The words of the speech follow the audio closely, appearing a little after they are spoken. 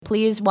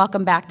please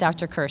welcome back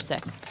Dr.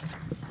 Kircik.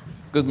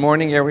 Good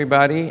morning,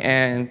 everybody,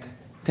 and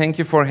thank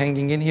you for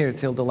hanging in here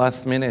till the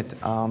last minute.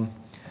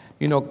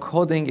 You know,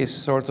 coding is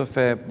sort of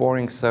a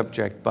boring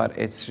subject, but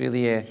it's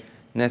really a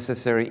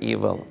necessary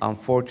evil.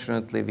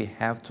 Unfortunately, we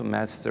have to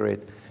master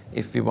it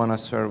if we want to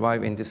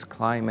survive in this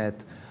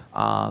climate.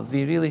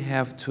 We really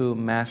have to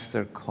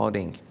master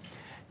coding.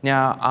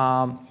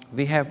 Now,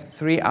 we have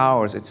 3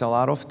 hours. It's a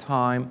lot of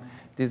time.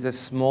 This is a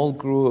small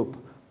group.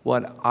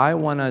 What I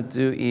want to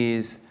do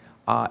is,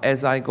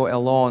 as I go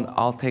along,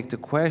 I'll take the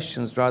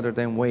questions rather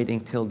than waiting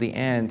till the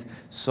end,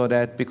 so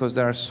that because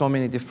there are so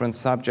many different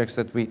subjects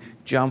that we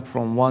jump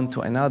from one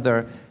to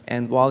another,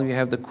 and while you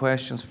have the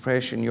questions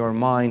fresh in your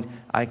mind,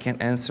 I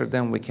can answer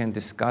them, we can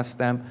discuss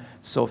them.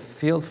 So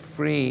feel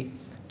free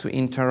to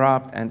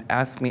interrupt and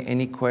ask me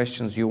any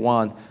questions you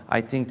want. I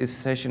think this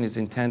session is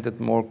intended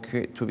more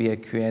to be a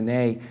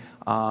Q&A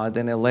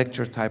than a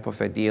lecture type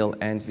of a deal,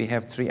 and we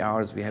have 3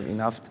 hours, we have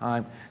enough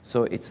time,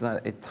 so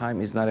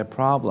time is not a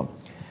problem.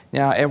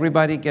 Now,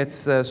 everybody gets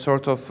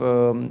sort of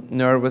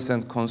nervous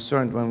and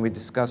concerned when we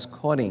discuss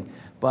coding,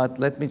 but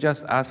let me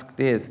just ask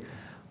this.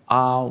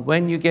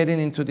 When you get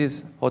into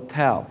this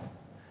hotel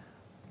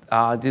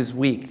this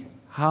week,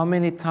 how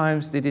many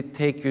times did it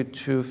take you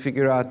to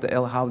figure out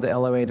how the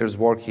elevators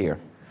work here?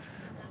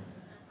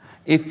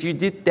 If you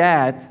did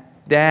that,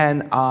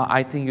 then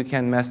I think you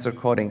can master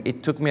coding.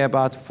 It took me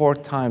about 4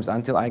 times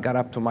until I got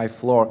up to my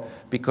floor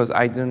because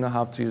I didn't know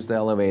how to use the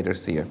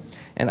elevators here.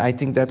 And I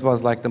think that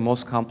was like the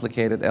most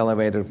complicated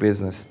elevator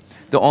business.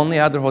 The only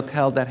other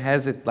hotel that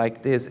has it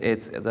like this,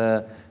 it's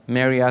the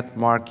Marriott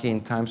Marquis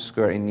in Times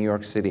Square in New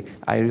York City.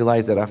 I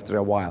realized that after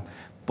a while.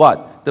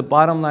 But the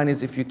bottom line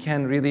is, if you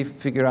can really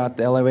figure out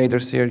the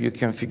elevators here, you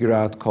can figure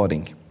out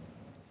coding.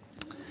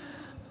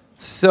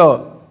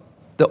 So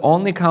the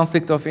only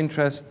conflict of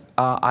interest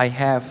I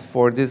have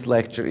for this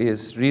lecture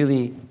is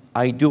really,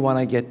 I do want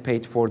to get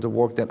paid for the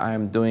work that I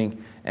am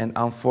doing, and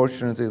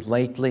unfortunately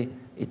lately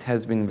it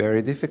has been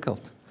very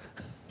difficult.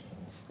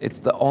 It's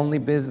the only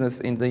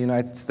business in the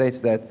United States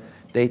that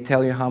they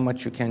tell you how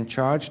much you can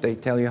charge, they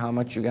tell you how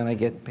much you're going to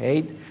get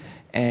paid,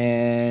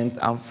 and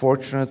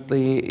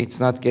unfortunately it's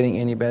not getting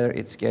any better,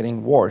 it's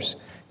getting worse.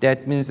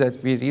 That means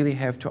that we really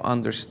have to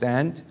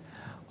understand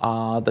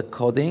the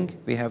coding,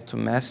 we have to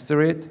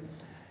master it.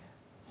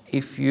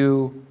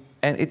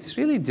 And it's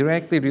really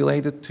directly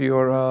related to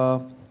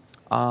your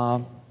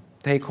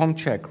take-home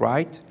check,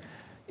 right?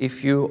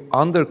 If you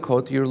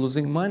undercode, you're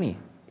losing money.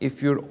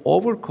 If you're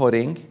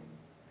overcoding,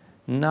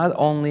 not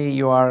only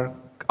you are,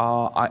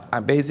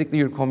 basically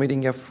you're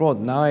committing a fraud.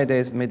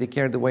 Nowadays,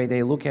 Medicare, the way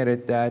they look at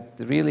it, that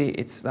really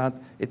it's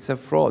a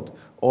fraud.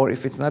 Or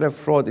if it's not a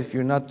fraud, if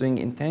you're not doing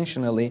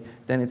intentionally,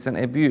 then it's an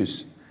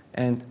abuse.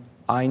 And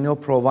I know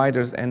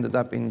providers ended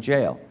up in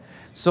jail.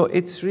 So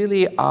it's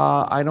really,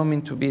 I don't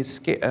mean to be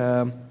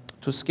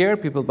to scare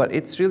people, but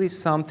it's really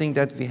something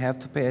that we have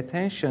to pay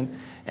attention.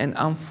 And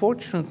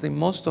unfortunately,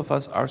 most of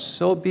us are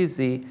so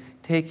busy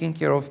taking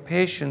care of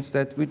patients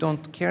that we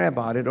don't care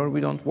about it or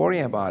we don't worry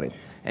about it.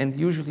 And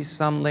usually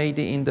some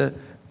lady in the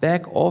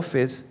back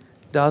office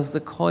does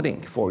the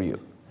coding for you.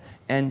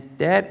 And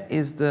that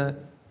is the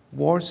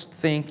worst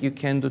thing you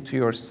can do to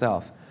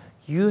yourself.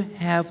 You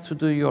have to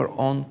do your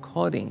own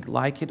coding,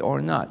 like it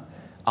or not.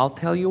 I'll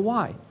tell you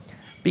why.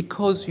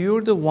 Because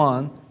you're the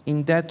one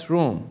in that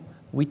room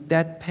with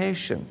that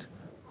patient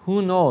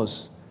who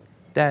knows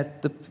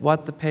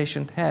what the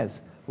patient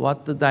has,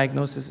 what the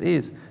diagnosis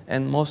is.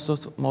 And most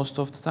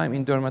of the time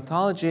in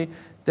dermatology,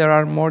 there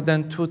are more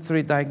than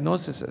 2-3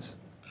 diagnoses.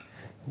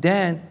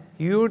 Then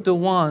you're the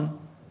one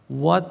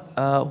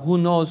who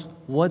knows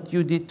what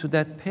you did to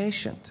that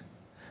patient.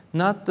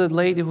 Not the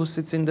lady who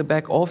sits in the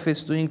back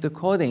office doing the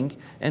coding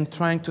and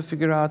trying to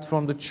figure out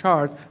from the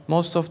chart.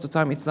 Most of the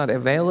time it's not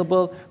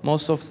available.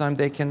 Most of the time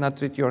they cannot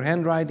read your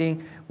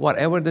handwriting.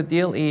 Whatever the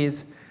deal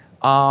is,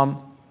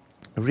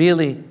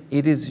 really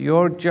it is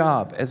your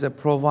job as a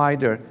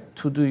provider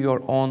to do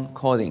your own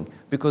coding,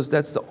 because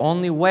that's the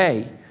only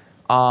way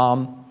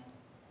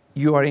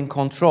you are in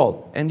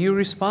control and you're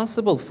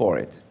responsible for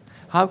it.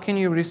 How can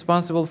you be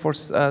responsible for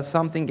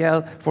something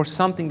else, for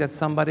something that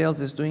somebody else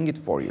is doing it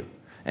for you?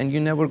 And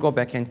you never go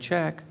back and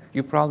check.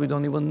 You probably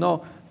don't even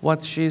know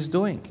what she's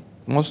doing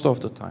most of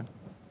the time.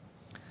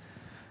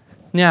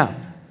 Now,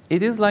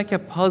 it is like a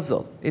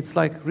puzzle. It's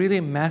like really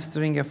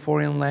mastering a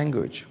foreign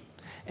language.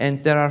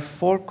 And there are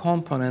 4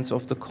 components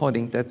of the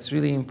coding that's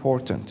really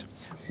important.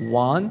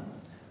 1,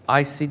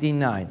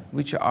 ICD-9,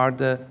 which are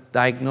the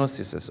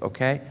diagnoses,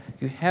 okay?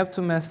 You have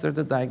to master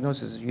the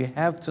diagnosis. You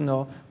have to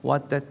know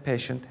what that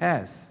patient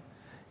has.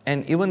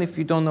 And even if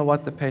you don't know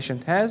what the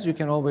patient has, you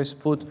can always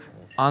put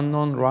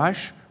unknown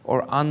rash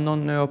or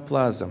unknown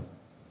neoplasm.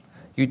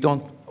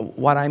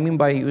 What I mean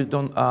by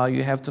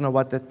you have to know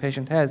what that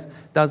patient has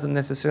doesn't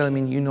necessarily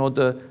mean you know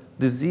the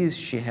disease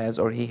she has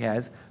or he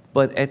has,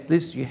 but at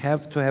least you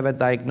have to have a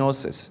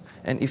diagnosis.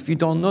 And if you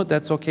don't know,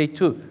 that's okay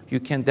too.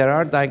 There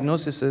are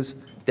diagnoses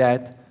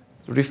that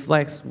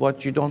reflects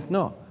what you don't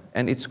know,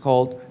 and it's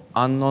called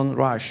unknown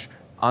rash,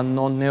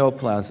 unknown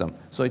neoplasm.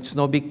 So it's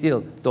no big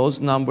deal.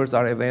 Those numbers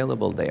are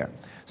available there.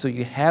 So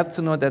you have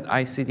to know that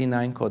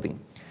ICD-9 coding.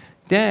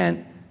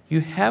 Then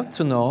you have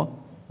to know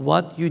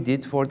what you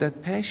did for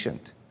that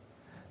patient,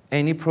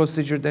 any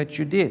procedure that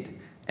you did,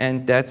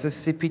 and that's a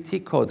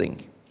CPT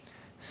coding.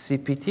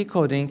 CPT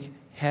coding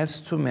has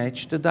to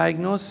match the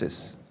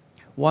diagnosis.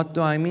 What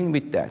do I mean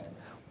with that?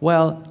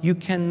 Well, you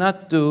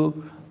cannot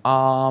do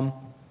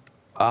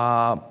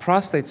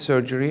prostate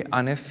surgery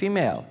on a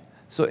female,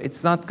 so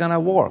it's not gonna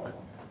work.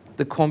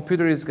 The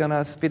computer is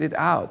gonna spit it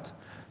out.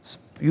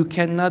 You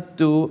cannot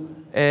do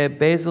a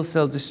basal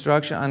cell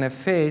destruction on a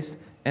face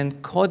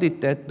and code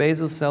it that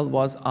basal cell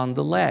was on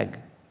the leg.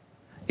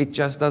 It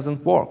just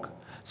doesn't work.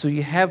 So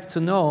you have to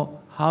know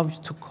how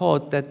to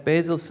code that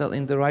basal cell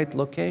in the right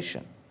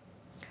location.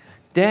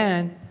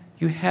 Then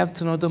you have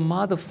to know the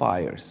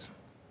modifiers.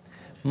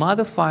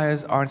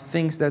 Modifiers are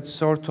things that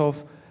sort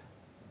of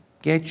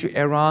get you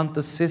around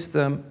the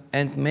system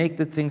and make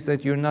the things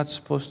that you're not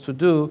supposed to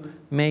do,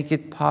 make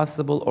it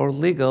possible or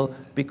legal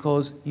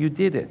because you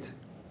did it.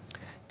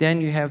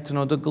 Then you have to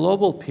know the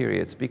global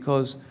periods,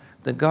 because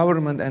the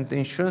government and the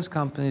insurance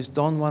companies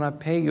don't want to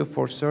pay you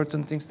for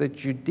certain things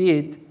that you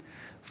did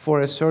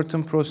for a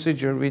certain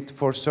procedure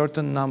for a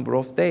certain number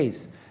of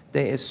days.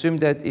 They assume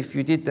that if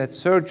you did that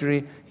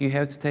surgery, you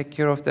have to take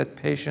care of that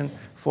patient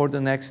for the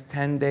next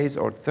 10 days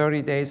or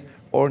 30 days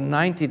or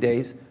 90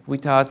 days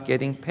without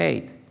getting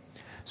paid.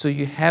 So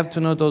you have to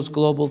know those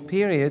global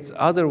periods,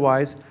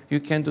 otherwise you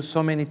can do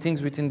so many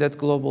things within that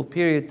global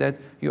period that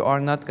you are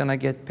not going to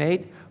get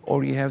paid,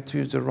 or you have to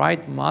use the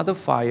right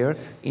modifier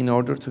in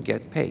order to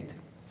get paid.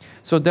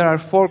 So there are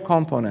 4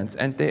 components,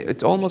 and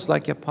it's almost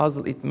like a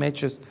puzzle. It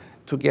matches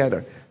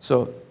together.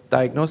 So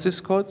diagnosis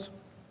codes,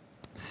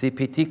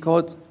 CPT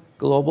codes,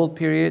 global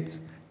periods,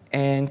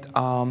 and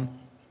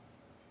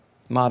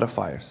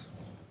modifiers.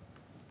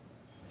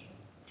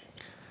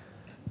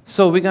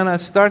 So we're gonna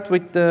start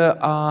with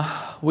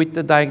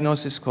the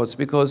diagnosis codes,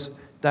 because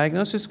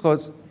diagnosis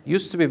codes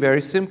used to be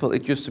very simple.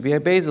 It used to be a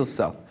basal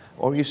cell,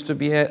 or used to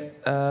be a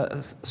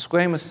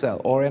squamous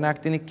cell, or an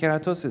actinic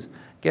keratosis.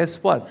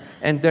 Guess what?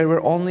 And there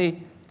were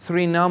only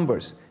 3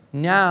 numbers.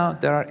 Now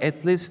there are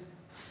at least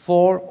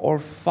 4 or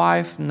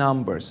 5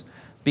 numbers,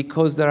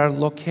 because there are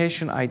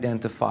location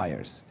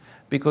identifiers.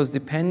 Because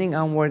depending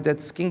on where that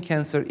skin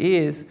cancer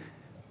is,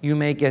 you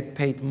may get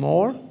paid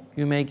more,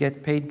 you may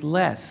get paid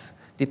less.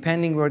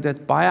 Depending where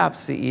that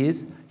biopsy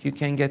is, you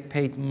can get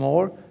paid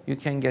more, you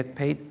can get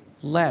paid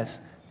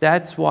less.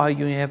 That's why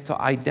you have to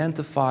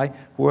identify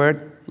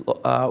where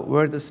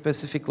the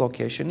specific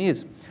location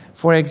is.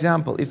 For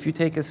example, if you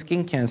take a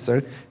skin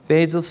cancer,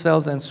 basal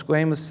cells and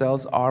squamous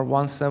cells are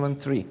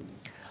 173.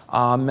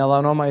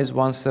 Melanoma is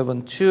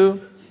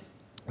 172.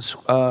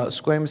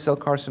 Squamous cell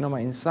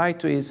carcinoma in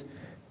situ is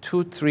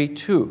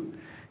 232.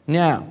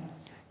 Now,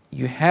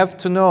 you have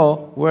to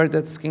know where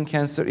that skin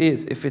cancer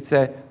is. If it's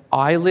a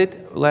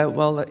eyelid,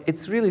 well,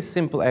 it's really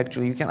simple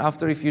actually. You can,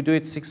 if you do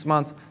it 6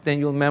 months, then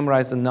you'll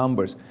memorize the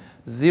numbers.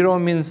 0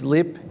 means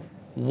lip,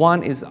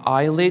 1 is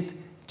eyelid,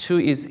 2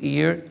 is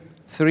ear,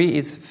 3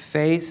 is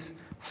face,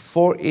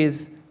 4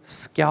 is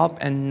scalp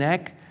and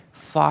neck,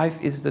 5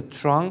 is the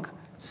trunk,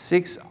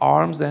 6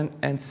 arms,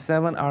 and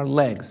 7 are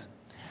legs.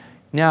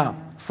 Now,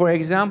 for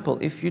example,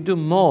 if you do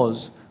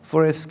Mohs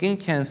for a skin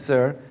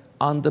cancer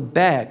on the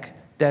back,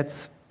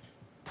 that's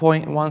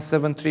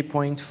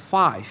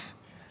 173.5.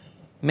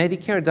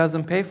 Medicare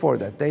doesn't pay for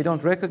that. They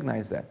don't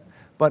recognize that.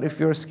 But if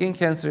your skin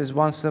cancer is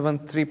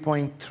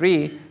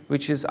 173.3,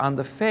 which is on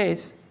the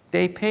face,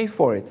 they pay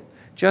for it.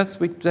 Just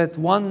with that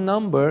one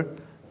number,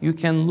 you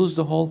can lose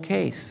the whole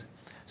case.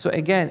 So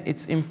again,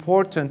 it's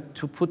important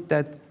to put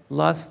that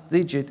last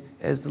digit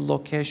as the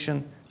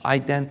location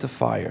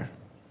identifier.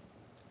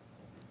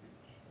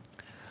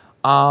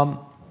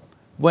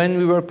 When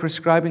we were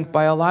prescribing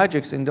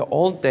biologics in the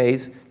old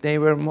days,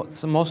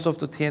 most of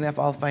the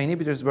TNF-alpha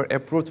inhibitors were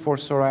approved for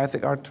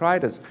psoriatic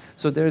arthritis.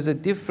 So there is a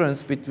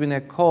difference between a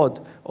code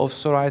of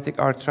psoriatic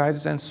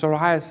arthritis and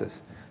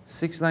psoriasis.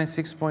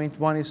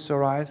 696.1 is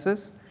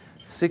psoriasis.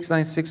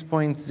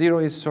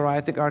 696.0 is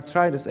psoriatic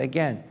arthritis.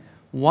 Again,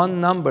 one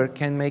number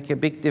can make a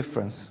big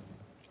difference.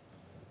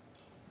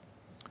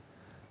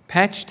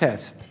 Patch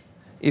test.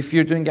 If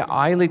you're doing an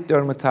eyelid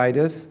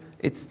dermatitis,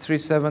 it's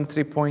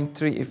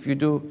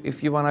 373.3.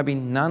 If you want to be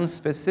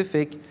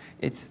non-specific,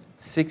 it's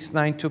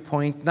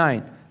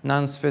 692.9,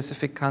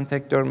 non-specific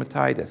contact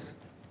dermatitis.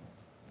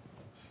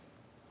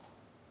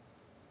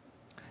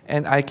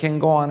 And I can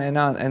go on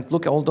and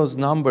look at all those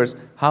numbers,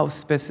 how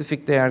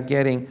specific they are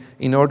getting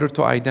in order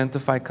to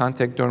identify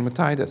contact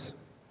dermatitis.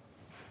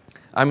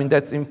 I mean,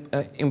 that's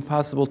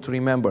impossible to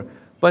remember.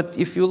 But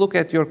if you look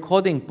at your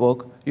coding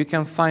book, you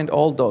can find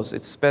all those.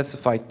 It's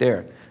specified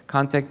there.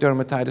 Contact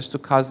dermatitis to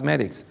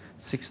cosmetics,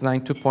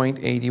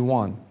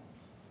 692.81,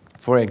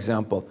 for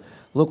example.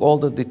 Look, all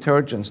the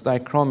detergents,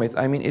 dichromates.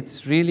 I mean,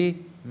 it's really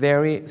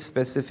very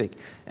specific.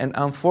 And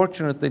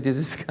unfortunately, this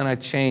is going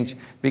to change.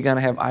 We're going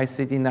to have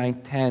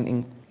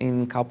ICD-9-10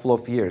 in a couple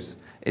of years.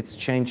 It's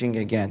changing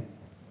again.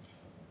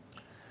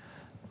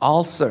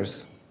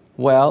 Ulcers.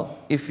 Well,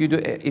 if you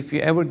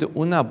ever do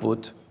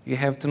UNABUT, you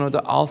have to know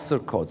the ulcer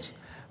codes.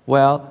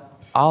 Well,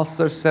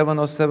 ulcer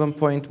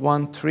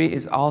 707.13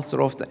 is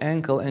ulcer of the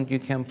ankle, and you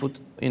can put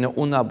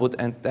UNABUT,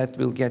 and that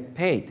will get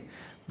paid.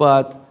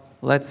 But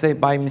let's say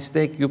by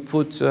mistake you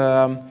put,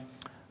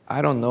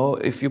 I don't know,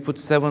 if you put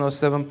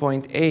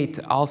 707.8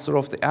 ulcer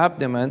of the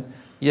abdomen,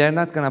 you're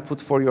not going to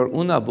put for your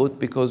UNABUT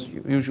because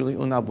usually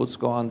UNABUTs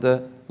go on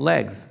the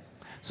legs.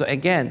 So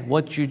again,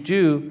 what you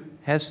do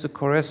has to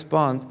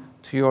correspond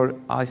to your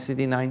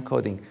ICD-9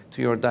 coding,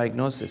 to your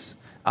diagnosis.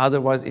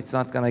 Otherwise, it's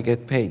not going to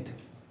get paid.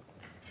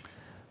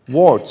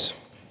 Wards.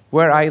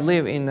 Where I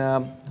live in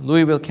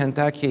Louisville,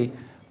 Kentucky,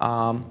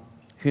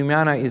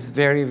 Humana is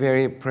very,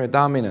 very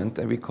predominant,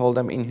 and we call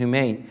them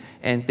inhumane,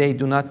 and they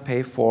do not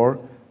pay for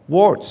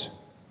wards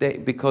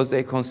because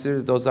they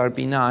consider those are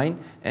benign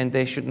and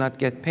they should not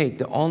get paid.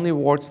 The only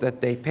wards that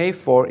they pay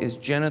for is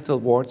genital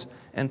wards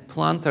and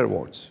plantar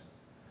wards,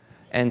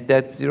 and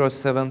that's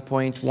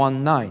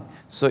 07.19.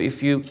 So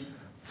if you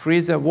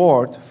freeze a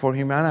ward for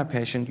Humana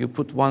patient, you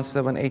put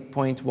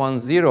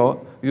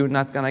 178.10, you're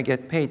not going to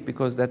get paid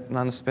because that's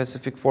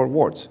non-specific for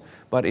wards.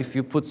 But if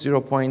you put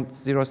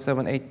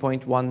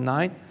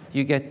 0.078.19,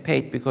 you get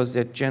paid because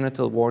they're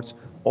genital wards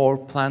or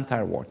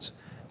plantar wards.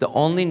 The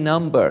only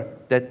number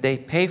that they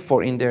pay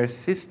for in their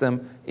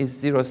system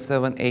is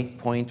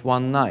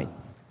 078.19.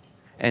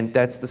 And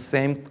that's the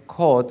same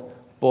code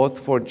both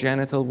for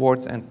genital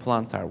wards and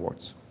plantar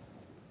wards.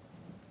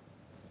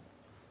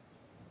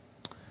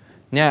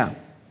 Now,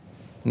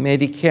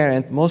 Medicare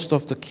and most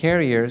of the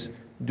carriers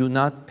do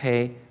not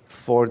pay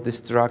for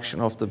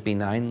destruction of the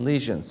benign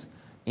lesions,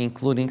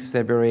 including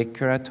seborrheic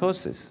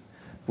keratosis,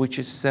 which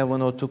is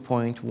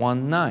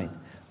 702.19.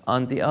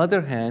 On the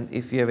other hand,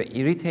 if you have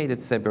irritated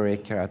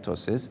seborrheic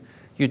keratosis,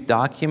 you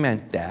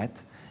document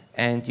that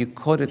and you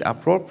code it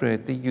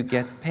appropriately, you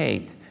get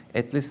paid.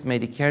 At least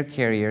Medicare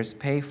carriers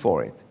pay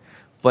for it.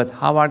 But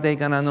how are they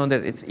going to know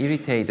that it's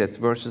irritated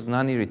versus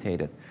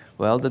non-irritated?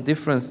 Well, the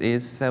difference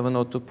is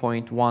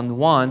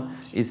 702.11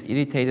 is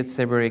irritated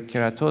seborrheic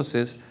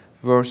keratosis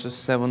versus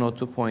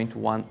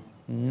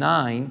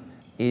 702.19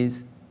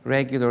 is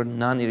regular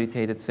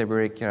non-irritated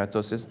seborrheic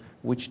keratosis,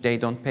 which they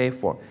don't pay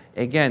for.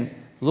 Again,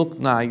 look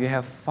now, you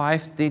have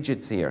 5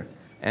 digits here,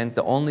 and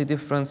the only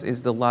difference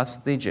is the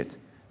last digit.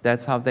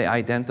 That's how they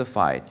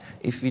identify it.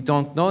 If you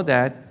don't know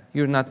that,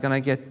 you're not going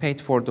to get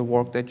paid for the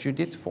work that you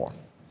did for.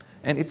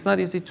 And it's not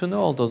easy to know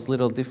all those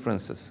little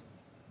differences.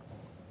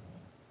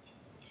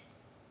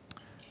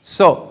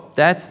 So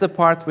that's the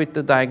part with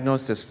the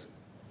diagnosis.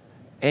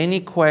 Any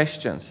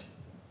questions?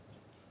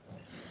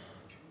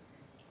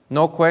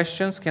 No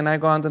questions? Can I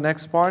go on the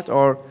next part,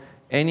 or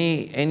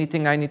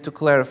anything I need to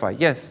clarify?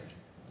 Yes?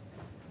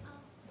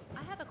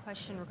 I have a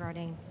question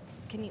regarding,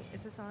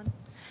 is this on?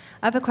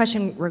 I have a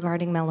question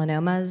regarding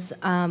melanomas.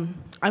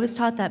 I was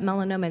taught that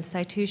melanoma in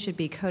situ should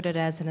be coded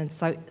as an in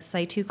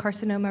situ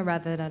carcinoma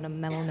rather than a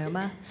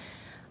melanoma.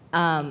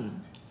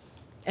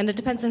 And it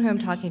depends on who I'm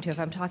talking to. If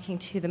I'm talking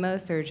to the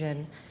Mohs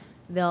surgeon,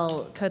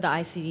 they'll code the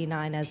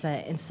ICD-9 as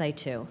an in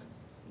situ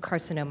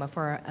carcinoma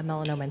for a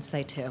melanoma in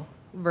situ,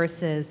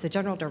 versus the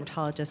general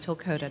dermatologist who'll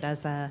code it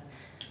as a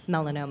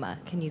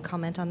melanoma. Can you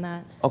comment on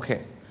that?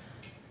 Okay.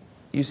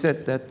 You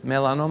said that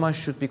melanoma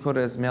should be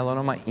coded as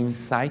melanoma in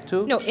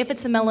situ? No, if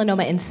it's a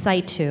melanoma in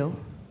situ,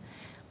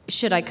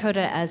 should I code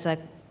it as a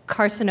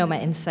carcinoma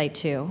in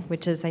situ,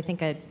 which is, I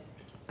think, I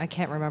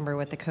can't remember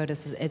what the code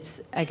is.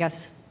 It's, I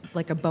guess,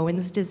 like a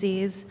Bowen's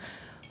disease,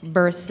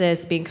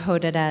 versus being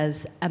coded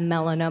as a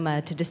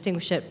melanoma to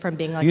distinguish it from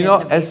being like You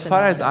know, as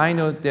far as I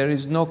know, there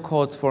is no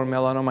code for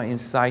melanoma in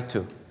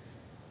situ.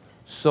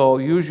 So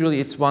usually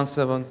it's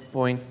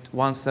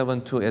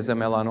 17.172 as a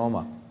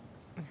melanoma.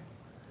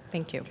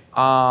 Thank you.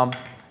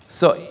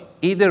 So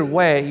either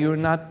way, you're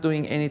not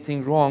doing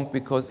anything wrong,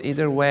 because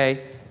either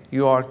way,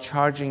 you are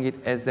charging it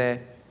as a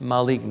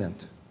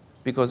malignant,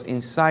 because in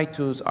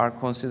situs are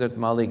considered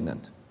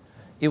malignant.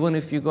 Even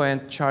if you go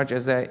and charge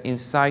as a in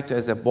situ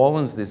as a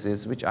Bowen's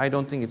disease, which I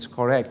don't think it's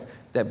correct,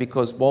 that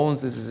because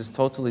Bowen's disease is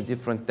totally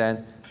different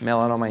than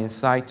melanoma in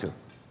situ.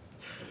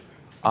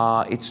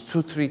 It's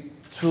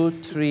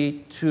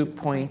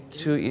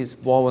 232.2 is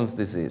Bowen's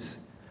disease,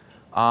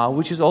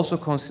 which is also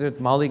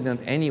considered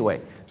malignant anyway.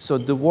 So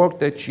the work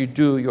that you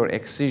do, your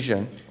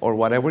excision or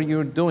whatever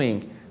you're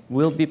doing,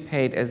 will be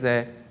paid as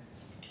a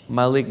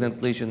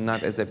malignant lesion,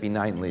 not as a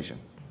benign lesion.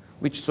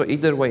 So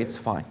either way, it's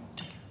fine.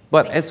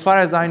 But as far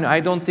as I know,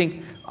 I don't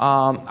think,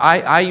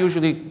 I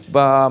usually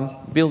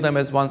bill them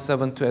as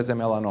 172 as a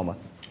melanoma.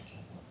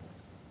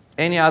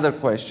 Any other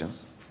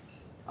questions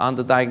on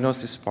the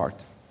diagnosis part?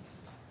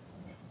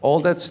 All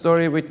that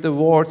story with the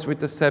wards, with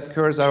the SEP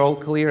curves are all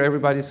clear?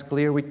 Everybody's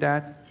clear with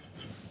that?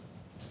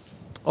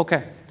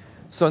 Okay.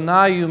 So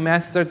now you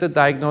mastered the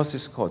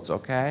diagnosis codes,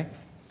 okay?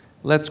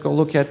 Let's go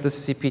look at the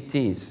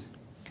CPTs.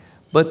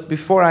 But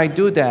before I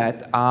do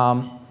that,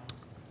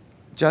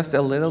 just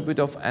a little bit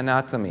of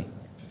anatomy.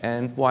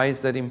 And why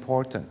is that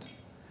important?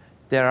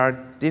 There are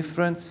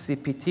different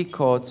CPT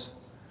codes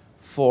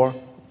for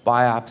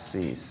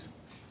biopsies,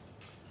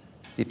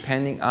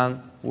 depending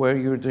on where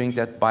you're doing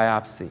that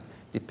biopsy,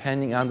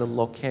 depending on the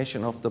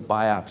location of the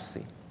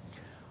biopsy.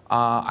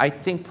 I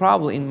think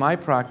probably in my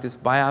practice,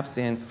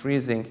 biopsy and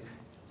freezing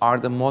are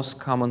the most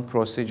common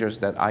procedures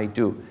that I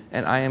do.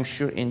 And I am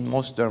sure in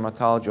most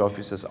dermatology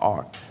offices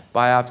are.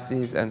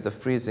 Biopsies and the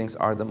freezings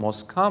are the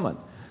most common.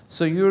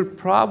 So you're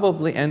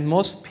probably, and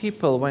most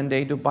people when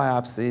they do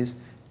biopsies,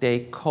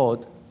 they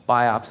code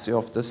biopsy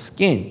of the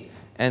skin.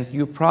 And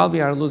you probably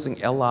are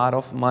losing a lot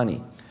of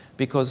money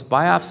because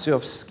biopsy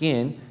of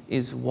skin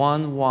is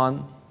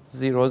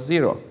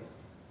 1100.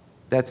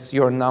 That's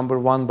your number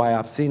one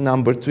biopsy.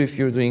 Number two, if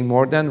you're doing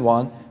more than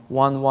one,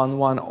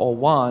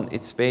 11101,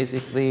 it's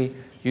basically,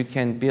 you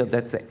can build,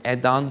 that's an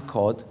add-on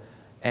code,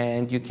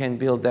 and you can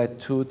build that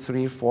 2,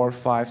 3, 4,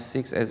 5,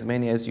 6, as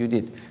many as you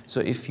did.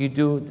 So if you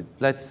do,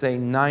 let's say,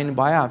 9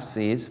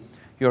 biopsies,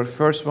 your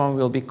first one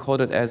will be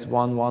coded as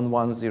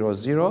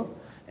 11100,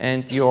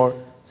 and your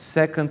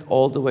second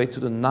all the way to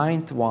the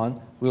 9th one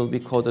will be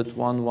coded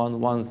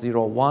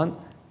 11101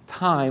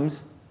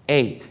 times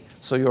 8.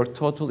 So your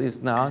total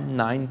is now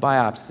 9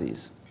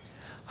 biopsies.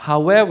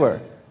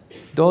 However,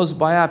 those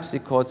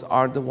biopsy codes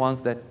are the ones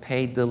that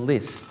pay the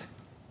least.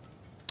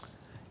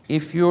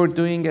 If you're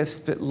doing a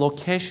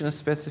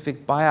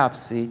location-specific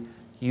biopsy,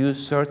 you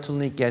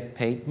certainly get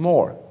paid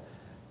more.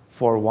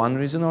 For one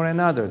reason or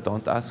another,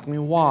 don't ask me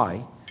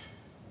why.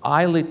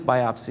 Eyelid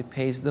biopsy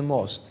pays the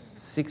most,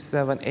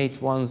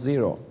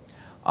 67810.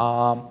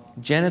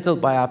 Genital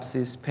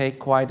biopsies pay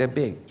quite a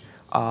bit.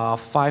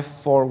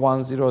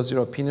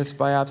 54100 penis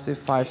biopsy,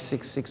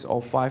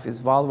 56605 is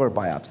vulvar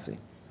biopsy.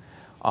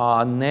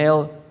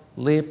 Nail,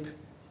 lip,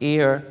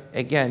 ear,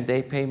 again,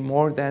 they pay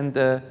more than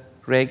the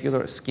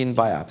regular skin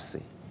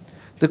biopsy.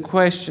 The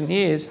question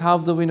is, how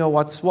do we know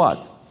what's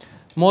what?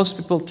 Most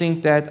people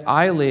think that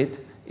eyelid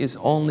is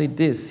only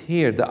this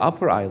here, the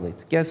upper eyelid.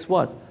 Guess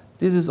what?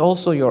 This is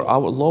also your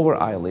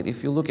lower eyelid.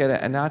 If you look at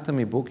an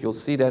anatomy book, you'll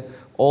see that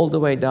all the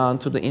way down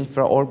to the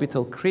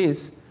infraorbital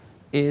crease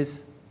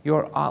is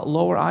your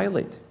lower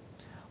eyelid.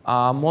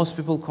 Most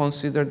people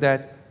consider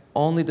that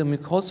only the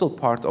mucosal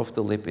part of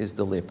the lip is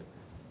the lip.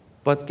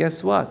 But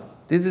guess what?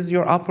 This is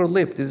your upper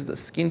lip. This is the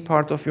skin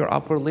part of your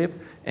upper lip.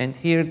 And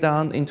here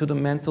down into the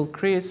mental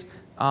crease,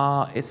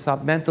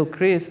 submental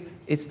crease,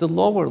 it's the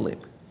lower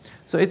lip.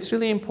 So it's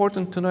really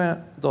important to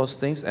know those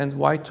things and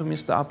why to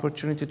miss the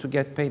opportunity to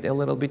get paid a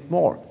little bit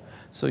more.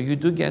 So you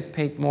do get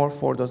paid more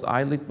for those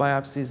eyelid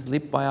biopsies,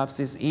 lip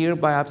biopsies, ear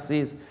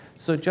biopsies.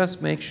 So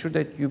just make sure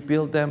that you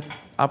build them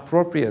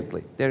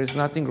appropriately. There is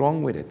nothing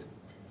wrong with it.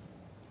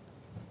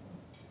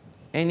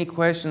 Any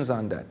questions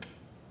on that?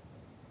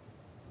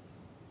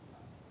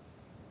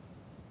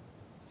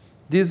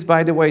 This,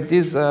 by the way,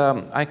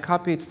 I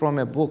copied from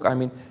a book. I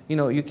mean, you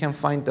know, you can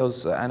find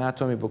those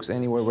anatomy books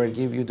anywhere where they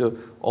give you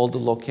all the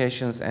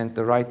locations and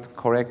the right,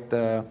 correct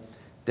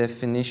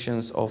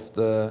definitions of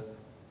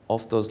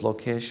those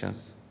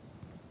locations.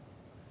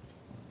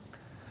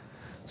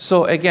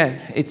 So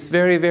again, it's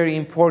very, very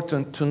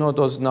important to know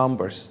those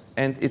numbers.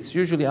 And it's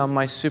usually on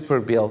my super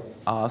bill,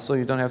 so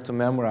you don't have to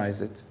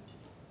memorize it.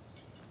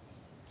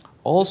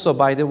 Also,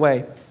 by the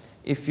way,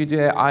 if you do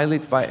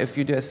if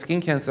you do a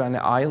skin cancer on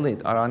an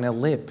eyelid or on a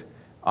lip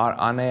or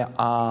on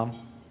a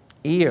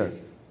ear,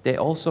 they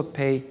also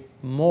pay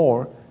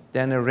more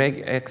than a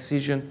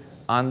excision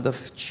on the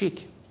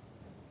cheek.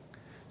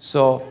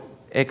 So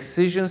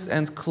excisions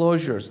and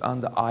closures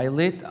on the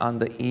eyelid, on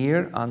the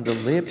ear, on the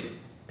lip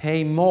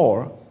pay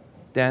more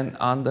than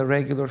on the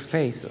regular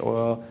face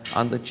or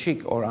on the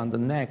cheek or on the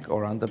neck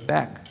or on the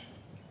back.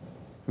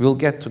 We'll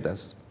get to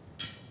this.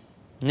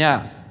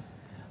 Now,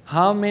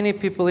 how many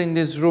people in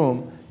this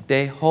room,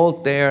 they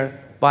hold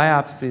their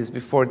biopsies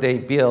before they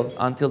bill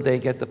until they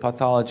get the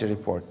pathology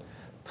report?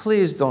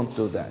 Please don't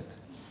do that.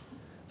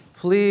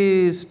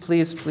 Please,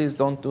 please, please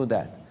don't do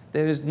that.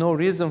 There is no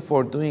reason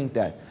for doing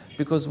that.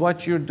 Because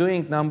what you're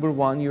doing, number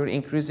one, you're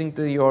increasing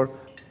your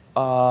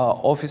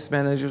office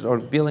managers or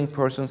billing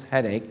person's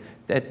headache.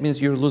 That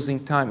means you're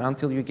losing time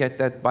until you get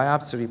that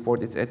biopsy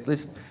report. It's at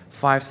least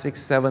 5,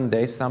 6, 7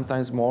 days,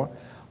 sometimes more.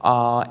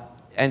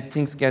 And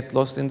things get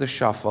lost in the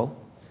shuffle.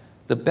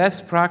 The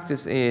best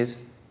practice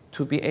is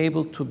to be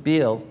able to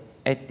bill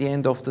at the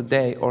end of the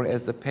day or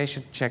as the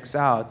patient checks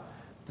out,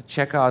 the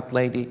checkout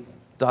lady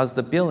does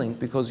the billing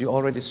because you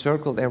already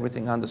circled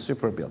everything on the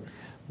super bill.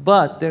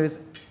 But there is,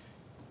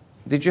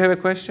 did you have a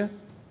question?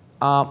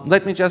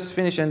 Let me just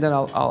finish and then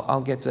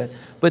I'll get to that.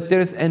 But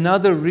there's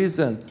another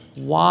reason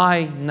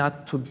why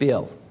not to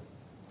bill.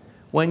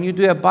 When you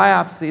do a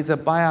biopsy, it's a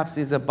biopsy,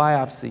 it's a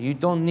biopsy. You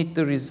don't need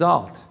the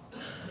result.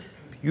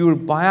 You're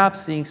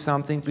biopsying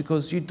something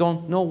because you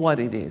don't know what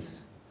it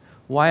is.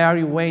 Why are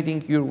you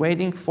waiting? You're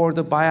waiting for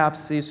the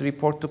biopsy's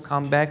report to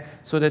come back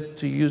so that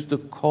to use the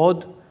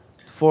code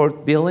for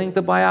billing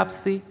the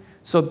biopsy.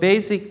 So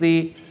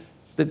basically,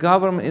 the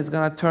government is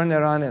going to turn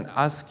around and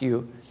ask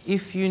you,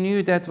 if you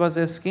knew that was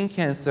a skin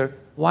cancer,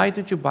 why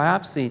did you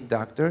biopsy it,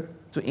 doctor?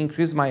 To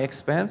increase my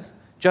expense?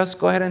 Just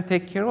go ahead and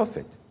take care of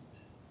it.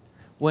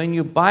 When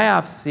you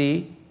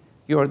biopsy,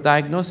 your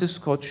diagnosis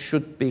code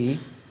should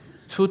be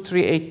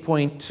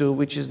 238.2,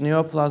 which is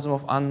neoplasm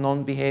of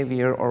unknown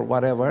behavior or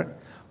whatever.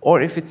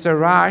 Or if it's a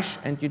rash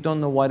and you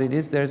don't know what it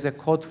is, there's a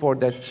code for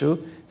that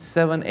too,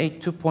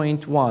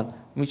 782.1,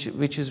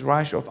 which is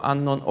rash of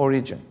unknown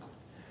origin.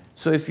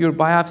 So if you're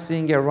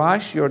biopsying a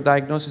rash, your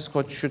diagnosis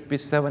code should be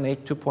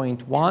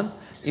 782.1.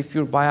 If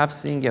you're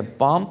biopsying a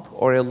bump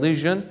or a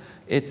lesion,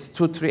 it's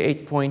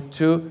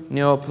 238.2,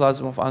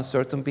 neoplasm of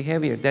uncertain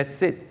behavior.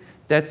 That's it.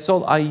 That's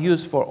all I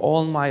use for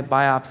all my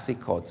biopsy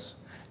codes.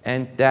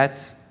 And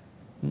that's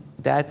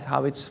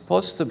how it's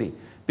supposed to be.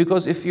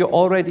 Because if you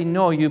already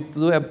know you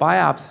blew a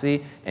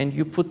biopsy and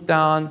you put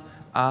down,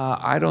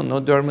 I don't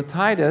know,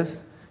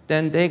 dermatitis,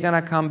 then they're going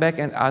to come back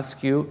and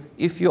ask you,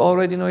 if you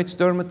already know it's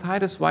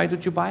dermatitis, why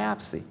did you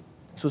biopsy?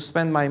 To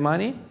spend my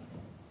money?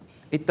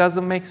 It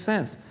doesn't make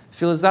sense.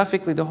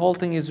 Philosophically, the whole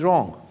thing is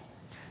wrong.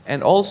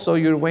 And also,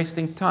 you're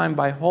wasting time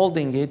by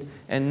holding it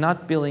and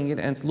not billing it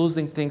and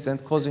losing things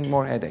and causing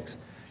more headaches.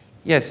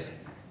 Yes?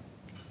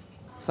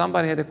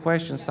 Somebody had a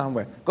question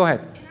somewhere. Go ahead.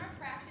 In our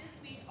practice,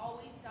 we've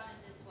always done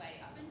it this way,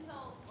 up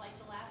until like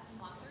the last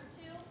month or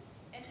two,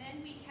 and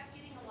then we kept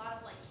getting a lot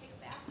of like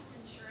kickbacks from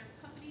insurance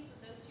companies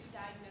with those two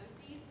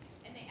diagnoses,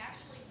 and they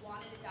actually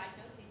wanted a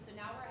diagnosis. So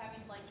now we're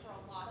having, like, for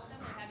a lot of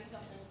them, we're having to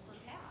hold for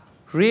PAP.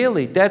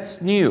 Really? That's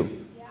new.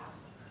 Yeah.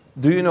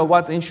 Do you know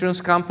what insurance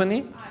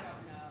company? I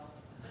don't know,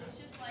 but it's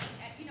just like,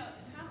 you know,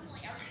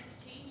 constantly everything's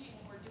changing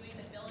when we're doing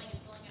the billing and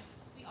filling out.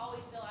 We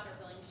always fill out our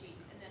billing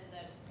sheets, and then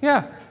the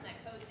Yeah. person that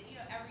codes it, you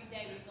know, every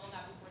day we fill it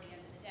out before the end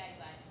of the day.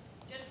 But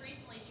just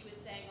recently she was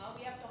saying, oh,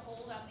 we have to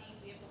hold on these,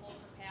 we have to hold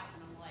for PAP,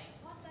 and I'm like,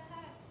 what the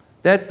heck?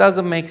 That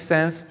doesn't make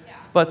sense. Yeah.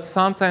 But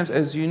sometimes,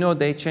 as you know,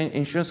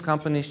 insurance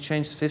companies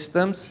change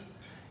systems,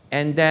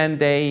 and then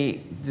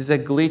there's a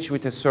glitch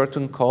with a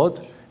certain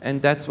code,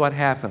 and that's what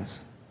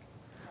happens.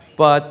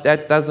 But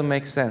that doesn't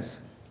make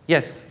sense.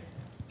 Yes?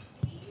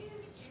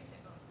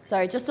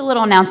 Sorry, just a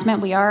little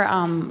announcement. We are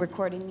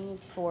recording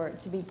these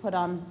to be put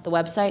on the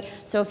website.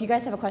 So if you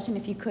guys have a question,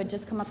 if you could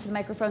just come up to the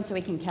microphone so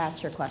we can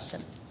catch your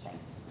question.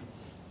 Thanks.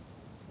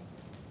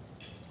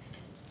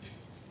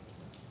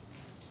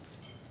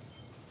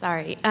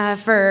 Sorry.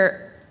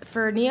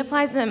 For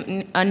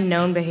neoplasm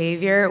unknown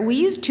behavior, we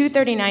use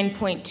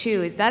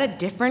 239.2. Is that a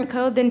different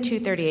code than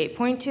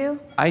 238.2?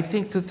 I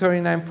think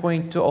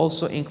 239.2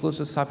 also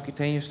includes a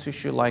subcutaneous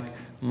tissue like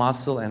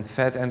muscle and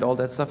fat and all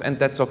that stuff, and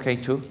that's okay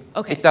too.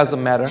 Okay. It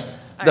doesn't matter.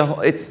 All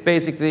right. It's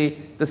basically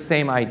the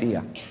same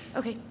idea.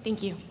 Okay,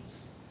 thank you.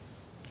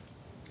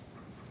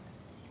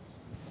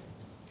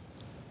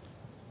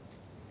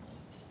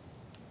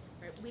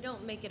 We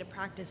don't make it a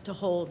practice to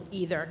hold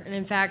either. And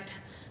in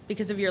fact,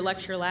 because of your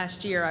lecture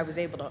last year, I was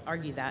able to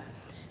argue that.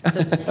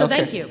 So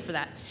thank you for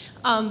that.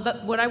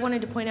 But what I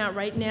wanted to point out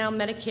right now,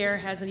 Medicare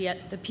hasn't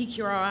yet the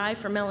PQRI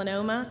for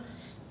melanoma.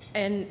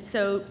 And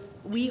so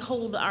we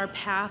hold our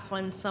path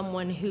on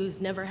someone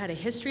who's never had a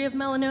history of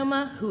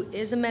melanoma, who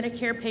is a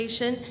Medicare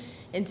patient,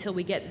 until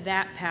we get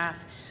that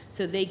path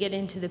so they get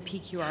into the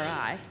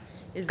PQRI.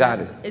 Is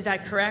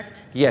that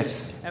correct?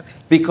 Yes. Okay.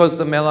 Because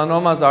the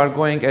melanomas are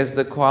going as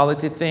the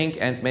quality thing,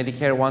 and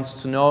Medicare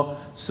wants to know,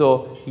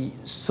 so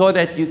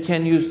that you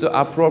can use the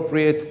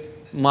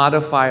appropriate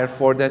modifier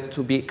for that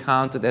to be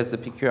counted as the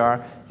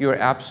PQR. You're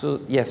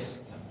absolute,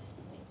 yes.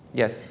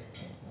 Yes.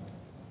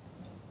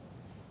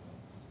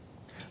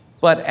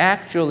 But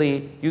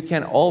actually, you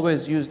can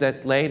always use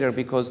that later,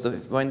 because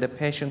when the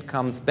patient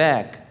comes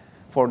back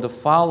for the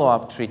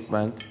follow-up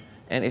treatment,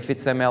 and if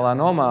it's a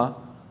melanoma,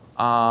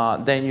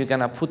 then you're going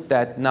to put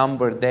that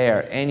number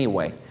there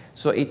anyway.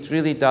 So it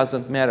really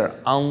doesn't matter.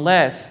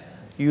 Unless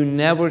you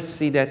never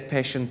see that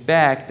patient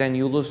back, then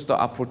you lose the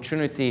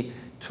opportunity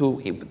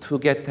to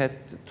get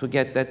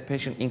that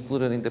patient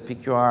included in the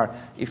PQR.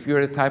 If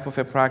you're the type of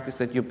a practice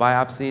that you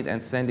biopsy it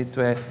and send it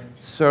to a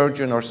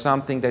surgeon or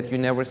something that you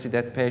never see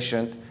that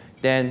patient,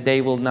 then they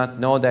will not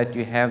know that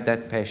you have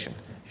that patient.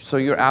 So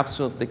you're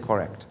absolutely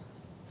correct.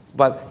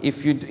 But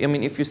if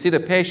you see the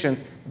patient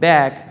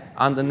back,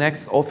 on the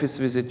next office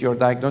visit, your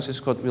diagnosis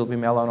code will be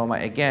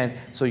melanoma again,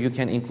 so you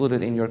can include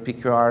it in your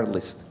PQR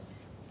list.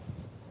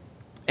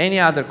 Any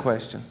other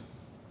questions?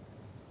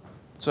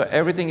 So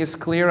everything is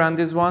clear on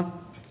this one?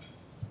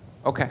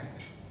 Okay.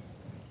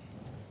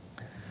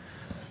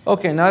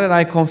 Okay, now that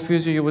I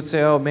confuse you, you would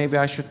say, oh, maybe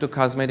I should do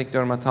cosmetic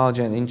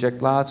dermatology and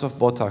inject lots of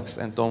Botox,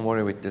 and don't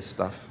worry with this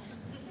stuff.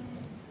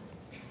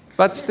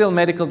 But still,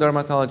 medical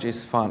dermatology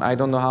is fun. I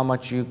don't know how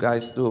much you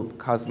guys do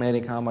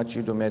cosmetic, how much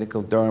you do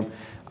medical derm.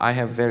 I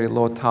have very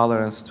low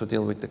tolerance to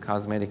deal with the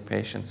cosmetic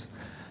patients.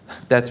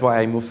 That's why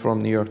I moved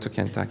from New York to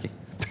Kentucky.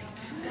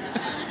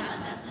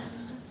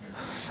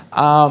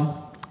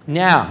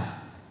 Now,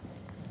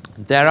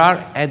 there are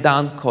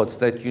add-on codes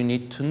that you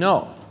need to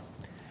know.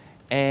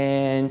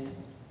 And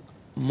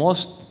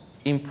most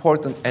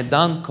important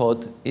add-on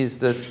code is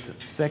the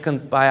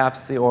second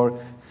biopsy or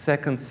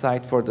second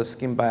site for the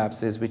skin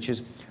biopsies, which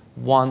is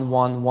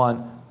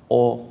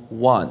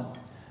 11101.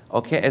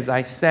 Okay, as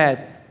I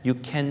said, you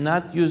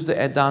cannot use the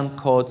add-on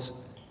codes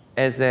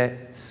as a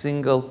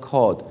single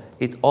code.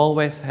 It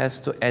always has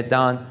to add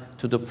on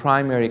to the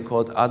primary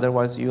code,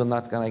 otherwise you're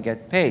not going to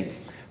get paid.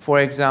 For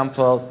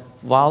example,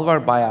 valvular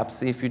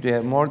biopsy, if you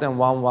do more than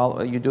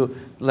one, you do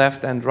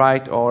left and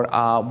right, or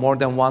more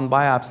than one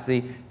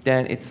biopsy,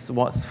 then it's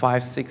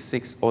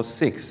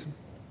 56606.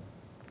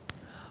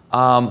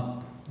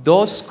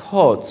 Those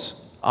codes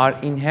are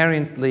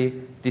inherently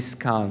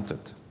discounted.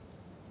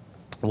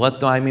 What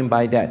do I mean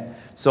by that?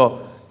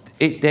 So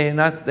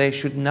they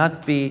should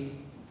not be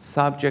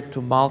subject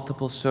to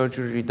multiple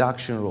surgery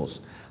reduction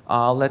rules.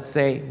 Let's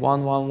say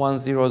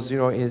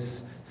 11100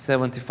 is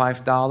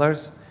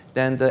 $75.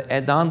 Then the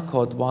add-on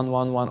code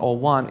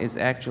 11101 is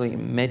actually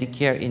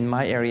Medicare in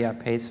my area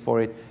pays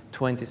for it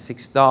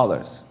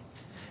 $26.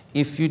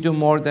 If you do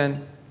more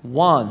than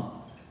one,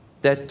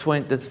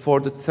 for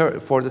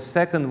the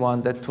second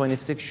one, that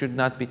 26 should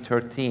not be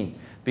 13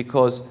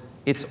 because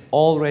it's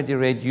already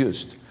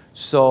reduced.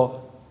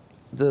 So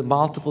the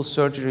multiple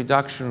surgery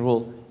reduction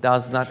rule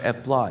does not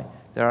apply.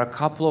 There are a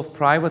couple of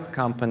private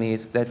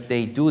companies that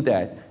they do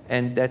that,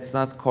 and that's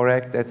not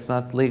correct, that's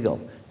not legal.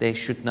 They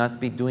should not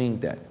be doing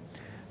that.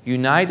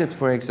 United,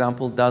 for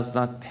example, does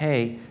not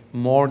pay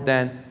more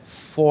than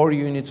 4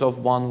 units of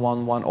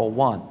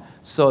 11101.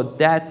 So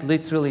that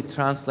literally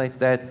translates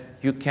that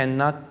you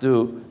cannot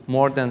do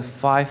more than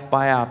 5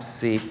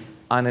 biopsies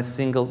on a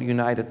single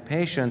United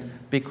patient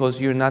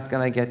because you're not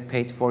going to get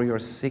paid for your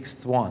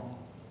 6th one.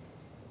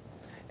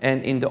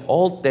 And in the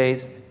old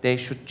days, they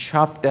should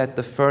chop that,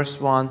 the first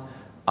one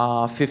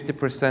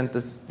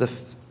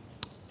 50%,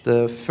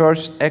 the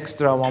first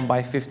extra one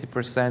by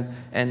 50%,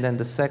 and then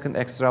the second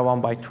extra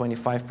one by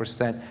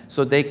 25%.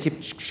 So they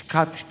keep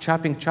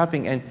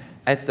chopping, and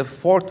at the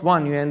 4th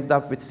one, you end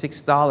up with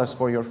 $6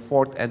 for your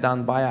 4th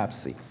add-on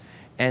biopsy.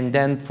 And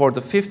then for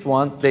the 5th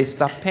one, they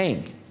stop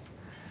paying.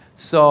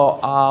 So,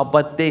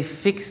 but they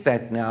fixed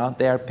that now.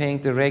 They are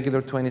paying the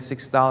regular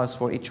 $26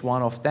 for each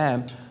one of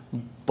them,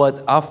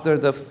 but after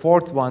the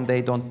 4th one,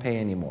 they don't pay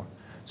anymore.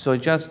 So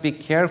just be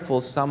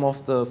careful. Some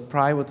of the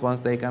private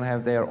ones, they're going to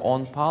have their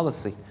own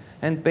policy.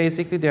 And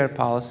basically their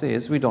policy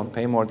is we don't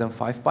pay more than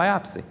 5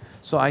 biopsies.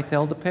 So I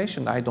tell the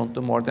patient, I don't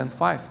do more than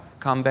 5.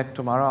 Come back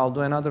tomorrow, I'll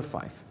do another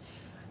 5.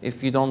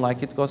 If you don't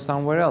like it, go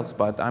somewhere else.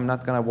 But I'm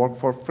not going to work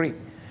for free.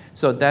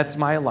 So that's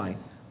my line.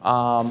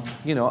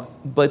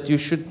 But you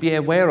should be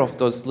aware of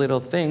those little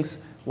things.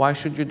 Why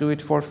should you do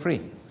it for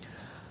free?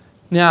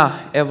 Now,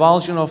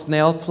 avulsion of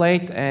nail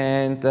plate,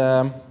 and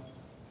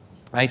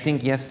I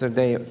think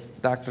yesterday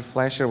Dr.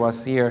 Fleischer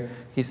was here.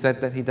 He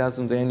said that he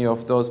doesn't do any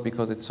of those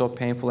because it's so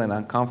painful and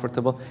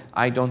uncomfortable.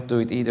 I don't do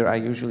it either. I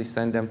usually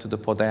send them to the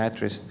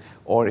podiatrist,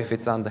 or if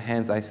it's on the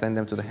hands, I send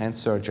them to the hand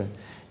surgeon.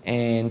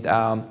 And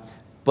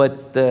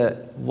but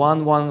the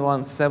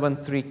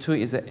 111732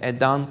 is an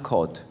add-on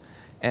code.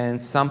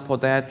 And some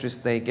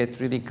podiatrists, they get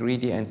really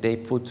greedy and they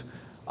put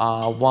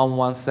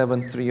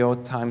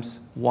 11730 times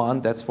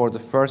 1, that's for the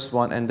first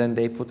one, and then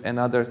they put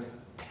another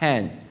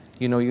 10.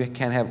 You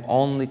can have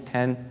only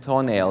 10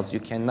 toenails,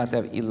 you cannot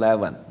have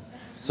 11.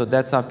 So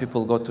that's how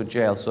people go to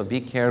jail. So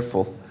be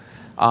careful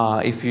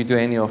if you do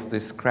any of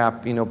this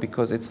crap,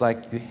 because it's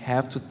like you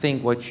have to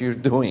think what you're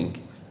doing.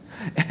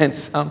 And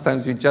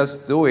sometimes you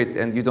just do it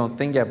and you don't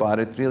think about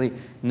it, really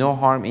no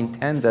harm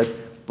intended,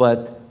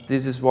 but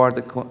this is where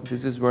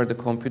the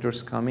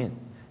computers come in,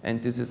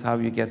 and this is how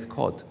you get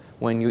caught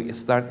when you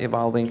start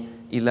evolving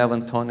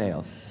 11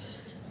 toenails.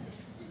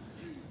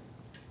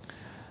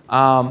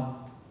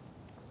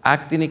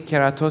 Actinic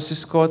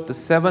keratosis code, the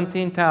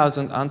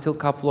 17,000 until a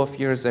couple of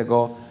years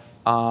ago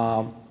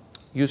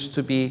used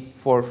to be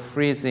for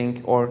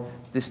freezing or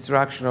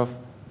destruction of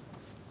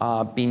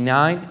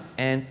benign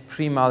and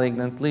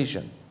pre-malignant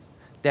lesion.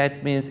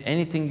 That means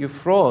anything you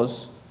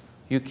froze,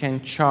 you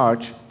can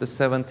charge the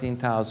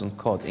 17,000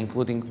 code,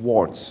 including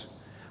warts.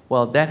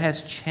 Well, that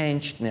has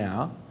changed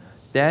now.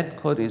 That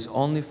code is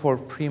only for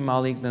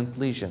pre-malignant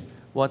lesion.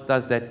 What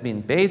does that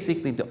mean?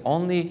 Basically, the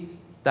only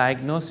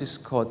diagnosis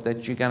code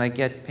that you're going to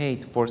get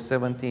paid for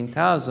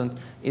 17,000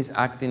 is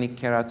actinic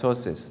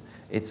keratosis.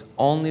 It's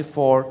only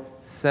for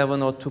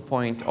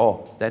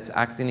 702.0. That's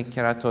actinic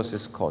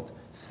keratosis code,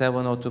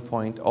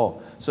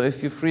 702.0. So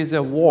if you freeze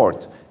a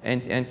wart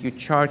and you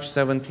charge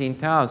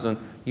 17,000,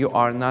 you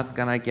are not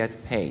going to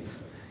get paid.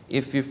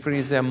 If you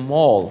freeze a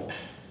mole,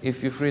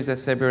 if you freeze a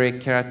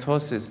seborrheic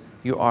keratosis,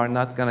 you are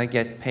not going to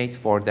get paid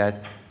for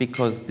that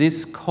because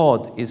this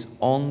code is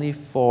only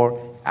for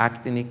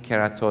actinic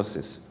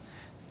keratosis.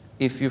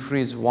 If you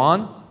freeze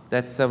 1,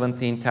 that's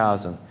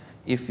 17,000.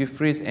 If you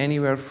freeze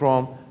anywhere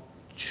from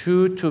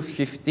 2 to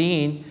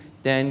 15,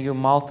 then you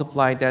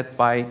multiply that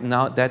by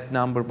that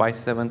number by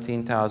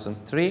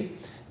 17,003.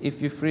 If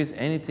you freeze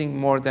anything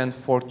more than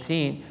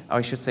 14, or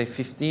I should say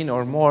 15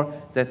 or more,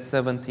 that's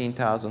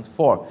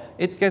 17,004.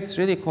 It gets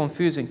really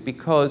confusing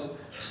because,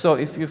 so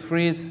if you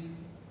freeze,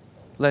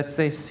 let's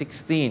say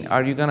 16,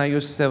 are you going to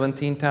use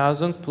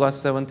 17,000 plus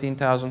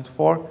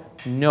 17,004?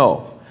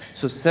 No.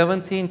 So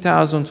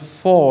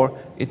 17,004,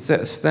 it's a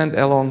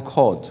standalone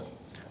code.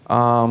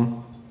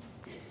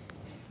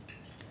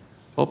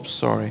 Oops,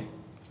 sorry.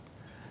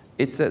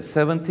 It's a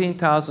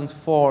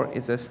 17,004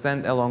 is a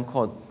standalone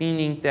code,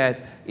 meaning that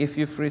if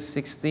you freeze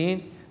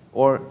 16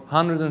 or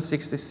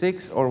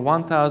 166 or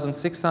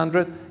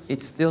 1,600,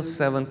 it's still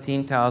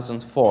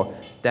 17,004.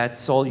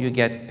 That's all you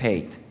get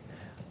paid.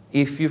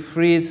 If you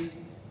freeze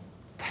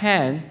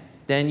 10,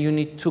 then you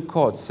need two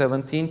codes,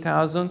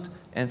 17,000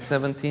 and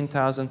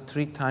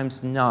 17,003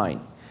 times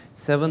 9.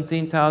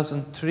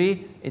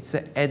 17,003, it's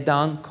an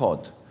add-on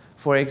code.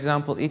 For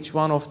example, each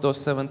one of those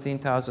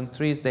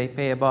 17,003s, they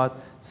pay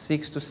about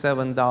 $6 to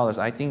 $7.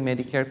 I think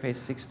Medicare pays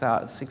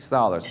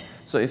 $6.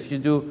 So if you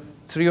do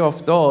 3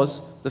 of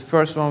those, the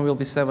first one will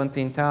be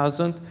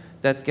 17,000.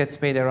 That gets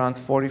paid around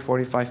 40,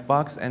 45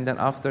 bucks, and then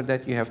after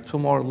that you have 2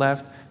 more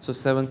left. So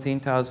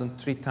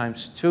 17,003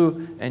 times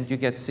 2, and you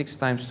get 6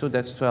 times 2.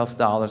 That's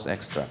 $12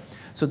 extra.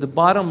 So the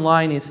bottom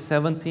line is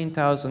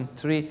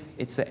 17,003.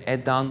 It's an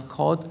add-on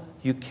code.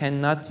 You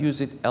cannot use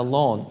it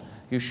alone.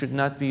 You should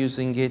not be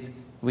using it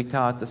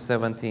without the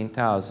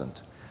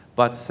 17,000.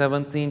 But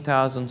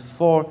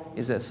 17,004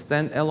 is a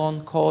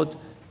standalone code.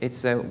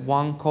 It's a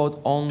one code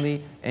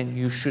only, and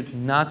you should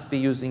not be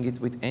using it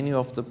with any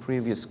of the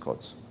previous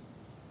codes.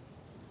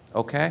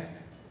 Okay?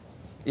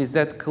 Is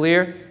that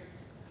clear?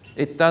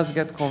 It does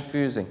get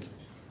confusing.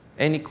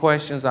 Any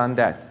questions on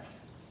that?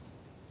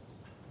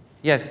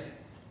 Yes?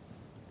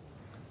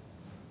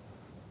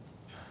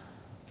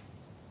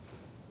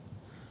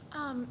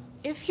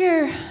 If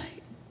you're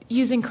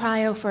using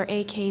cryo for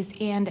AKs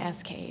and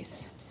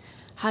SKs,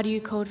 how do you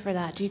code for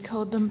that? Do you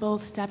code them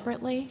both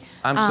separately?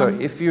 I'm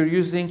sorry, if you're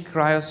using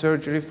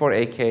cryosurgery for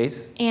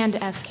AKs and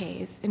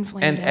SKs,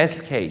 inflamed and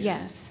SKs.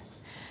 Yes.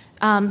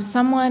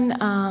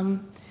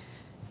 Someone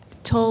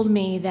told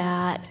me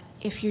that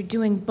if you're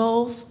doing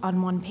both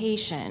on one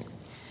patient,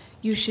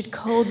 you should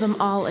code them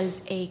all as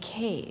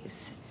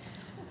AKs.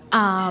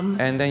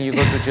 And then you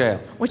go to jail.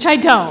 Which I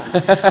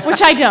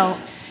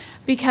don't.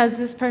 Because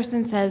this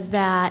person says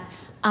that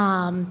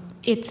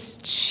it's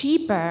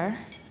cheaper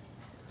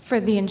for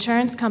the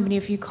insurance company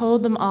if you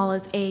code them all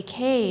as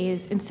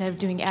AKs instead of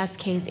doing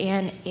SKs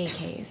and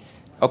AKs.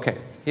 Okay,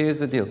 here's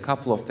the deal,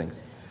 couple of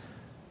things.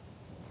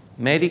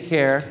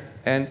 Medicare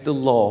and the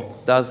law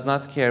does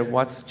not care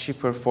what's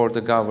cheaper for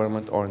the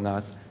government or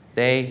not.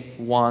 They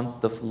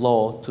want the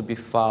law to be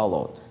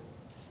followed.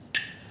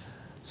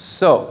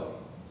 So,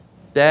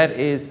 that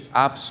is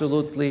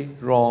absolutely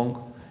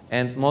wrong.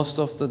 And most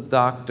of the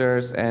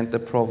doctors and the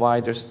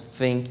providers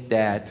think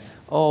that,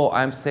 oh,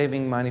 I'm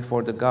saving money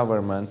for the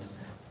government.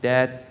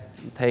 That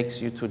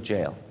takes you to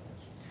jail.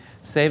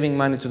 Saving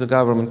money to the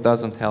government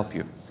doesn't help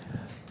you.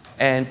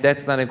 And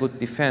that's not a good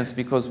defense,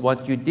 because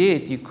what you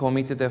did, you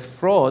committed a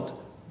fraud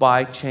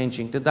by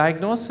changing the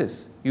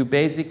diagnosis. You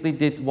basically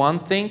did one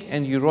thing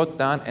and you wrote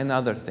down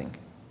another thing.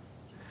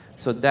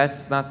 So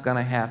that's not going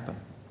to happen.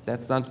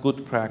 That's not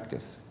good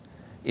practice.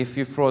 If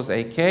you froze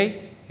AK,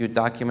 you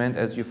document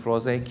as you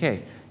froze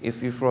AK.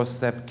 If you froze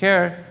SEP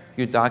care,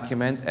 you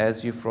document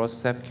as you froze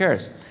SEP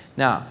cares.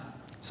 Now,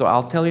 so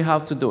I'll tell you how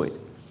to do it.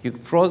 You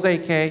froze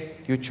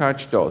AK, you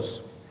charge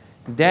those.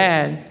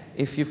 Then,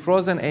 if you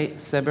froze an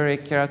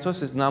seborrheic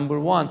keratosis, number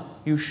one,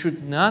 you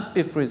should not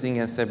be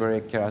freezing a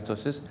seborrheic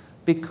keratosis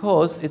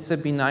because it's a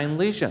benign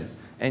lesion,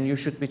 and you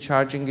should be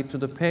charging it to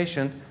the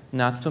patient,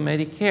 not to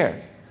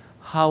Medicare.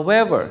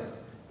 However,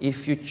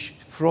 if you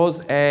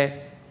froze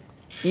a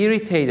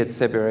irritated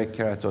seborrheic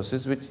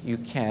keratosis, which you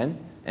can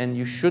and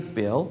you should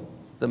bill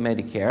the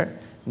Medicare,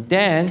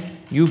 then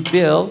you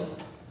bill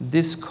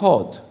this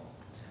code,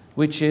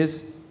 which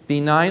is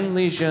benign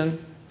lesion,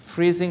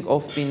 freezing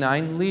of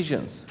benign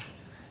lesions.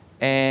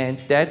 And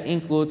that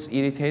includes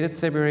irritated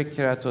seborrheic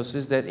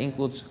keratosis, that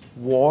includes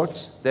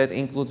warts, that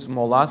includes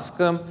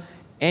molluscum,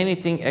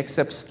 anything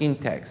except skin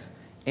tags.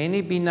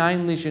 Any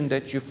benign lesion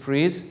that you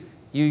freeze,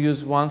 you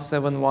use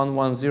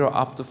 17110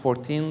 up to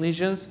 14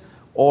 lesions,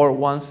 or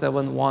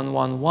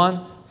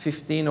 17111,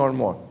 15 or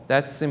more.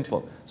 That's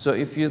simple. So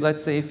if you,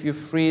 let's say if you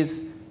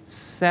freeze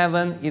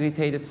 7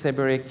 irritated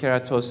seborrheic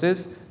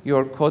keratosis,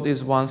 your code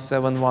is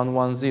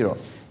 17110.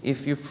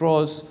 If you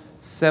froze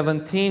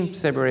 17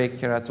 seborrheic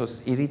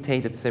keratosis,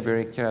 irritated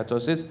seborrheic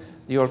keratosis,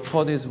 your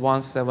code is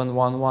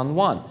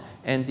 17111.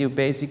 And you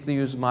basically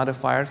use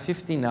modifier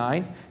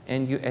 59,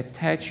 and you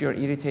attach your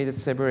irritated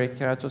seborrheic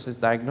keratosis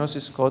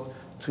diagnosis code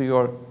to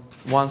your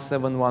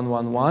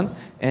 17111,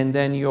 and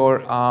then your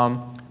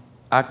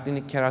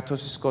actinic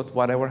keratosis code,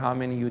 whatever, how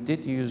many you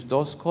did, you use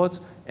those codes,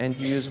 and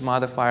you use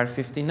modifier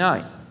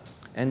 59.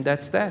 And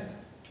that's that.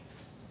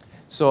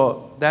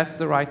 So that's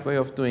the right way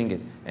of doing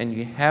it. And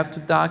you have to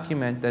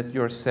document that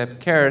your SEP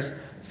cares,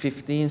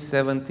 15,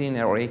 17,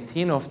 or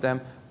 18 of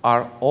them,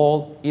 are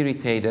all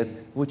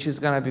irritated, which is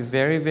going to be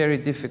very, very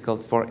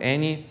difficult for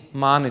any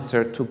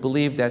monitor to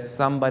believe that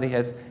somebody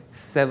has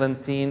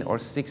 17 or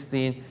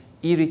 16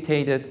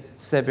 irritated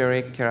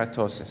seborrheic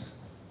keratosis.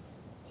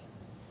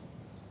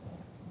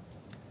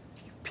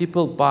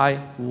 People buy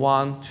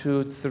 1,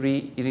 2,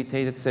 3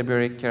 irritated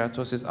seborrheic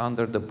keratosis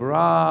under the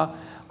bra,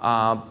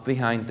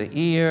 behind the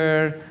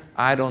ear,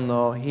 I don't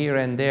know, here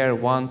and there,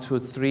 1, 2,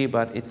 3,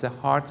 but it's a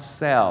hard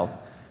sell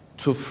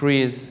to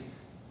freeze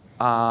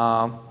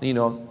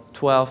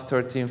 12,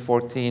 13,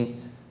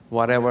 14,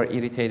 whatever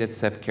irritated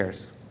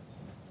septares.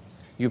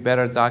 You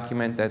better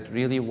document that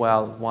really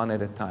well, one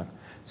at a time.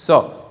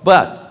 So,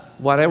 but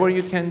whatever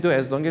you can do,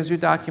 as long as you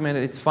document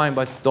it, it's fine,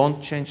 but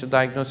don't change the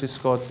diagnosis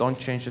code, don't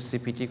change the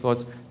CPT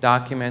code,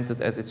 document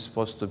it as it's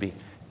supposed to be.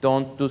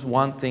 Don't do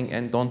one thing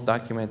and don't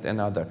document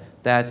another.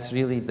 That's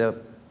really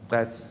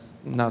that's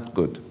not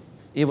good,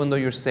 even though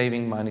you're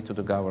saving money to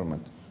the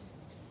government.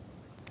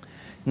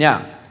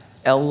 Now,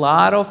 a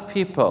lot of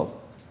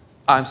people,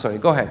 I'm sorry,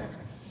 go ahead.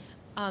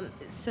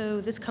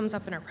 So this comes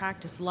up in our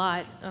practice a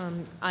lot,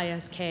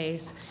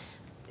 ISKs.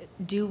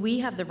 Do we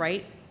have the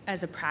right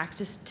as a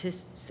practice to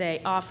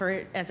say, offer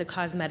it as a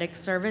cosmetic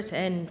service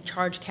and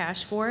charge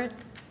cash for it?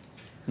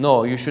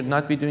 No, you should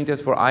not be doing that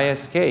for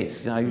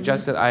ISKs. Now, you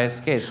just said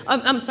ISKs.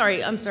 I'm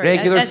sorry.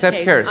 Regular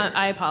SEPCares.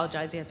 I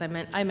apologize. Yes, I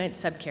meant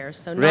SEPCares.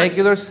 So not,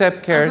 regular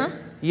SEPCares,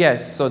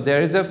 yes. So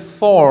there is a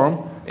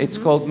form. It's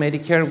called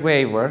Medicare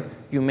waiver.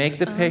 You make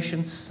the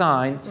patient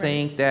sign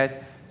saying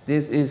that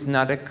this is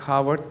not a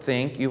covered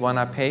thing. You want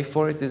to pay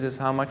for it. This is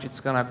how much it's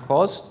going to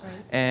cost. Right.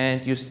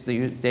 And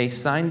they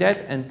sign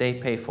that and they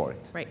pay for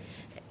it. Right.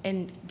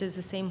 And does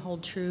the same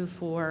hold true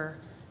for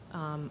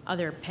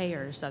other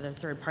payers, other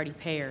third-party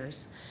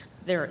payers?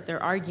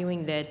 They're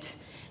arguing that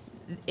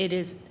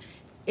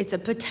it's a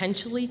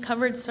potentially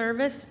covered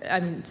service. I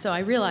mean, so I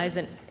realize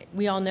that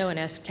we all know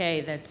an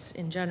SK that's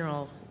in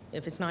general,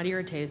 if it's not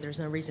irritated, there's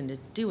no reason to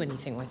do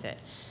anything with it.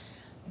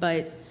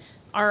 But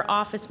our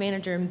office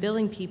manager and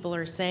billing people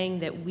are saying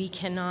that we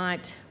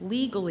cannot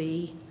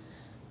legally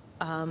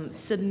not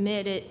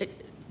submit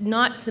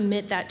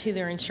that to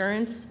their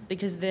insurance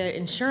because the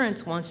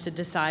insurance wants to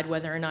decide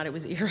whether or not it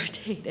was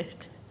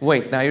irritated.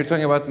 Wait, now you're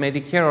talking about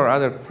Medicare or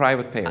other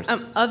private payers?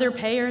 Other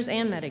payers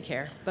and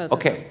Medicare, both.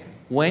 Okay,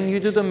 when you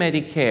do the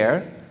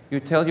Medicare, you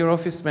tell your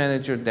office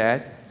manager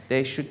that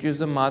they should use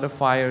the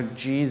modifier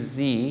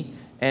GZ,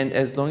 and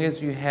as long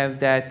as you have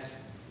that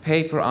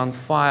paper on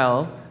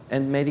file,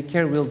 and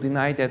Medicare will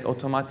deny that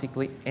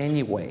automatically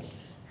anyway.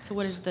 So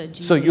what is the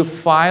GZ? So you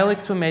file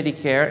it to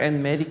Medicare,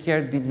 and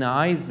Medicare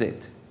denies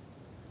it.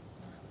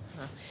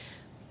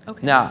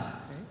 Okay. Now,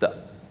 the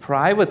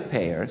private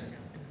payers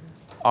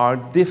are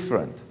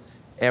different.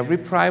 Every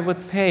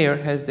private payer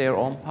has their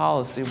own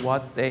policy,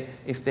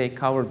 if they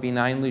cover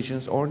benign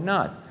lesions or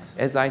not.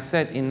 As I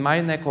said, in my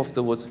neck of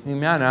the woods,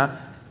 Humana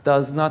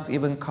does not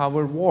even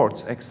cover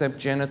warts, except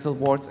genital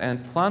warts and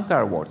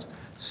plantar warts.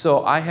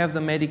 So I have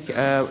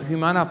the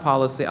Humana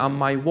policy on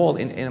my wall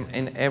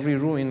in every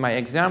room, in my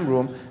exam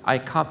room. I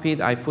copy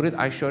it, I put it,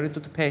 I show it to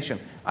the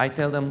patient. I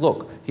tell them,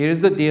 look,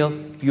 here's the deal,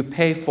 you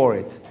pay for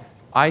it.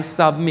 I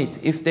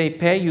submit. If they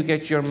pay, you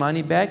get your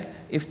money back.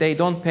 If they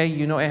don't pay,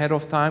 you know ahead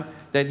of time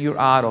that you're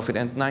out of it.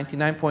 And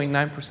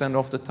 99.9%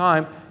 of the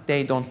time,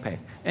 they don't pay.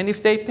 And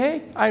if they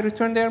pay, I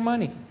return their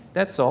money.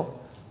 That's all.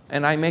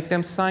 And I make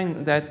them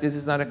sign that this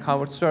is not a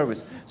covered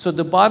service. So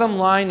the bottom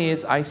line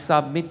is I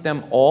submit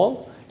them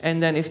all.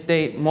 And then if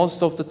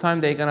most of the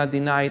time they're going to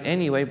deny it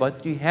anyway,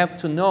 but you have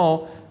to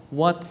know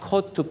what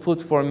code to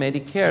put for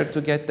Medicare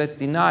to get that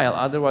denial.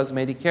 Otherwise,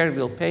 Medicare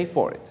will pay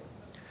for it.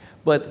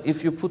 But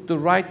if you put the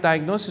right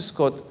diagnosis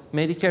code,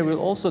 Medicare will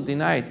also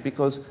deny it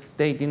because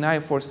they deny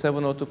for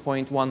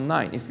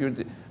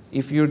 702.19.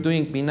 If you're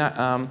doing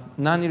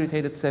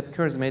non-irritated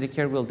septares,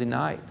 Medicare will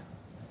deny it.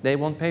 They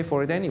won't pay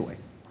for it anyway.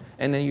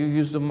 And then you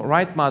use the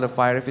right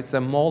modifier. If it's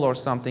a mole or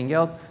something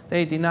else,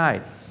 they deny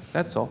it.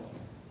 That's all.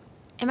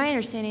 Am I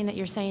understanding that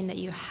you're saying that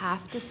you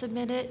have to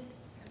submit it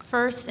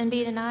first and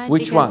be denied?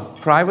 Which one,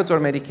 private or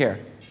Medicare?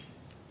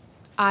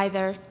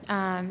 Either,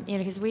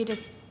 because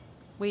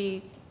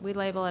we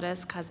label it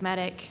as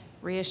cosmetic,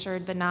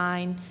 reassured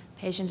benign,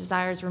 patient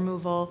desires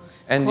removal.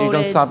 And quoted,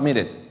 you don't submit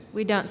it?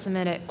 We don't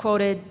submit it.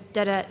 Quoted,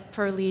 dead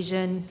per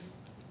lesion,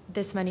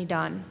 this many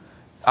done.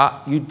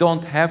 You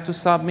don't have to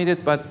submit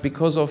it, but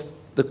because of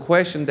the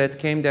question that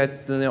came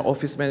that the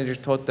office manager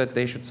thought that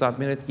they should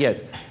submit it,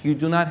 yes, you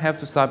do not have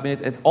to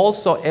submit it. It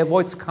also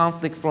avoids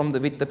conflict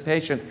with the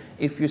patient.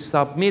 If you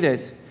submit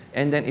it,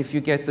 and then if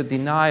you get the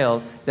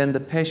denial, then the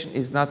patient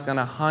is not going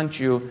to hunt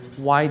you,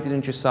 why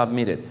didn't you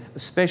submit it?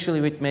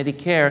 Especially with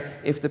Medicare,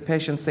 if the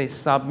patient says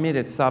submit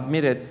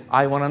it,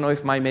 I want to know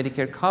if my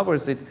Medicare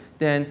covers it,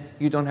 then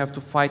you don't have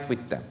to fight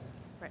with them.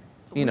 Right.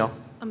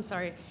 I'm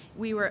sorry.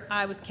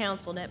 I was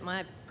counseled at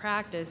my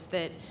practice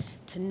that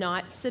to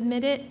not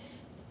submit it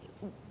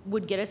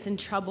would get us in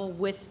trouble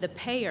with the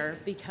payer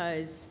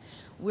because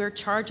we're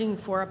charging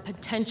for a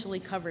potentially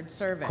covered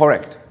service.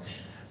 Correct.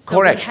 So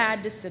Correct. we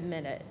had to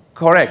submit it.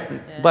 Correct.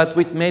 But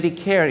with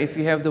Medicare, if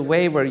you have the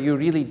waiver, you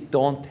really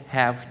don't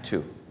have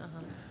to.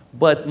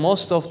 But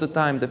most of the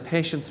time, the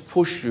patients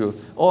push you,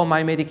 oh,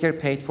 my Medicare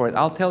paid for it.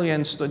 I'll tell you,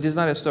 this is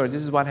not a story,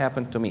 this is what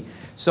happened to me.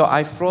 So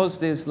I froze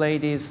these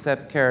ladies'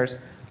 septares,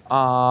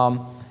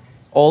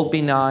 all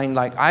benign,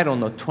 like, I don't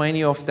know,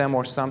 20 of them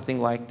or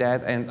something like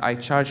that, and I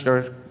charged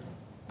her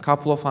a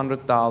couple of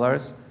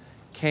 $100,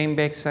 came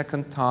back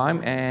second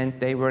time, and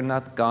they were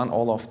not gone,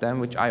 all of them,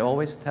 which I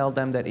always tell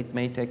them that it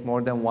may take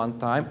more than one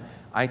time.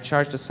 I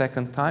charge the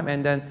second time,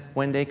 and then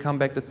when they come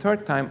back the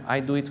third time, I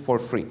do it for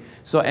free.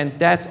 So, and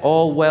that's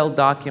all well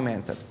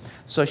documented.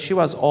 So she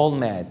was all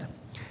mad.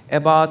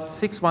 About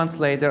 6 months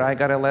later, I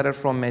got a letter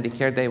from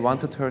Medicare. They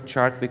wanted her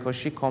chart because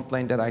she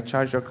complained that I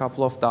charged her a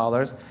couple of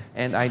dollars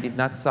and I did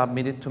not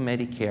submit it to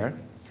Medicare.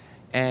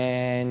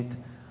 And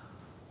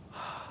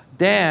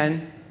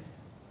then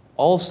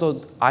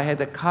also I had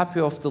a copy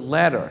of the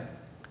letter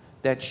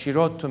that she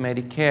wrote to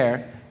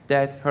Medicare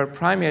that her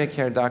primary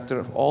care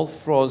doctor all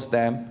froze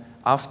them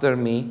after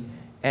me,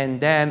 and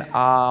then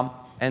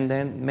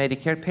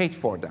Medicare paid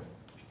for them.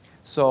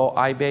 So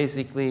I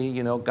basically,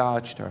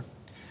 gouged her.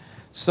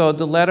 So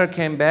the letter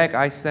came back.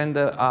 I sent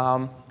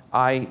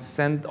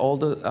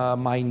all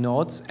my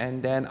notes,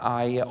 and then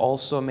I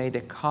also made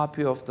a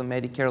copy of the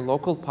Medicare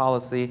local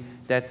policy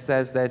that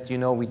says that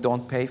we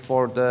don't pay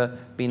for the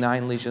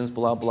benign lesions,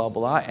 blah blah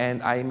blah.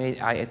 And I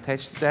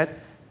attached that.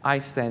 I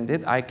sent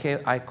it.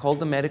 I called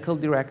the medical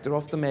director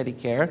of the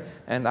Medicare,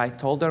 and I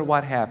told her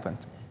what happened.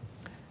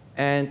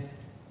 And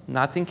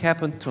nothing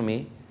happened to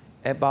me.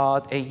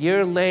 About a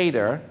year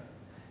later,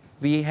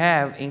 we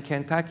have in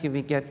Kentucky,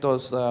 we get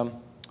those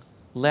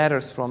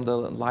letters from the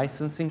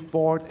licensing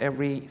board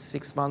every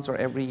 6 months or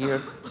every year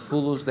who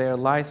lose their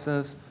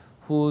license,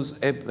 who's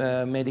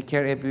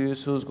Medicare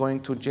abuse, who's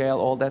going to jail,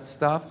 all that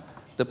stuff.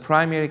 The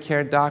primary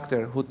care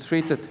doctor who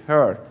treated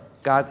her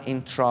got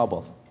in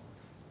trouble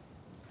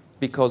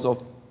because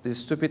of this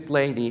stupid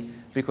lady,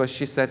 because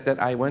she said that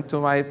I went to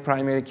my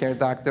primary care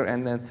doctor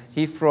and then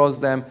he froze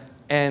them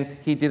and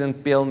he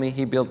didn't bill me,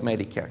 he billed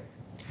Medicare.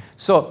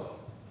 So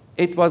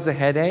it was a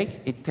headache.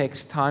 It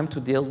takes time to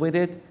deal with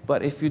it,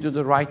 but if you do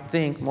the right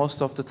thing,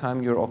 most of the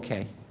time you're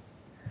okay.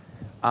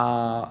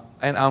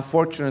 And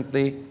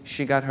unfortunately,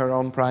 she got her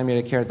own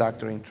primary care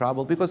doctor in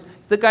trouble because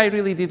the guy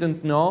really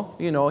didn't know.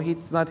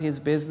 It's not his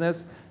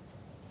business.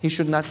 He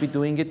should not be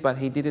doing it, but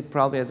he did it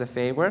probably as a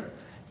favor,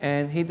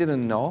 and he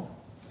didn't know,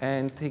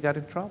 and he got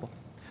in trouble.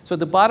 So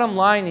the bottom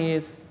line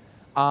is,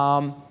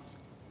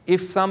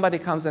 if somebody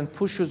comes and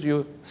pushes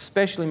you,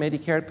 especially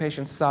Medicare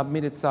patients,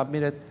 submit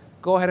it,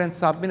 go ahead and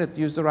submit it.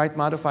 Use the right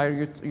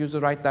modifier, use the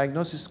right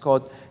diagnosis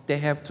code. They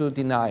have to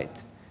deny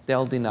it.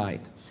 They'll deny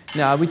it.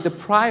 Now, with the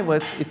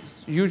privates,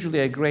 it's usually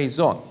a gray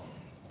zone.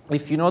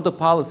 If you know the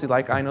policy,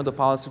 like I know the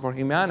policy for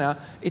Humana,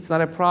 it's not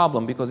a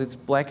problem because it's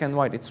black and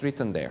white. It's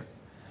written there.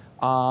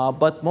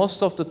 But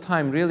most of the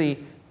time, really,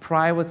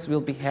 privates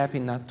will be happy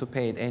not to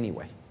pay it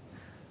anyway.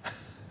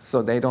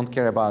 So they don't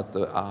care about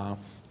the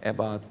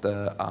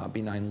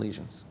benign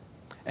lesions.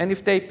 And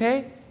if they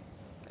pay,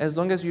 as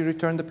long as you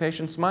return the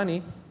patient's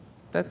money,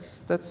 that's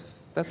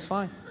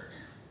fine.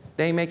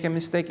 They make a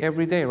mistake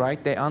every day,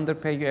 right? They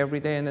underpay you every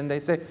day, and then they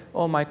say,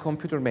 oh, my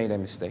computer made a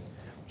mistake.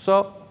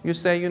 So you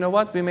say, you know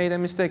what? We made a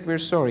mistake. We're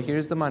sorry.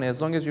 Here's the money. As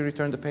long as you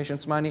return the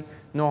patient's money,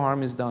 no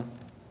harm is done.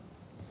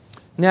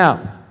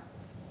 Now,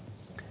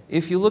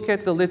 if you look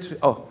at the literature,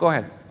 go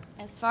ahead.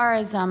 As far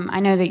as, I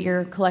know that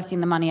you're collecting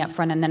the money up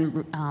front and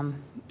then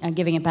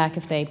giving it back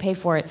if they pay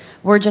for it.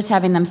 We're just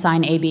having them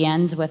sign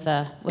ABNs with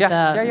a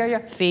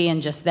fee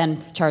and just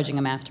then charging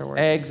them afterwards.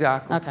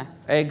 Exactly. Okay.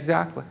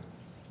 Exactly.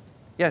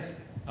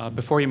 Yes?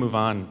 Before you move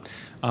on,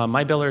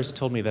 my billers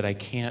told me that I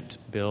can't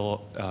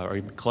bill or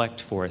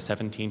collect for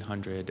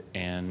 $17,000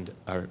 and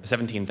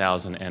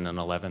an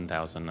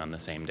 $11,000 on the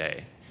same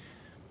day.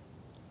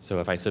 So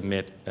if I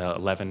submit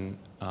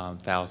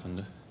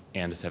 $11,000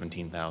 and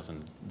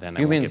 $17,000, then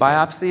you mean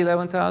biopsy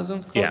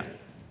 11,000? Yeah.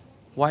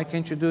 Why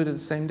can't you do it the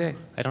same day?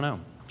 I don't know.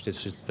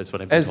 That's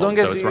what I've been told.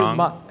 So it's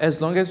wrong.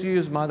 As long as you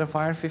use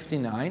modifier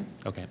 59.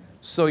 Okay.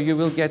 So you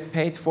will get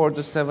paid for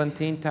the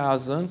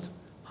 17,000.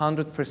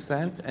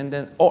 100%, and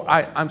then,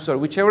 I'm sorry,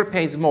 whichever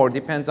pays more,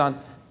 depends on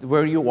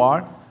where you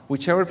are.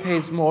 Whichever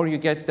pays more, you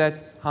get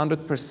that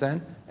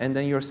 100%, and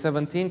then your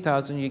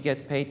 17,000, you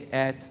get paid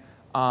at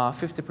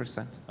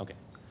 50%. Okay.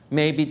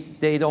 Maybe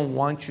they don't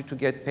want you to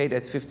get paid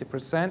at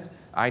 50%,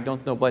 I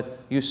don't know, but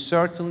you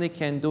certainly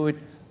can do it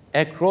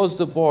across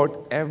the board.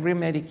 Every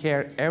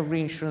Medicare,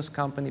 every insurance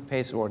company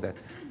pays for that.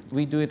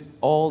 We do it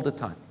all the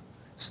time.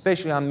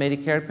 Especially on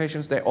Medicare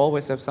patients, they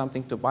always have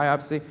something to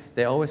biopsy.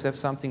 They always have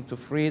something to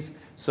freeze.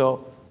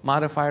 So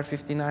modifier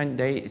 59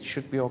 day, it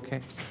should be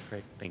okay.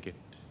 Great, thank you.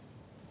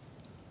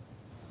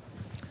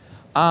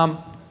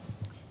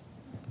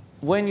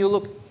 When you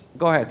look,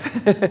 go ahead.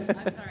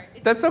 I'm sorry.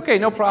 That's okay,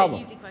 no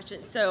problem. It's an easy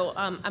question. So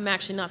I'm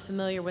actually not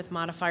familiar with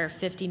modifier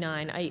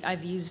 59.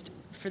 I've used,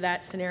 for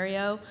that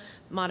scenario,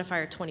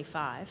 modifier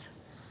 25.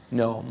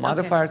 No,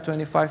 modifier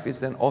 25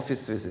 is an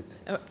office visit.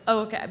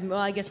 Okay. Well,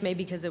 I guess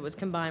maybe because it was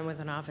combined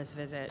with an office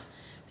visit.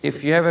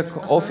 If you have an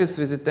office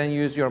visit, then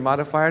use your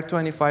modifier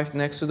 25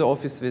 next to the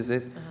office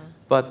visit.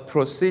 But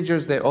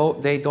procedures,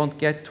 they don't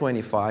get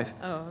 25.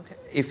 Oh, okay.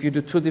 If you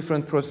do two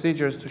different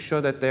procedures to show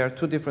that there are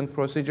two different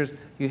procedures,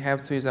 you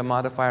have to use a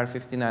modifier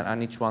 59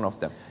 on each one of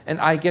them.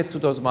 And I get to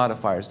those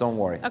modifiers, don't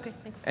worry. Okay,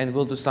 thanks. And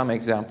we'll do some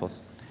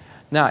examples.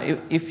 Now,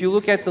 if you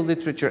look at the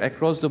literature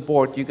across the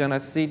board, you're going to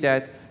see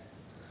that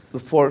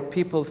for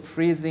people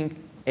freezing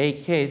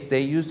AKs,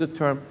 they use the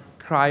term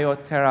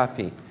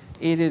cryotherapy.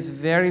 It is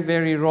very,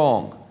 very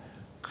wrong.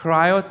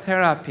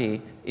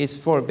 Cryotherapy is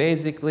for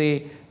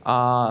basically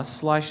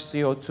slush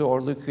CO2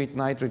 or liquid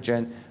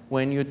nitrogen.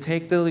 When you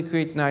take the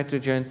liquid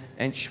nitrogen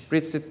and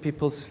spritz it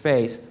people's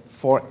face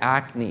for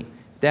acne,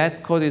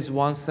 that code is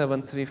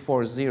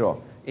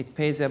 17340. It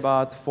pays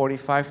about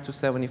 $45 to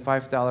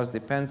 $75,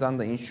 depends on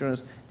the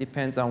insurance,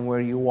 depends on where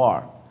you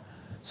are.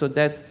 So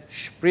that's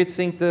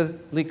spritzing the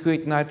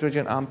liquid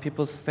nitrogen on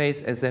people's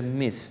face as a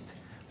mist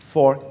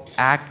for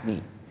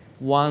acne,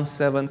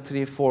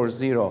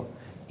 17340.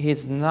 It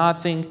has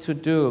nothing to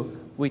do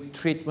with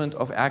treatment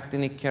of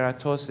actinic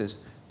keratosis.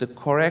 The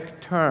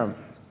correct term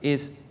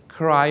is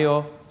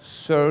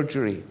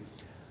cryosurgery.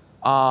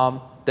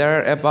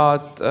 There are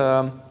about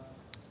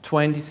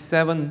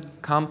 27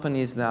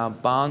 companies now,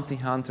 bounty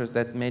hunters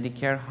that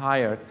Medicare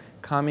hired,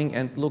 coming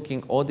and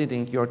looking,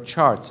 auditing your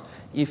charts.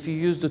 If you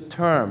use the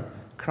term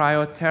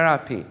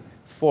cryotherapy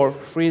for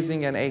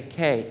freezing an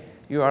AK,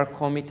 you are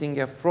committing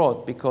a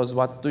fraud, because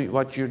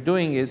what you're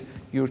doing is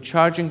you're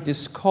charging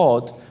this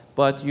code,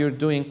 but you're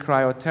doing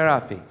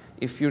cryotherapy.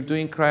 If you're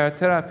doing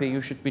cryotherapy,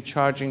 you should be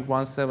charging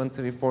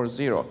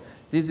 17340.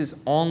 This is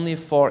only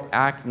for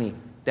acne.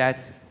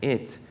 That's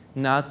it,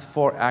 not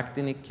for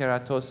actinic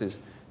keratosis.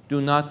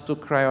 Do not do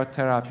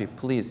cryotherapy,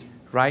 please.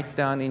 Write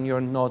down in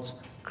your notes,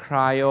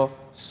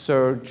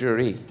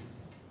 cryosurgery.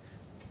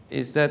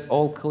 Is that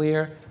all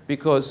clear?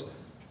 Because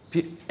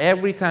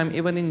every time,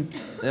 even in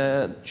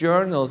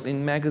journals,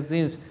 in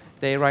magazines,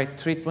 they write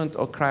treatment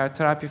or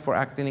cryotherapy for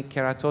actinic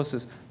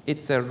keratosis.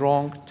 It's a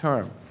wrong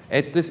term.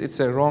 At least it's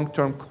a wrong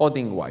term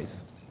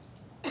coding-wise.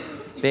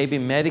 Maybe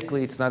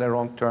medically it's not a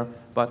wrong term,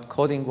 but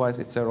coding-wise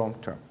it's a wrong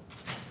term.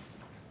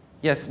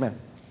 Yes, ma'am.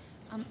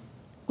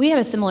 We had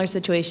a similar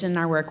situation in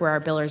our work where our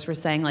billers were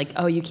saying, like,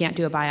 oh, you can't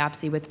do a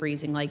biopsy with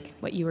freezing, like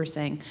what you were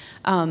saying.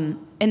 And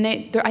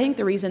I think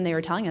the reason they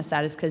were telling us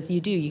that is because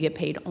you get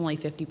paid only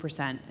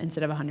 50%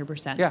 instead of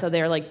 100%. Yeah. So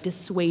they're like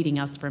dissuading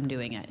us from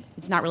doing it.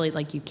 It's not really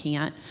like you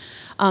can't.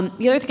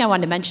 The other thing I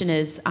wanted to mention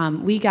is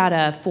we got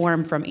a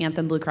form from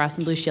Anthem Blue Cross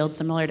and Blue Shield,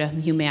 similar to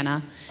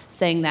Humana,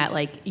 saying that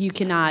like you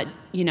cannot,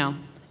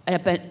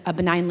 a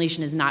benign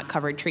lesion is not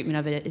covered, treatment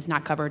of it is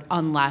not covered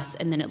unless,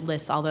 and then it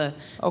lists all the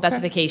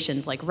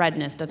specifications like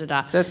redness,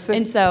 da-da-da. That's it.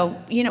 And so,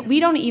 we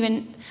don't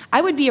even,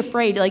 I would be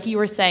afraid, like you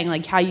were saying,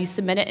 like how you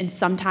submit it, and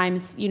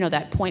sometimes,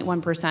 that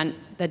 0.1%,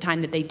 the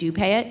time that they do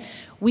pay it,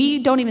 we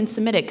don't even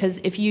submit it, because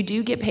if you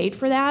do get paid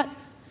for that,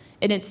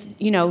 and it's,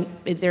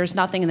 there's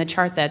nothing in the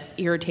chart that's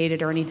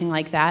irritated or anything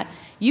like that,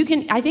 you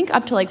can, I think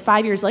up to like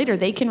 5 years later,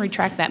 they can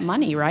retract that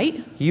money,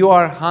 right? You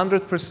are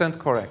 100%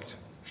 correct.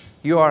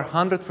 You are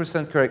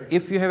 100% correct.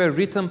 If you have a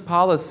written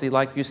policy,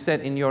 like you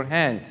said, in your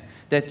hand,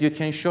 that you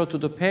can show to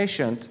the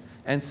patient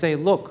and say,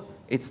 look,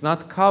 it's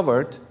not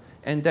covered,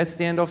 and that's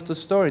the end of the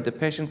story. The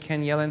patient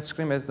can yell and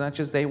scream as much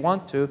as they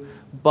want to,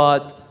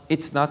 but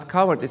it's not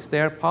covered. It's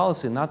their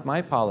policy, not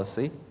my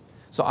policy.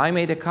 So I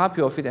made a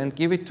copy of it and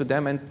give it to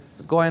them, and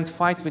go and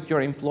fight with your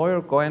employer,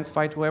 go and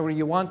fight whoever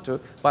you want to,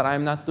 but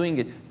I'm not doing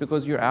it,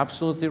 because you're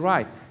absolutely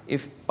right.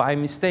 If by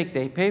mistake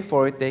they pay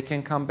for it, they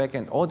can come back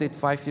and audit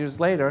 5 years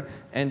later,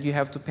 and you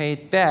have to pay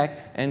it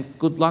back, and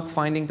good luck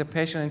finding the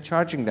patient and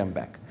charging them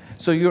back.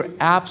 So you're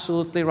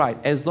absolutely right.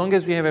 As long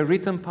as we have a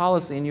written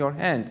policy in your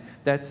hand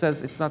that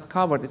says it's not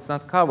covered, it's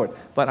not covered.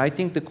 But I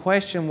think the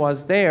question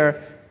was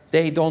there,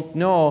 they don't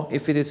know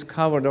if it is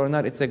covered or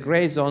not. It's a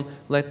gray zone.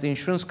 Let the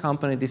insurance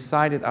company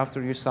decide it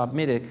after you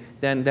submit it,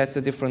 then that's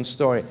a different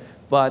story.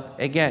 But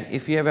again,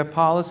 if you have a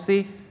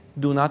policy,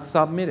 do not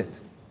submit it.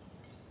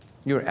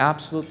 You're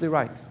absolutely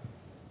right.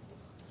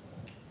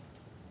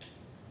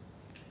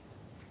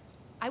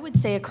 I would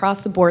say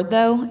across the board,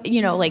 though,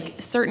 like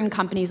certain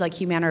companies like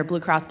Humana or Blue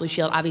Cross Blue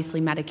Shield,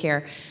 obviously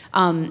Medicare,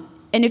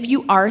 and if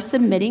you are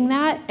submitting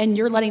that and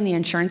you're letting the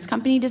insurance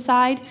company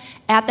decide,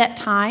 at that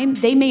time,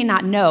 they may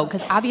not know,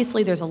 because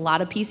obviously there's a lot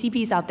of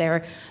PCPs out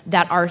there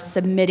that are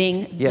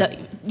submitting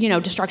Yes. the,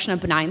 destruction of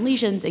benign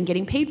lesions and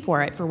getting paid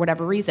for it for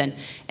whatever reason.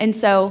 And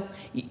so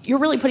you're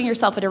really putting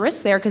yourself at a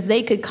risk there, because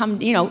they could come,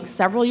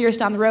 several years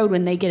down the road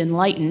when they get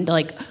enlightened,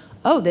 like,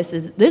 oh, this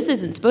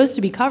isn't supposed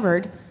to be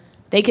covered.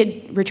 They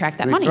could retract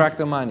that money. Retract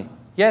the money.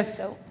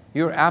 Yes,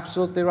 you're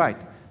absolutely right.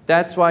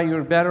 That's why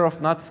you're better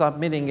off not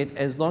submitting it.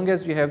 As long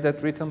as you have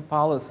that written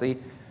policy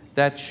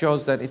that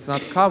shows that it's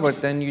not covered,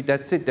 then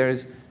that's it.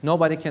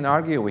 Nobody can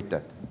argue with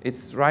that.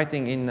 It's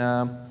writing in,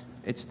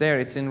 it's there,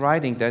 it's in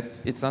writing that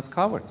it's not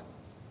covered.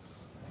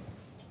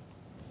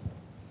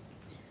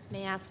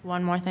 May I ask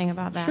one more thing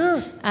about that?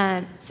 Sure.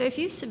 So if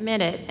you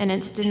submit it and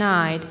it's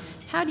denied,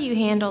 how do you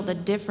handle the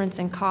difference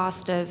in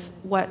cost of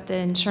what the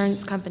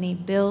insurance company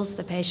bills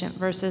the patient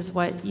versus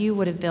what you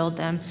would have billed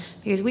them?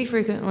 Because we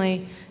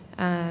frequently,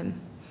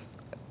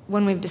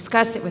 when we've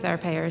discussed it with our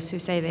payers who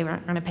say they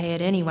weren't going to pay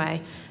it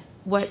anyway,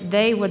 what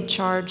they would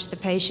charge the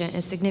patient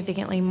is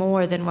significantly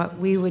more than what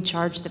we would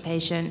charge the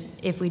patient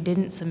if we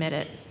didn't submit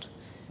it.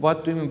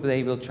 What do you mean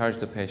they will charge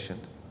the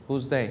patient?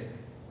 Who's they?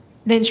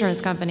 The insurance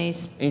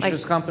companies.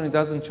 Insurance company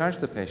doesn't charge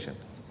the patient.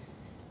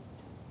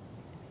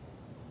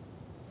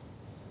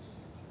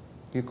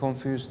 You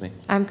confused me.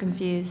 I'm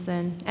confused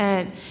then.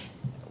 And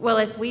Well,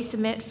 if we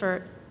submit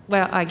for,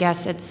 well, I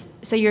guess it's,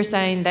 so you're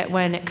saying that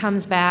when it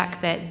comes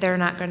back that they're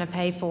not going to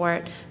pay for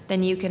it,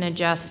 then you can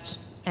adjust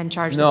and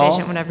charge the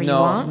patient whatever you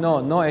want?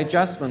 No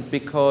adjustment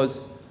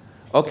because,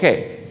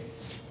 okay,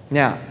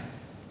 now,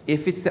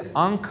 if it's an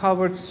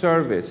uncovered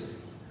service,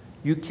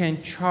 you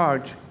can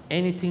charge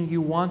anything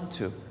you want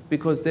to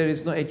because there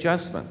is no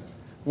adjustment.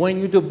 When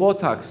you do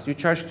Botox, you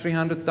charge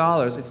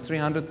 $300, it's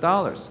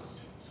 $300,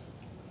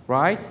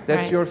 right? That's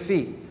Right. your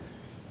fee.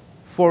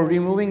 For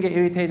removing an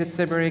irritated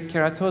seborrheic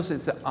keratosis,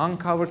 it's an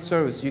uncovered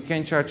service. You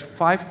can charge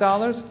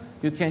 $5,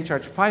 you can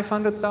charge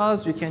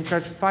 $500, you can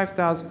charge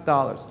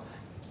 $5,000.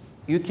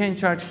 You can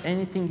charge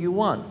anything you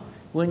want.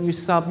 When you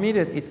submit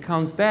it, it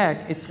comes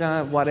back, it's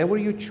gonna, whatever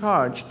you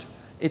charged,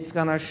 it's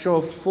gonna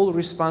show full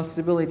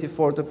responsibility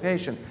for the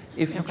patient.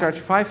 If you charge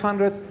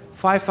 500,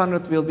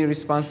 500 will be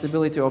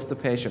responsibility of the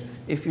patient.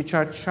 If you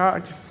charge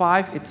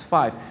 5, it's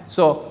 5.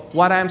 So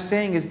what I'm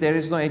saying is there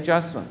is no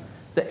adjustment.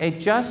 The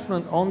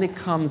adjustment only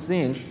comes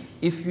in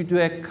if you do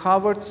a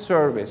covered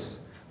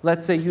service.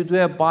 Let's say you do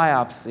a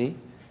biopsy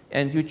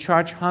and you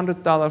charge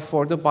 $100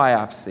 for the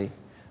biopsy.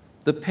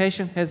 The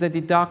patient has a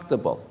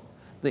deductible.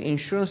 The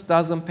insurance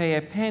doesn't pay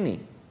a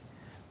penny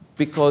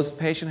because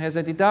patient has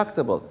a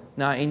deductible.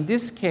 Now in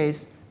this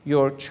case,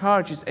 your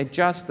charge is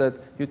adjusted.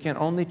 You can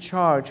only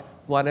charge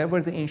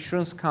whatever the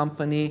insurance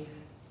company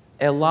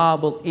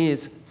allowable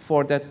is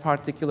for that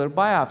particular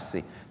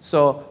biopsy.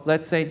 So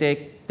let's say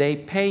they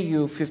pay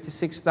you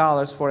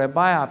 $56 for a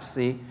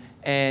biopsy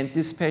and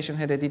this patient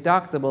had a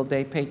deductible,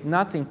 they paid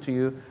nothing to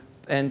you,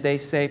 and they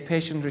say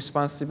patient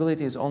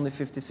responsibility is only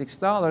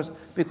 $56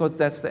 because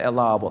that's the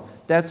allowable.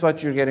 That's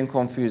what you're getting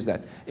confused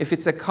at. If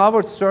it's a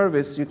covered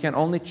service, you can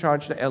only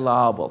charge the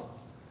allowable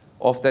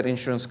of that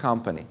insurance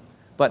company.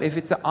 But if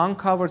it's an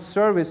uncovered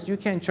service, you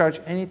can charge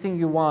anything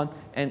you want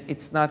and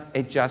it's not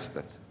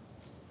adjusted.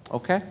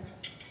 Okay?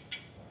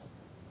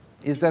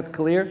 Is that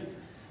clear?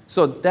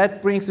 So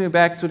that brings me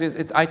back to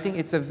this. I think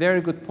it's a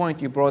very good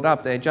point you brought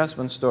up, the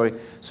adjustment story.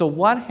 So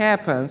what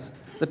happens,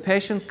 the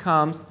patient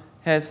comes,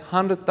 has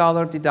 $100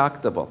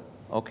 deductible,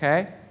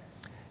 okay?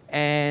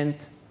 And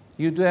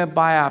you do a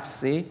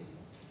biopsy.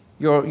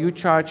 You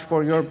charge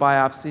for your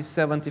biopsy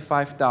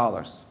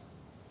 $75.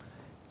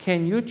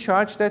 Can you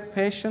charge that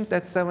patient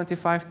that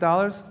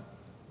 $75?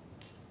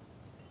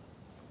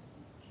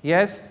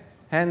 Yes?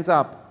 Hands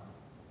up.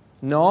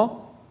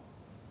 No?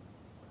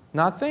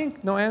 Nothing?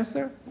 No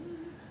answer?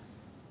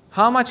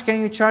 How much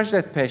can you charge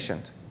that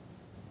patient?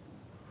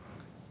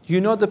 You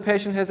know the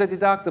patient has a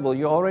deductible.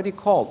 You already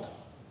called.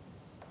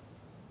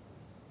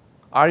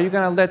 Are you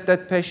going to let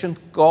that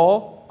patient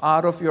go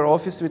out of your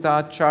office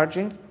without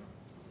charging?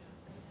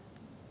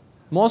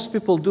 Most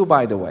people do,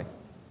 by the way.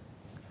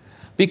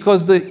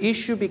 Because the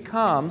issue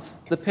becomes,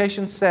 the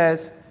patient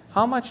says,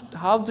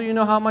 how do you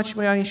know how much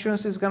my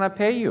insurance is going to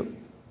pay you?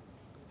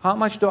 How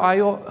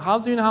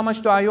do you know how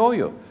much do I owe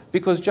you?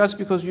 Because just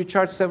because you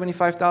charge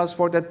 $75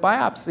 for that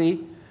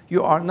biopsy,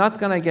 you are not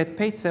going to get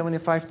paid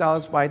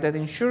 $75 by that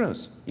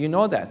insurance. You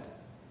know that.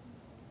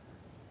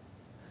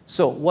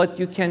 So what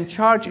you can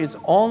charge is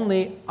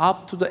only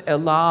up to the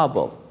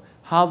allowable.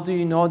 How do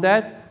you know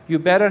that? You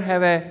better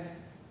have a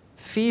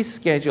fee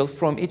schedule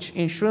from each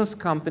insurance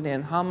company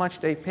and how much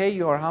they pay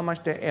you or how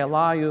much they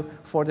allow you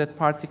for that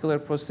particular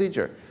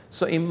procedure.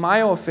 So in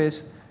my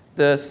office,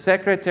 the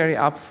secretary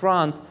up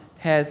front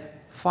has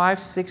 5,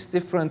 6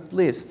 different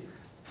lists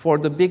for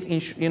the big,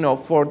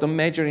 for the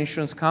major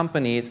insurance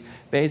companies.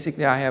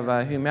 Basically, I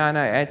have Humana,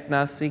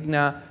 Aetna,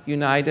 Cigna,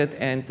 United,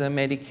 and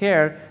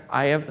Medicare.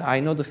 I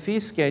know the fee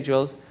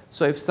schedules.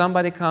 So if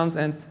somebody comes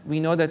and we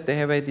know that they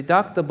have a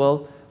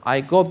deductible, I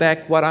go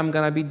back what I'm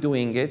going to be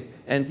doing it.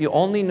 And you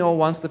only know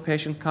once the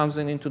patient comes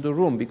into the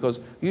room because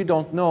you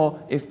don't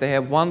know if they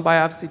have 1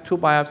 biopsy, 2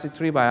 biopsy,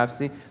 3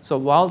 biopsy. So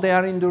while they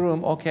are in the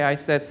room, okay, I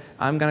said,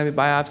 I'm going to be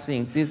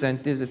biopsying this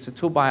and this. It's a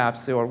 2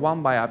 biopsy or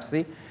 1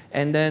 biopsy.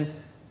 And then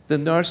the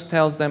nurse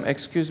tells them,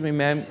 excuse me,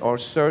 ma'am or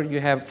sir, you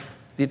have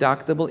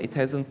deductible. It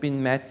hasn't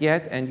been met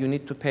yet and you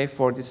need to pay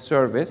for this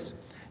service.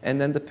 And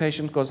then the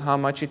patient goes, how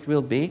much it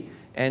will be.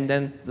 And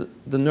then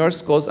the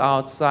nurse goes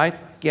outside,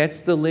 gets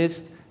the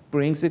list,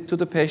 brings it to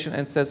the patient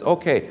and says,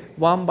 okay,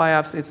 1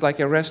 biopsy, it's like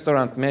a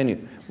restaurant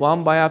menu.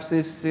 1 biopsy,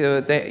 is,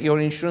 your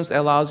insurance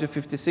allows you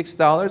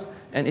 $56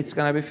 and it's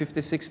going to be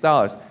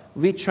 $56.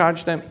 We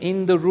charge them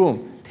in the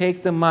room,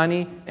 take the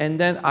money, and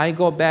then I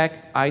go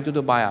back, I do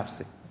the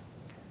biopsy.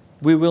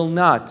 We will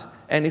not.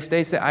 And if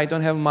they say, I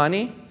don't have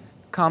money,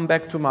 come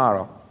back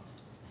tomorrow.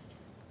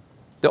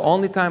 The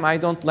only time I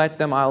don't let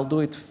them, I'll do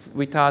it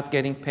without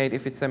getting paid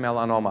if it's a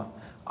melanoma.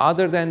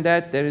 Other than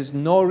that, there is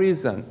no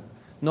reason.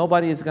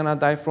 Nobody is going to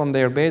die from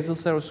their basal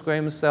cell or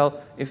squamous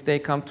cell if they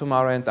come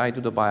tomorrow and I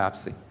do the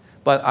biopsy.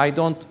 But I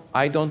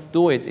don't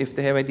do it if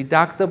they have a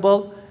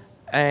deductible,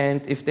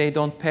 and if they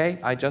don't pay,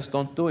 I just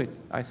don't do it.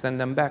 I send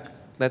them back.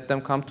 Let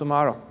them come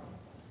tomorrow.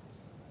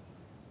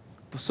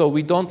 So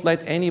we don't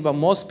let anybody.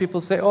 Most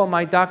people say, "Oh,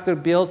 my doctor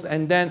bills,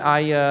 and then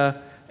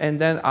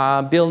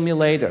bill me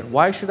later."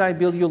 Why should I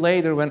bill you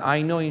later when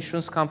I know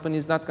insurance company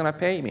is not going to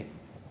pay me?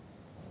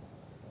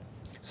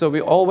 So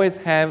we always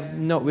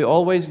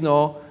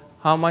know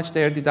how much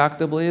their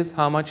deductible is,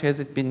 how much has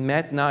it been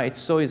met. Now it's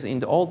so easy. In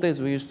the old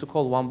days, we used to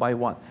call one by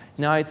one.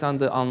 Now it's on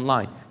the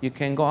online. You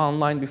can go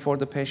online before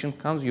the patient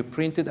comes, you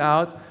print it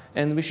out,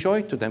 and we show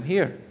it to them.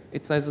 Here,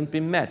 it hasn't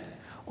been met.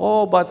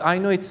 Oh, but I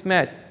know it's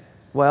met.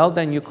 Well,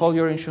 then you call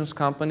your insurance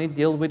company,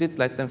 deal with it,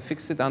 let them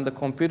fix it on the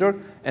computer,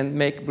 and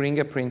bring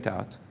a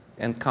printout,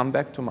 and come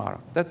back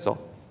tomorrow. That's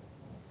all.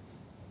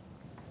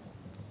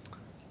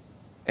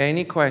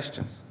 Any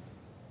questions?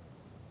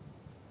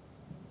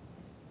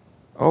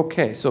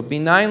 Okay, so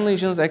benign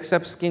lesions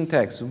except skin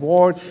tags,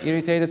 warts,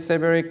 irritated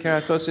seborrheic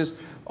keratosis,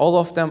 all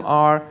of them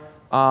are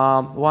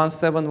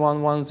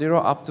 17110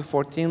 up to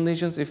 14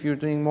 lesions. If you're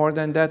doing more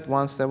than that,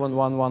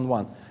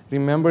 17111.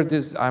 Remember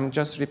this, I'm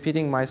just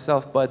repeating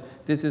myself,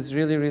 but this is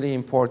really, really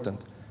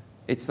important.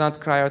 It's not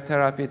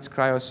cryotherapy, it's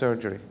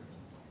cryosurgery.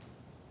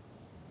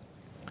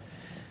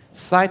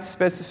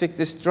 Site-specific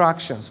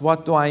destructions,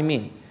 what do I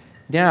mean?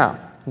 Now,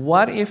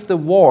 what if the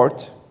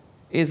wart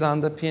is on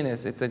the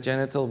penis? It's a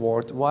genital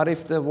wart. What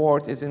if the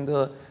wart is in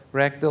the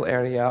rectal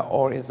area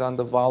or is on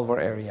the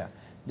vulvar area?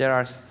 There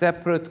are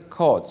separate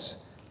codes.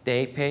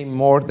 They pay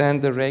more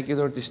than the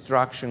regular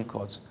destruction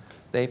codes.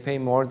 They pay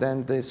more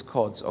than these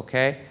codes,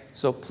 okay?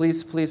 So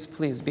please, please,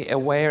 please be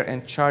aware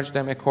and charge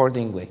them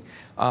accordingly.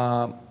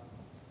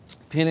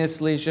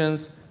 Penis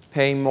lesions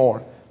pay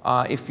more.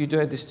 If you do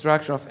a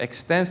destruction of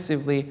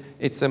extensively,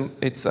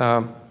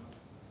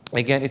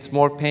 again, it's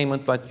more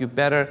payment, but you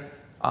better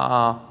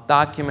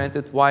document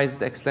it. Why is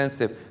it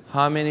extensive?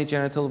 How many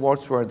genital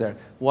warts were there?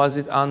 Was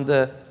it on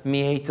the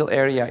meatal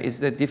area?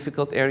 Is it a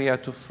difficult area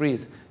to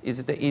freeze? Is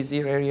it an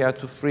easier area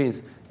to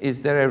freeze?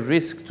 Is there a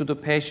risk to the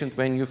patient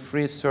when you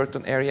freeze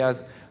certain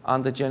areas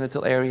on the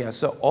genital area?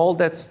 So all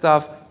that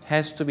stuff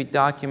has to be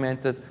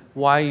documented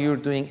why you're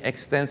doing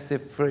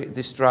extensive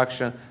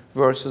destruction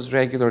versus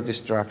regular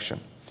destruction.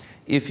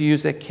 If you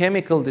use a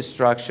chemical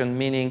destruction,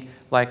 meaning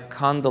like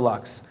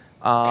Condylux,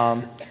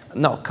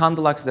 no,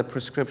 Condylux is a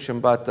prescription,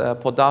 but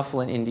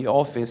podophyllin in the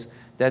office,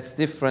 that's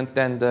different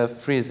than the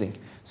freezing.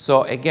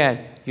 So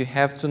again, you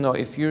have to know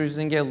if you're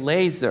using a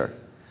laser,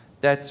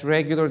 that's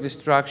regular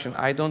destruction.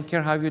 I don't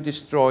care how you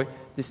destroy,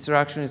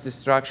 destruction is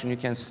destruction. You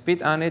can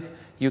spit on it,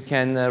 you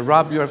can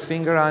rub your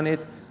finger on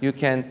it, you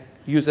can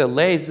use a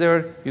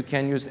laser, you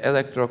can use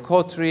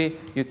electrocautery,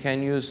 you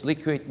can use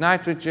liquid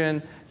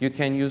nitrogen, you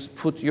can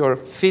put your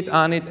feet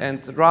on it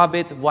and rub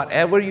it,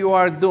 whatever you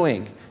are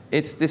doing.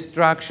 It's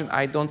destruction.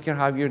 I don't care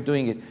how you're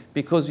doing it.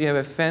 Because you have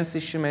a fancy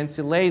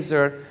schmancy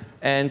laser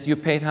and you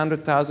paid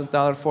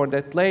 $100,000 for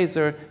that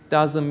laser,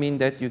 doesn't mean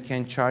that you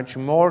can charge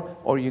more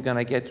or you're going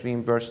to get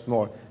reimbursed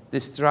more.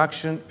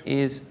 Destruction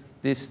is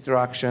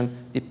destruction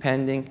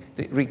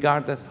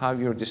regardless how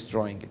you're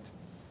destroying it.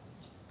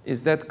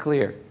 Is that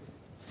clear?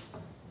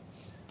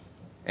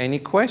 Any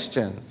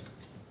questions?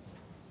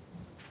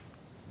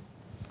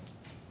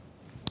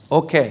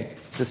 Okay,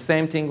 the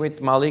same thing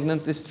with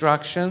malignant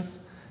destructions.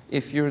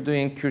 If you're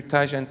doing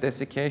curettage and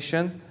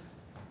desiccation,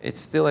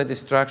 it's still a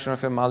destruction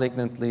of a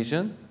malignant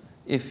lesion.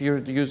 If you're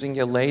using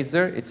a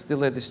laser, it's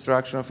still a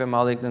destruction of a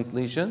malignant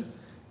lesion.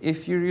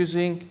 If you're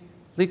using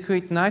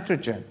liquid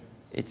nitrogen,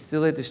 it's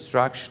still a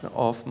destruction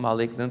of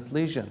malignant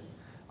lesion.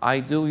 I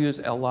do use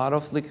a lot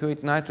of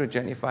liquid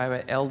nitrogen if I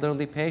have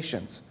elderly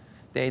patients.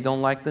 They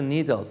don't like the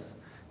needles.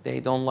 They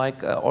don't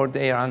like, or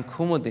they are on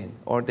Coumadin,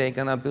 or they're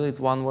gonna bleed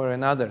one way or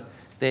another.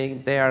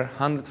 They are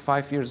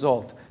 105 years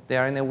old. They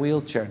are in a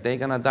wheelchair. They're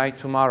gonna die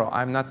tomorrow.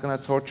 I'm not gonna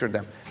torture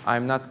them.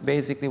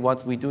 Basically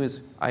what we do is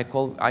I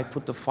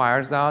put the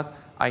fires out,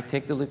 I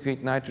take the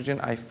liquid nitrogen,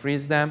 I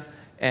freeze them,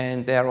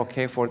 and they're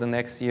okay for the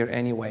next year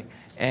anyway.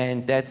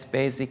 And that's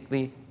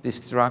basically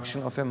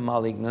destruction of a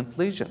malignant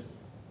lesion.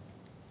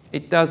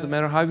 It doesn't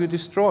matter how you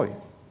destroy,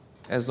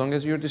 as long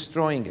as you're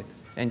destroying it,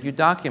 and you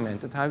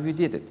document it, how you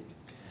did it.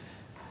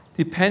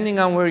 Depending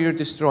on where you're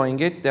destroying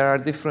it, there are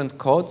different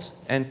codes,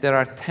 and there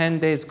are 10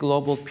 days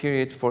global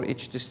period for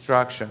each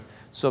destruction.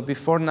 So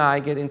before now I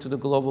get into the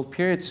global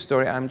period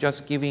story, I'm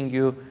just giving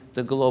you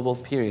the global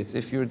periods.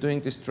 If you're doing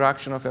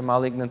destruction of a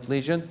malignant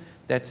lesion,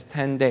 that's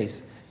 10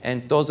 days.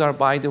 And those are,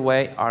 by the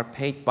way, are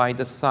paid by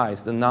the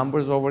size. The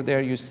numbers over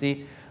there you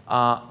see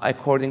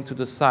according to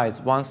the size.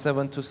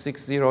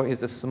 17260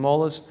 is the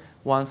smallest,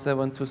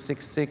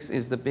 17266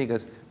 is the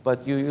biggest.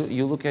 But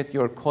you look at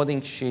your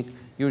coding sheet,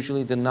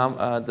 usually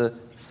the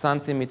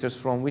centimeters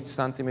from which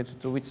centimeter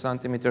to which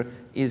centimeter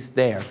is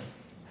there.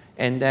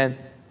 And then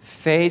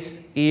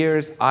face,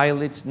 ears,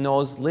 eyelids,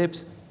 nose,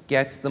 lips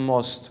gets the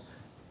most.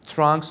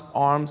 Trunks,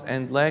 arms,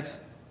 and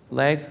legs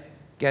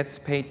gets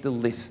paid the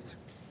least.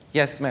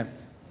 Yes, ma'am.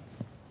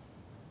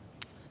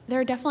 There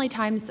are definitely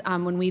times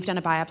when we've done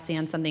a biopsy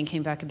and something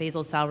came back a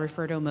basal cell,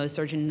 referred to a Mohs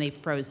surgeon, and they've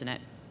frozen it.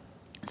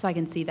 So I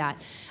can see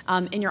that.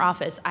 In your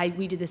office,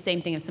 we do the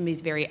same thing if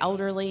somebody's very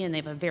elderly and they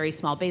have a very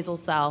small basal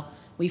cell,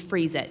 we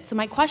freeze it. So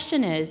my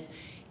question is,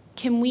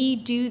 can we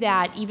do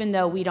that even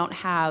though we don't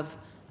have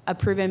a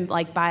proven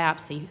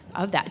biopsy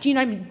of that? Do you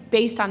know what I mean?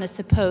 Based on a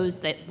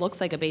supposed that looks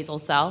like a basal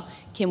cell,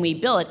 can we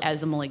bill it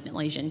as a malignant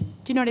lesion?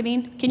 Do you know what I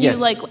mean? Can Yes.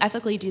 you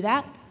ethically do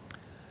that?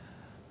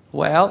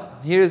 Well,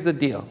 here's the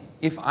deal.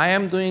 If I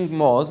am doing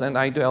Mohs, and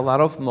I do a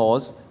lot of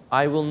Mohs,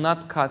 I will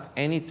not cut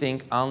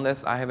anything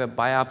unless I have a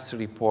biopsy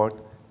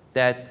report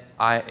that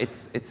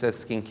it's a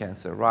skin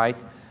cancer, right?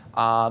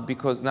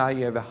 Because now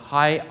you have a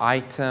high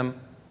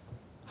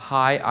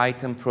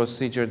item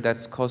procedure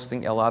that's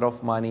costing a lot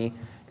of money,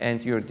 and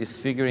you're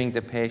disfiguring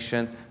the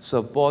patient.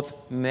 So both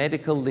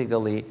medical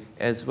legally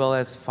as well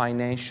as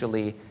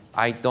financially,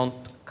 I don't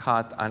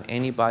cut on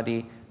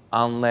anybody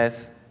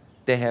unless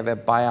they have a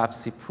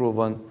biopsy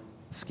proven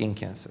skin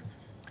cancer.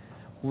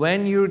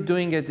 When you're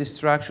doing a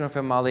destruction of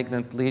a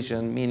malignant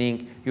lesion,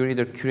 meaning you're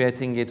either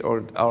curating it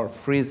or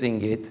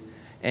freezing it,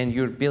 and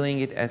you're billing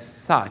it as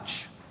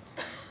such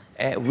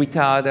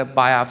without a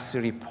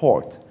biopsy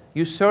report,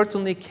 you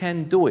certainly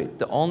can do it.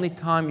 The only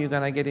time you're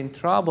going to get in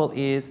trouble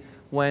is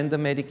when the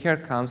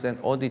Medicare comes and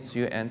audits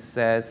you and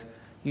says,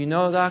 you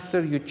know,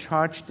 doctor, you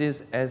charged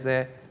this as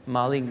a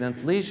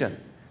malignant lesion.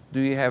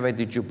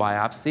 Did you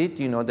biopsy it?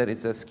 Do you know that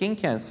it's a skin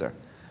cancer?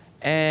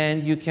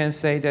 And you can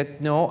say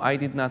that, no, I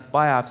did not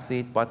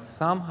biopsy it, but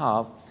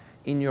somehow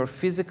in your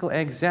physical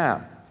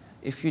exam,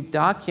 if you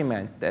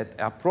document that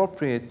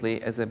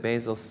appropriately as a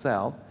basal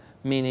cell,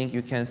 meaning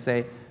you can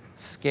say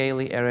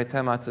scaly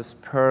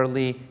erythematous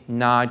pearly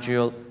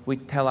nodule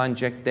with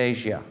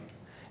telangiectasia,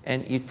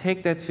 and you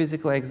take that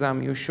physical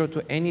exam, you show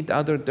to any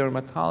other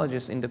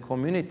dermatologist in the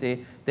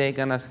community, they're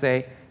gonna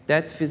say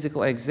that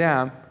physical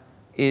exam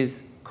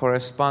is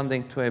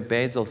corresponding to a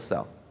basal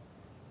cell.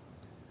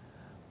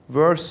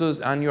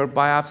 Versus on your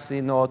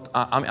biopsy note,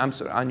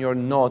 on your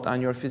note,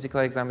 on your physical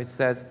exam, it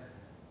says,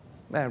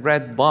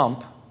 red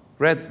bump.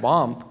 Red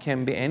bump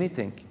can be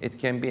anything. It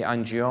can be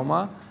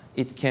angioma.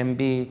 It can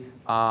be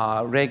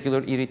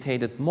regular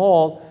irritated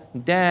mole.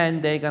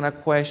 Then they're going to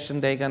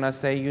question, they're going to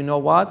say, you know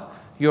what?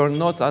 Your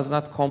note is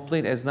not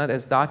complete, is not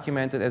as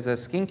documented as a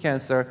skin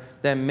cancer.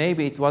 Then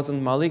maybe it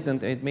wasn't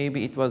malignant.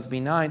 Maybe it was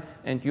benign,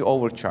 and you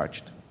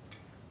overcharged.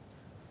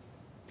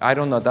 I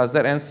don't know. Does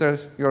that answer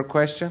your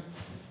question?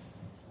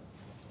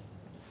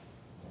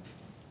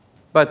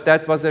 But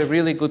that was a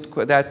really good,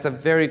 that's a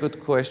very good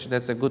question.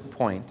 That's a good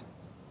point.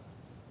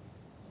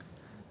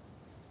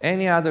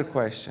 Any other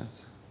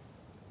questions?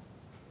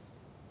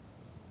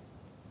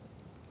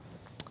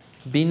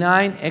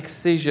 Benign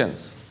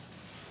excisions.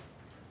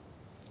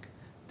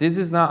 This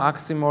is not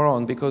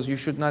oxymoron because you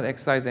should not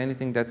excise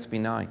anything that's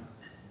benign.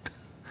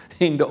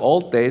 In the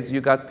old days, you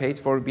got paid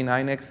for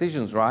benign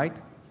excisions, right?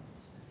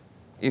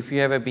 If you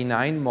have a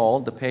benign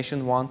mole, the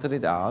patient wanted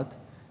it out,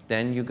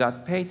 then you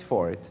got paid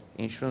for it.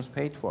 Insurance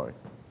paid for it.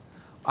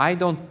 I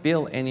don't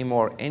bill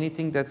anymore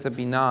anything that's a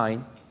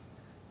benign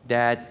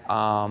that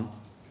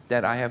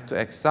I have to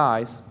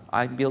excise.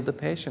 I bill the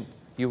patient.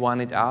 You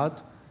want it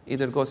out?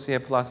 Either go see a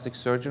plastic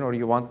surgeon, or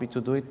you want me to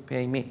do it,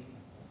 pay me.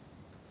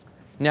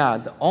 Now,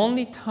 the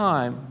only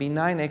time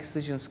benign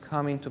excisions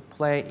come into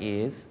play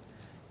is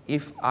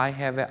if I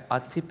have an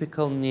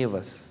atypical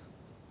nevus.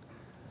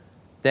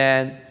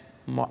 Then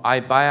I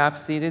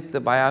biopsied it.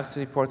 The biopsy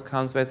report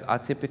comes back as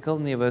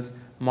atypical nevus,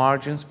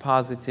 margins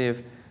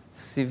positive,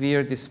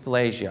 severe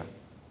dysplasia.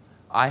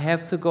 I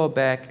have to go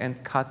back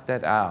and cut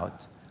that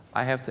out.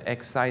 I have to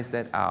excise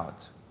that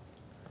out.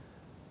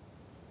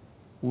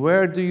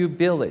 Where do you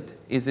bill it?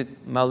 Is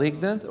it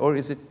malignant or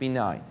is it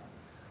benign?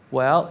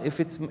 Well,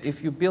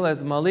 if you bill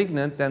as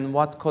malignant, then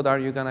what code are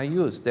you going to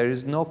use? There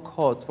is no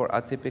code for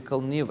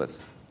atypical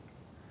nevus.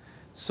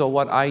 So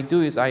what I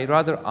do is I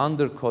rather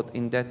undercode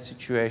in that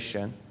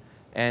situation,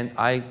 and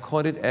I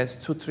code it as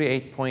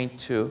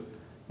 238.2,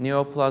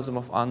 neoplasm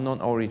of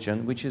unknown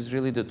origin, which is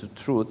really the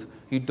truth.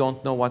 You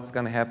don't know what's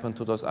going to happen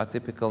to those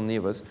atypical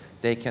nevus.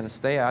 They can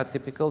stay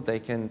atypical,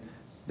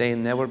 they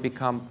never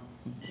become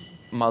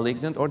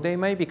malignant, or they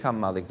may become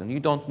malignant. You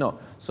don't know.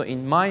 So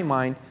in my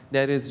mind,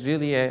 that is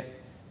really a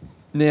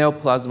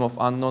neoplasm of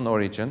unknown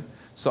origin.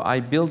 So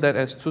I build that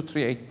as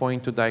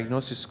 238.2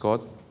 diagnosis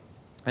code,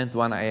 and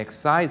when I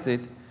excise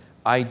it,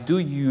 I do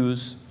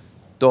use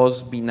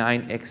those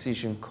benign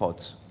excision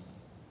codes.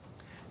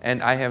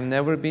 And I have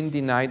never been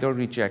denied or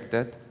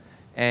rejected.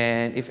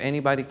 And if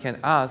anybody can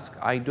ask,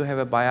 I do have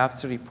a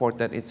biopsy report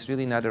that it's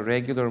really not a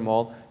regular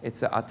mole,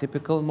 it's an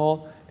atypical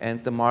mole,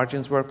 and the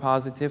margins were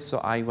positive, so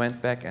I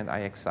went back and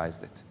I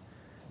excised it.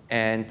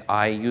 And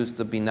I used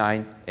the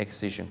benign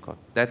excision code.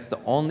 That's the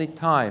only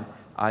time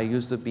I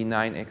use the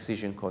benign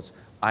excision codes.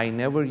 I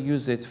never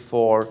use it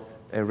for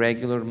a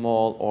regular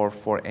mole or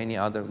for any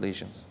other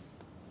lesions.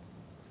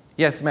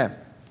 Yes, ma'am.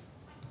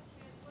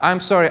 I'm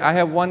sorry, I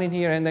have one in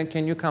here, and then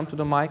can you come to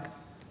the mic?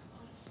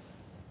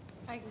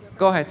 I can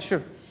Go ahead,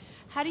 sure.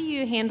 How do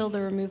you handle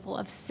the removal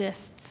of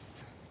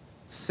cysts?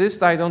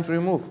 Cyst I don't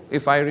remove.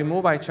 If I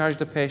remove, I charge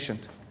the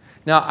patient.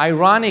 Now,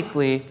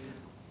 ironically,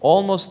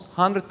 almost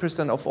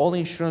 100% of all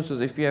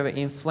insurances, if you have an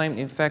inflamed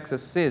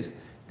infectious cyst,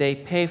 they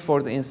pay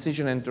for the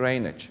incision and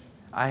drainage.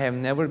 I have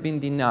never been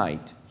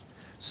denied.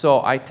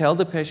 So I tell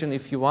the patient,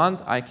 if you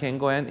want, I can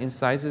go and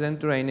incise it and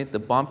drain it. The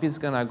bump is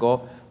going to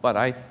go, but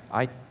I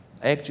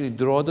actually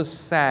draw the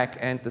sac,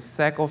 and the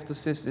sac of the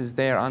cyst is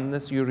there.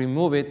 Unless you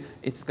remove it,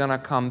 it's going to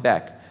come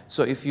back.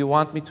 So if you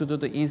want me to do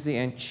the easy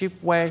and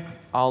cheap way,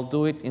 I'll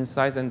do it,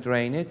 incise and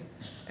drain it,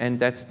 and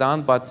that's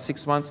done. But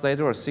 6 months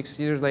later or 6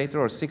 years later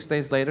or 6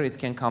 days later, it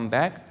can come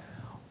back.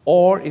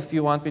 Or if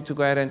you want me to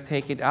go ahead and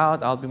take it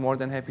out, I'll be more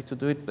than happy to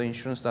do it. The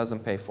insurance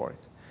doesn't pay for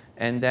it.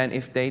 And then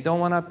if they don't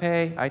want to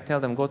pay, I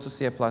tell them, go to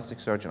see a plastic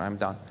surgeon. I'm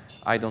done.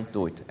 I don't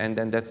do it. And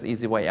then that's the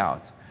easy way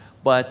out.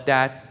 But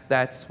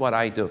that's what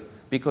I do.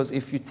 Because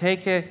if you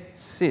take a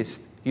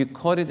cyst, you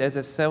code it as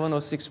a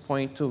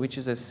 706.2, which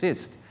is a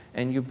cyst,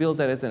 and you build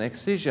that as an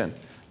excision,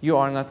 you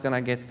are not going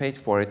to get paid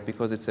for it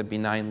because it's a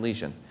benign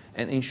lesion.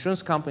 And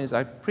insurance companies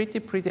are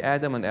pretty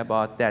adamant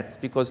about that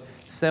because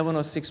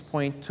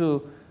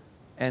 706.2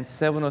 and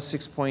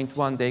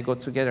 706.1, they go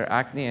together,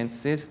 acne and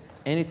cyst.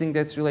 Anything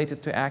that's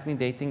related to acne,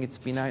 they think it's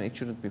benign, it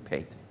shouldn't be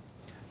paid.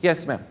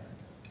 Yes, ma'am.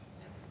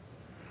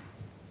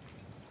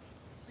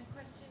 My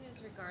question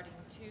is regarding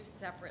two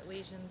separate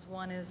lesions.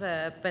 One is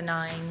a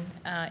benign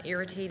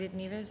irritated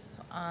nevus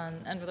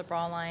under the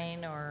bra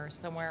line or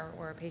somewhere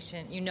where a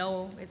patient, you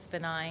know it's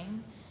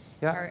benign.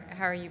 Yeah.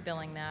 How are you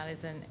billing that?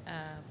 Is it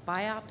a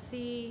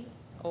biopsy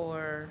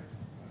or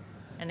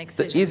an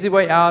excision? The easy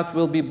way out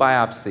will be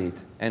biopsied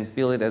and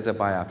bill it as a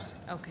biopsy.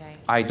 Okay.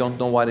 I don't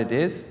know what it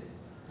is.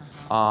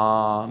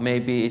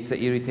 Maybe it's an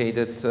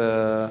irritated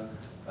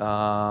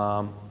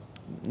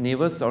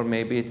nevus, or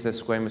maybe it's a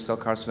squamous cell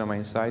carcinoma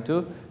in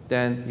situ.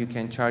 Then you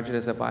can charge it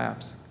as a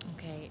biopsy.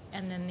 Okay.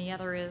 And then the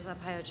other is a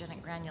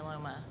pyogenic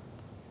granuloma.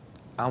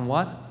 On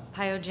what?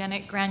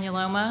 Pyogenic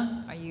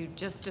granuloma. Are you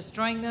just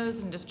destroying those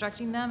and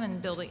destructing them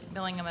and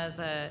billing them as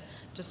a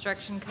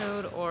destruction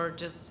code, or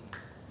just?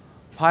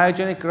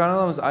 Pyogenic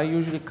granulomas, I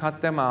usually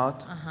cut them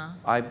out.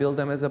 I bill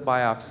them as a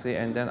biopsy,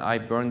 and then I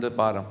burn the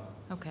bottom.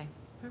 Okay,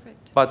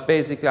 perfect. But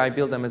basically, I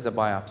bill them as a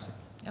biopsy.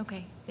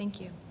 Okay, thank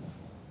you.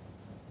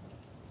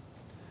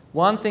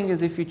 One thing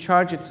is, if you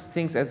charge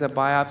things as a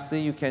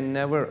biopsy, you can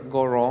never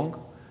go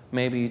wrong.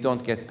 Maybe you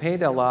don't get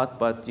paid a lot,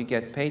 but you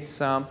get paid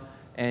some,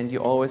 and you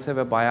always have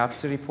a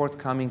biopsy report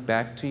coming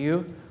back to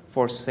you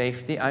for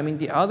safety. I mean,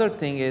 the other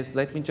thing is,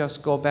 let me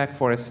just go back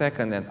for a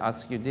second and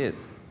ask you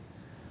this.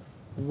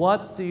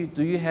 What do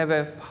you have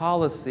a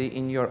policy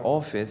in your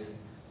office?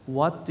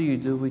 What do you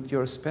do with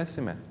your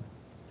specimen?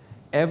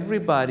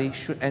 Everybody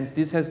should, and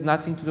this has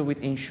nothing to do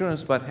with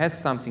insurance, but has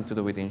something to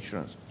do with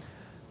insurance.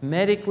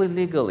 Medically,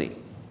 legally,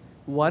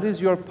 what is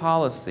your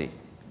policy?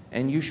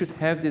 And you should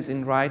have this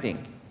in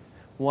writing.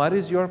 What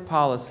is your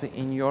policy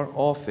in your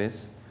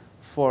office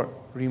for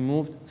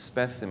removed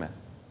specimen?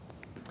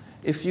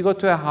 If you go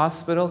to a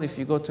hospital, if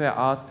you go to an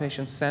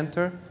outpatient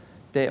center,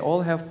 they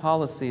all have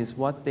policies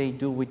what they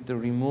do with the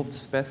removed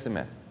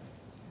specimen.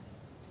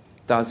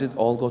 Does it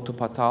all go to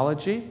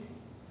pathology?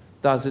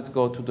 Does it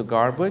go to the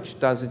garbage?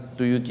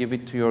 Do you give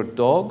it to your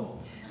dog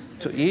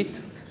to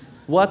eat?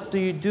 What do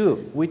you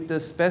do with the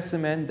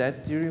specimen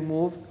that you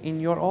remove in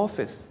your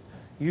office?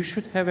 You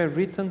should have a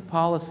written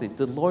policy.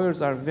 The lawyers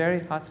are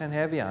very hot and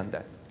heavy on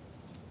that.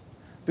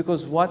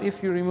 Because what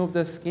if you remove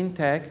the skin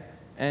tag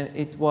and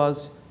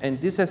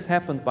and this has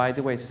happened, by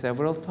the way,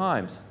 several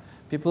times.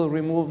 People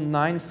remove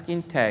 9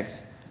 skin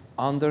tags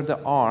under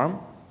the arm,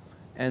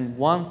 and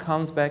one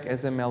comes back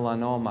as a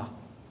melanoma.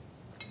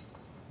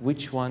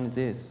 Which one it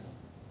is?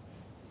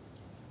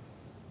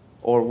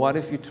 Or what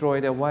if you throw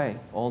it away,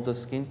 all the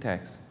skin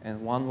tags,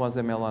 and one was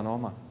a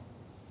melanoma?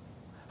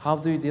 How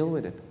do you deal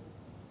with it?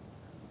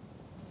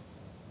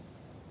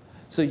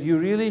 So you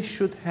really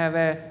should have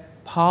a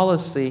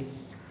policy.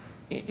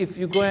 If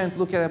you go and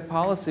look at the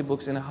policy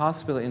books in a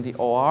hospital, in the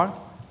OR,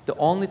 the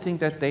only thing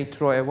that they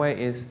throw away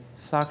is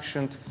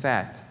suctioned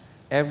fat.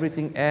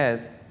 Everything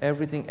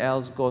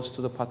else goes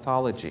to the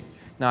pathology.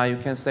 Now, you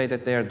can say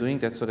that they are doing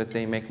that so that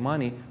they make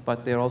money,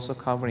 but they're also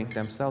covering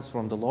themselves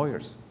from the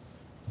lawyers.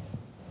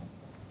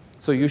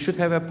 So you should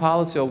have a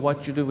policy of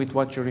what you do with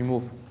what you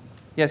remove.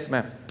 Yes,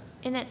 ma'am.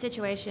 In that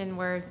situation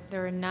where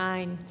there are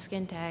 9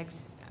 skin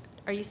tags,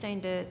 are you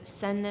saying to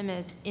send them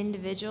as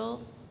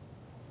individual?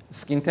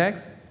 Skin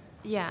tags?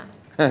 Yeah.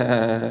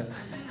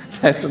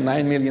 That's a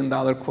 $9 million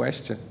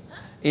question.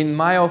 In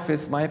my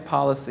office, my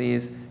policy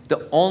is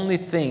the only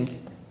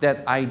thing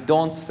that I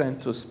don't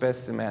send to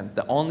specimen,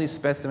 the only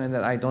specimen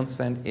that I don't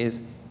send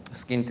is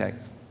skin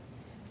tags.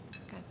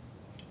 Okay.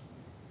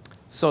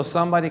 So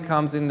somebody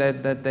comes in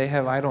that they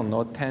have, I don't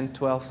know, 10,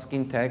 12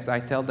 skin tags. I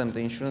tell them the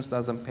insurance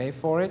doesn't pay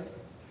for it.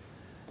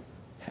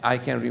 I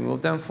can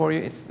remove them for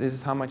you. This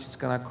is how much it's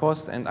going to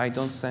cost, and I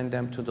don't send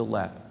them to the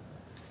lab.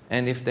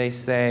 And if they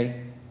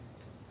say,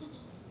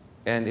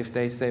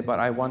 but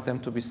I want them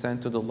to be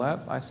sent to the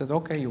lab, I said,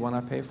 okay, you want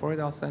to pay for it?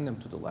 I'll send them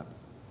to the lab.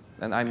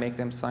 And I make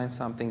them sign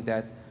something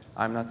that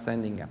I'm not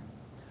sending them.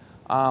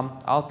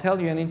 I'll tell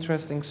you an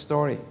interesting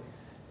story.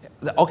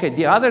 Okay,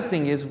 the other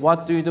thing is,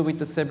 what do you do with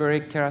the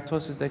seborrheic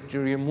keratosis that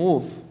you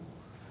remove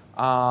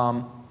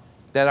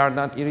that are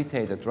not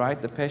irritated,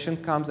 right? The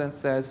patient comes and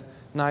says,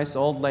 nice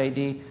old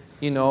lady,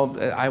 you know,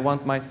 I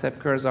want my seb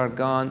curves are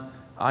gone.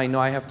 I know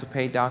I have to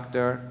pay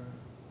doctor.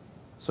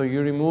 So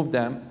you remove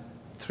them,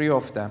 3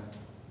 of them.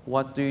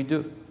 What do you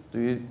do?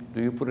 Do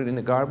you put it in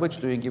the garbage?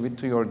 Do you give it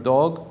to your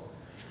dog?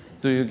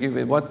 Do you give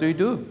it? What do you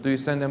do? Do you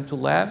send them to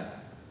lab?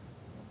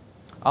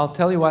 I'll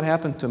tell you what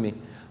happened to me.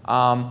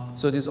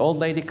 So this old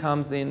lady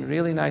comes in,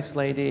 really nice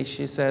lady.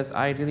 She says,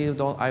 I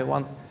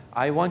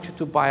want you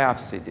to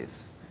biopsy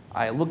this.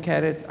 I look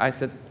at it. I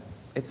said,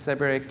 it's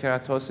seborrheic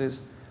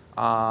keratosis.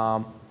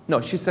 No,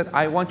 she said,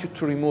 I want you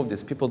to remove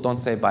this. People don't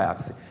say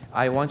biopsy.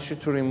 I want you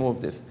to remove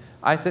this.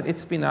 I said,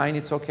 it's benign.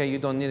 It's okay. You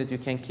don't need it. You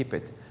can keep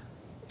it.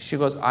 She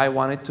goes, I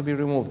want it to be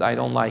removed. I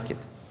don't like it.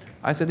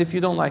 I said, if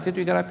you don't like it,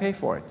 you got to pay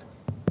for it.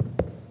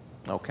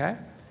 Okay?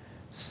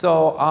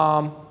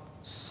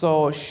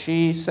 So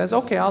she says,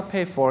 okay, I'll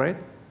pay for it.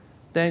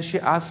 Then she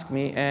asked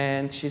me,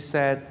 and she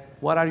said,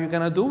 what are you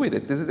going to do with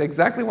it? This is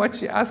exactly what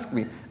she asked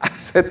me. I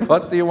said,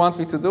 what do you want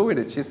me to do with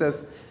it? She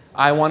says,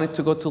 I want it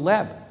to go to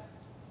lab.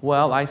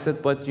 Well, I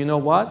said, but you know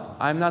what?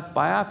 I'm not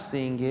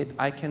biopsying it.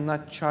 I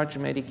cannot charge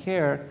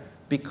Medicare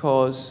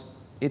because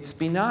it's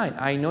benign.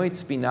 I know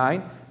it's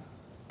benign.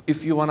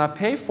 If you want to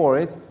pay for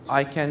it,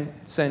 I can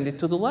send it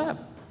to the lab.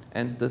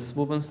 And this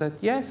woman said,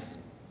 yes.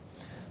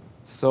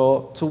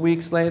 So 2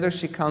 weeks later,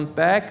 she comes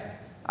back.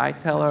 I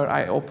tell her,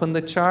 I open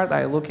the chart,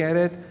 I look at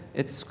it.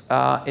 It's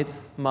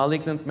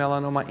malignant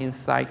melanoma in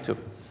situ.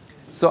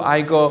 So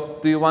I go,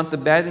 do you want the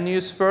bad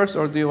news first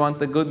or do you want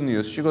the good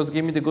news? She goes,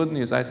 give me the good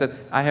news. I said,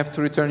 I have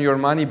to return your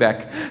money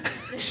back.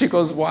 She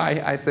goes,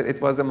 why? I said,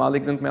 it was a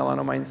malignant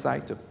melanoma in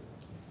situ.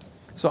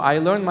 So I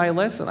learned my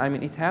lesson. I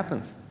mean, it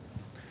happens.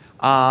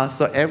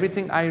 So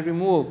everything I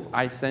remove,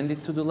 I send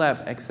it to the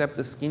lab, except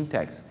the skin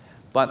tags.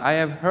 But I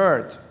have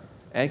heard,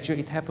 actually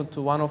it happened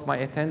to one of my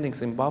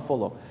attendings in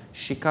Buffalo.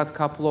 She cut a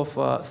couple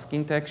of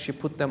skin tags. She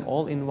put them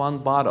all in one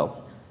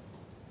bottle.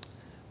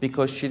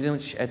 Because she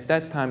didn't, at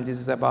that time, this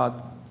is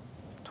about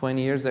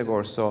 20 years ago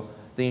or so,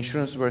 the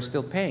insurance were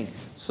still paying.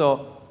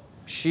 So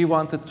she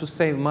wanted to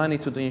save money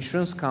to the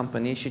insurance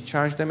company. She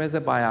charged them as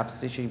a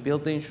biopsy. She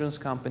billed the insurance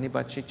company,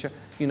 but she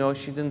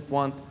didn't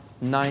want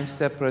 9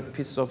 separate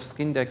pieces of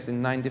skin tags in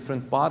 9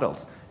 different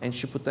bottles. And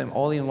she put them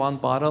all in one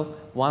bottle.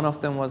 One of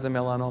them was a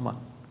melanoma.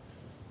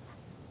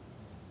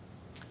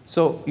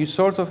 So you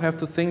sort of have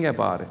to think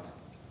about it.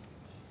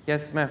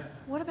 Yes, ma'am?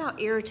 What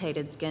about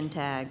irritated skin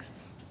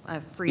tags?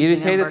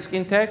 Irritated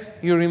skin tags,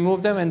 you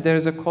remove them and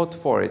there's a code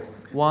for it,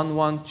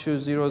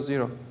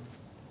 11200.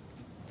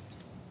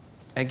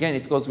 Again,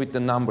 it goes with the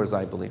numbers,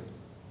 I believe.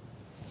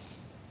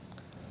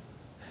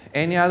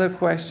 Any other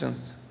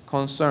questions,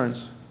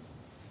 concerns?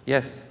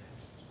 Yes?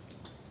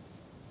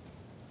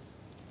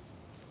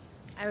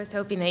 I was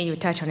hoping that you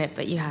would touch on it,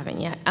 but you haven't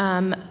yet.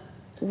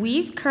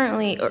 We've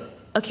currently, or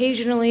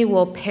occasionally,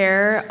 will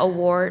pare a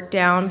wart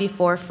down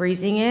before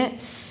freezing it.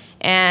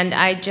 And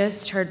I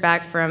just heard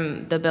back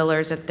from the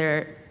billers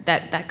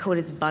that that code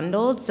is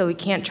bundled, so we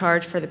can't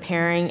charge for the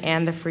pairing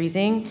and the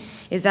freezing.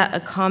 Is that a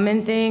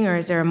common thing, or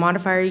is there a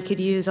modifier you could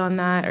use on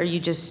that, or you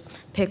just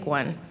pick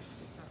one?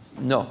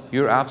 No,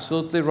 you're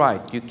absolutely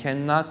right. You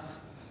cannot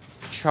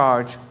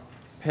charge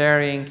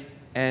pairing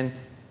and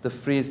the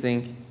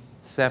freezing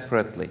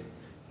separately.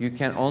 You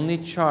can only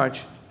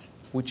charge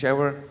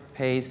whichever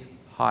pays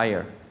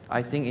higher.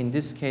 I think in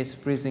this case,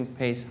 freezing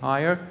pays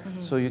higher,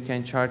 so you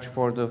can charge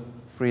for the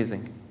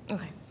freezing.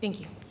 Okay, thank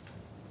you.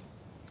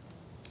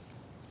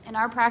 In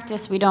our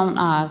practice, we don't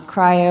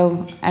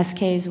cryo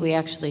SKs, we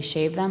actually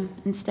shave them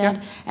instead.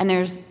 Yeah. And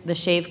there's the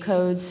shave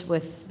codes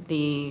with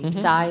the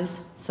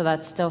size, so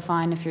that's still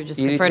fine if you're just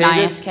for an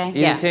ISK.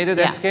 Irritated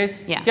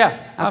SKs? Yeah. Yeah,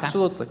 okay.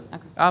 Absolutely.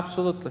 Okay.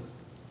 Absolutely.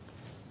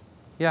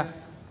 Yeah,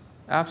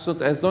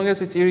 absolutely. As long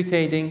as it's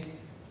irritating,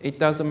 it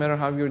doesn't matter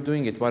how you're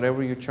doing it.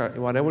 Whatever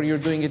you're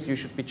doing it, you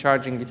should be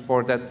charging it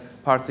for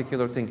that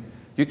particular thing.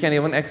 You can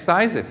even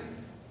excise it.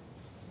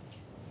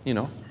 You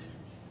know.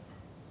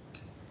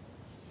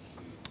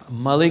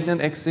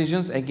 Malignant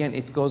excisions, again,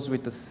 it goes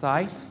with the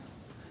site,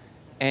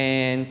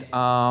 and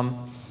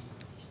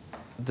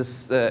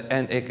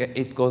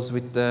it goes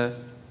with the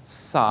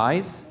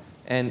size,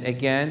 and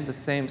again, the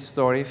same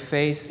story.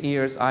 Face,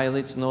 ears,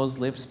 eyelids, nose,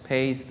 lips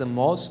pays the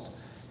most.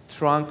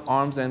 Trunk,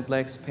 arms, and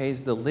legs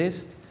pays the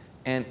least,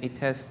 and it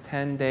has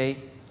 10-day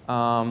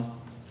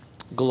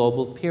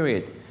global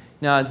period.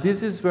 Now,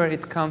 this is where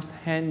it comes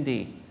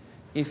handy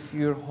if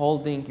you're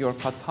holding your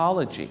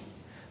pathology.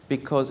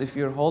 Because if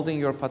you're holding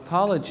your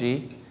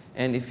pathology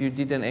and if you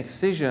did an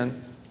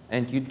excision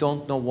and you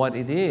don't know what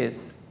it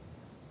is,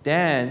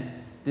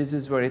 then this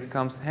is where it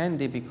comes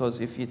handy,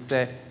 because if it's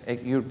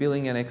you're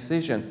billing an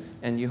excision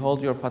and you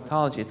hold your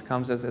pathology, it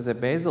comes as a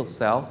basal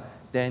cell,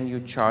 then you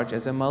charge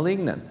as a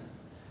malignant.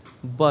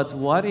 But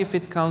what if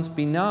it comes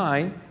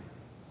benign,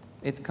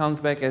 it comes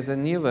back as a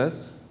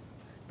nevus,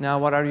 now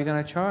what are you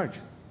going to charge?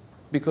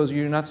 Because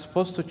you're not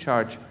supposed to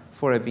charge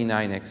for a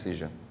benign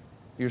excision.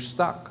 You're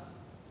stuck.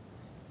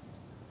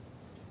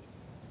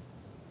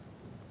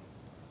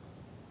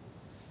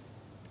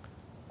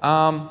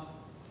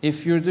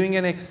 If you're doing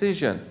an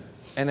excision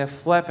and a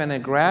flap and a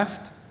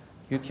graft,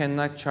 you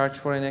cannot charge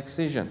for an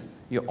excision.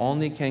 You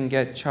only can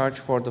get charged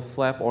for the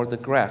flap or the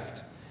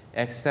graft,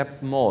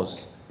 except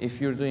Mohs. If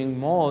you're doing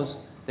Mohs,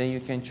 then you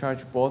can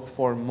charge both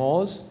for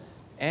Mohs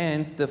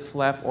and the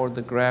flap or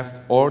the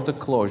graft or the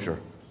closure.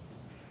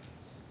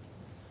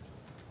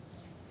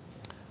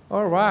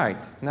 All right,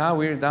 now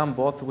we're done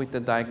both with the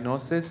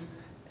diagnosis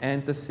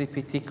and the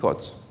CPT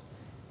codes.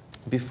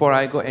 Before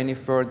I go any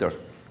further,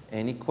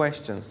 any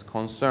questions,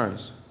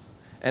 concerns?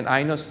 And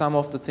I know some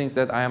of the things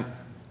that I am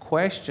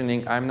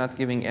questioning, I'm not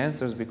giving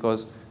answers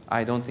because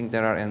I don't think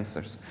there are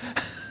answers.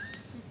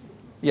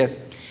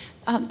 Yes?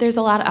 There's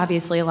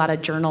obviously a lot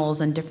of journals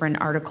and different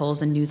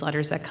articles and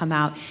newsletters that come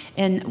out.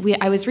 And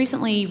I was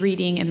recently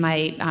reading in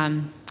my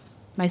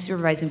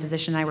supervising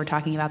physician and I were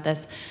talking about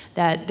this,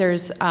 that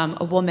there's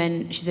a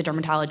woman, she's a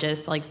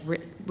dermatologist, like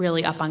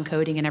really up on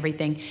coding and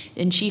everything,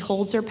 and she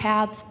holds her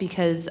paths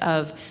because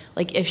of,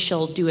 like, if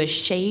she'll do a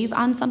shave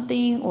on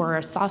something or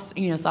a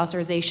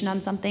saucerization on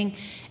something,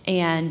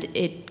 and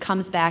it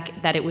comes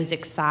back that it was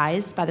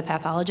excised by the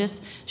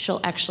pathologist, she'll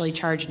actually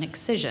charge an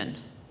excision.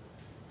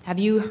 Have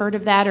you heard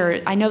of that?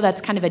 Or I know that's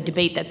kind of a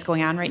debate that's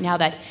going on right now,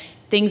 that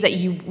things that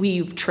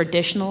we've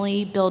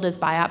traditionally billed as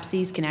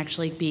biopsies can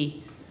actually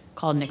be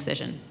called an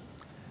excision.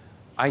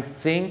 I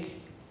think,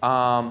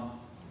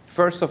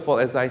 first of all,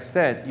 as I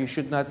said, you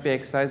should not be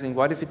excising.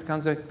 What if it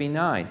comes back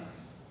benign?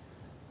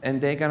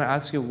 And they're going to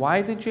ask you,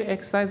 why did you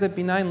excise a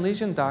benign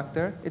lesion,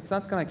 doctor? It's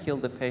not going to kill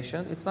the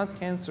patient. It's not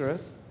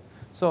cancerous.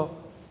 So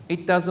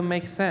it doesn't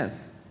make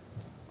sense.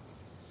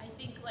 I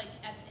think, like,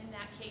 in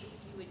that case,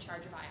 you would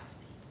charge a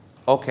biopsy.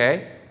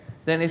 Okay.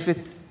 Then if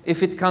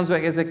it comes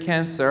back as a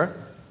cancer,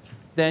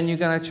 then you're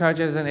going to charge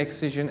it as an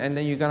excision, and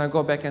then you're going to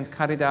go back and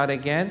cut it out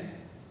again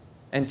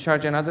and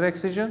charge another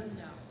excision?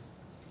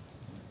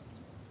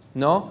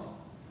 No?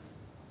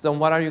 Then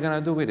what are you going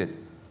to do with it?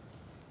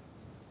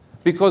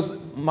 Because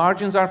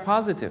margins are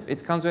positive.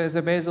 It comes back as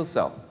a basal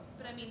cell.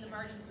 But I mean, the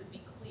margins would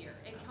be clear.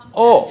 It comes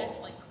back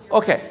as, like, clear.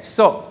 Okay.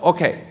 So,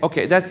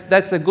 okay.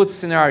 That's a good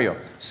scenario.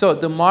 So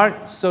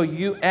so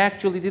you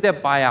actually did a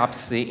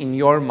biopsy in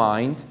your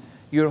mind.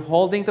 You're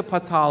holding the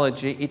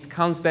pathology. It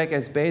comes back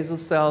as basal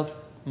cells.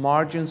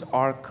 Margins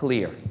are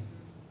clear.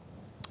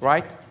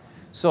 Right?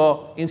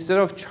 So instead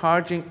of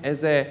charging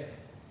as a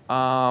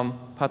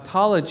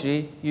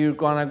pathology, you're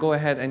going to go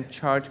ahead and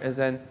charge as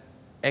an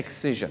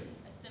excision.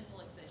 A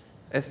simple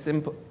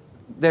excision.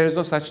 There is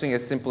no such thing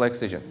as simple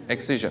excision.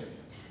 Excision.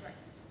 Right.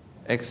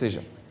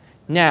 Excision.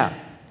 Now,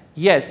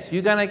 yes,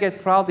 you're going to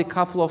get probably a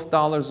couple of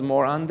dollars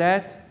more on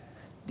that.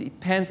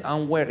 Depends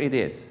on where it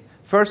is.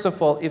 First of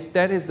all, if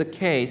that is the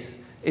case,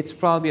 it's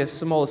probably a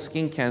small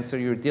skin cancer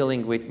you're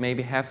dealing with,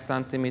 maybe 0.5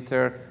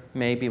 centimeter,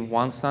 maybe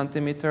 1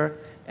 centimeter.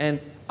 And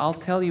I'll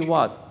tell you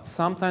what,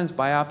 sometimes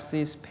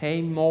biopsies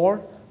pay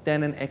more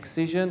than an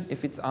excision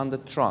if it's on the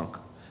trunk.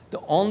 The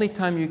only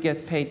time you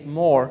get paid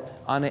more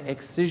on an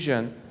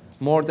excision,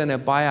 more than a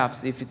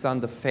biopsy, if it's on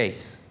the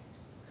face.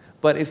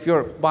 But if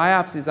your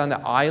biopsy is on the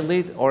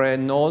eyelid or a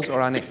nose or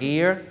on an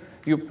ear,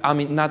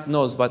 not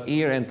nose, but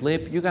ear and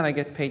lip, you're going to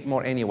get paid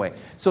more anyway.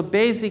 So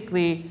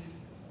basically,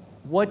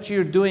 what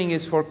you're doing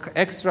is for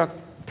extra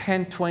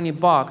 $10,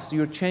 $20,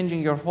 you're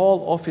changing your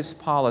whole office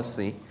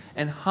policy.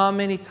 And how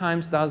many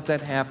times does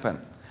that happen?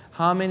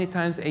 How many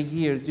times a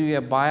year do you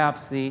have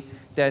biopsy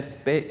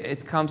that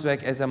it comes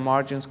back as a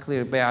margins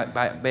clear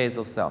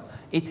basal cell?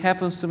 It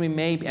happens to me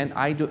maybe, and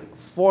I do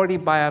 40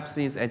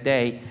 biopsies a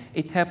day,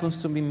 it happens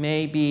to me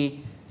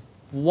maybe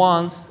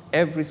once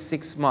every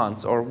 6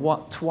 months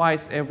or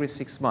twice every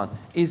 6 months.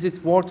 Is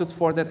it worth it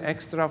for that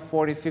extra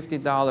 $40,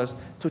 $50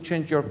 to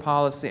change your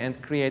policy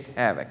and create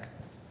havoc?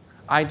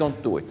 I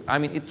don't do it. I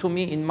mean, to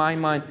me, in my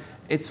mind,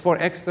 it's for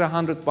extra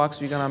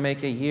 $100 you're going to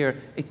make a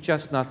year. It's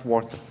just not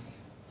worth it.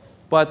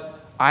 But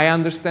I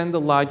understand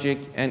the logic,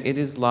 and it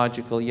is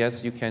logical.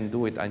 Yes, you can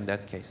do it in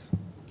that case.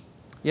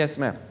 Yes,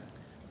 ma'am.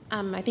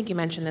 I think you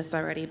mentioned this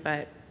already,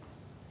 but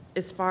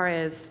as far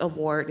as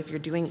award, if you're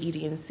doing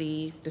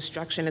ED&C,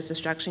 destruction is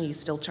destruction, you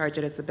still charge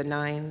it as a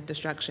benign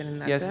destruction,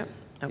 and that's it?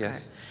 Okay.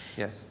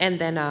 Yes. And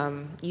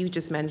then you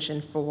just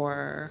mentioned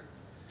for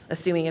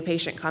assuming a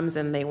patient comes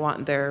in, they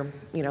want their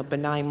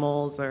benign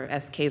moles or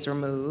SKs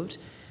removed,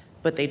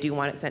 but they do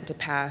want it sent to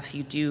path,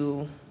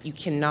 you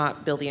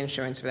cannot bill the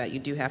insurance for that. You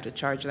do have to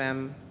charge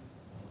them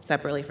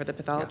separately for the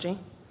pathology?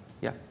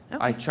 Yeah. Okay.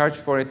 I charge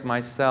for it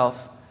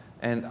myself,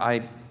 and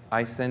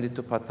I send it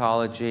to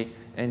pathology,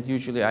 and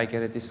usually I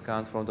get a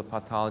discount from the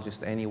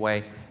pathologist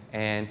anyway,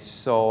 and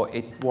so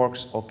it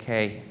works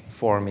okay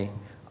for me.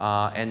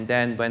 And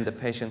then when the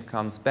patient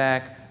comes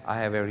back, I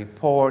have a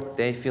report,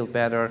 they feel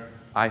better,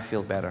 I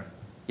feel better.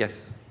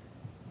 Yes.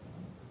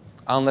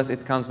 Unless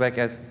it comes back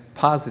as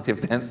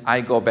positive, then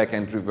I go back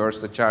and reverse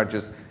the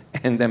charges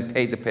and then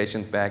pay the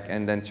patient back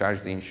and then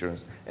charge the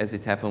insurance, as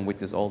it happened with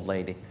this old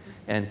lady.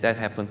 And that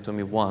happened to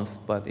me once,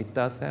 but it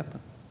does happen.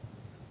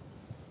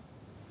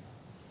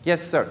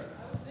 Yes, sir.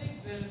 I would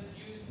think that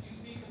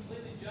you'd be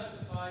completely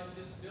justified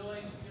in just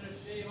billing,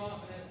 shave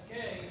off an SK,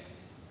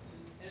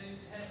 and it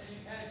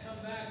had it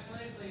come back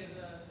clinically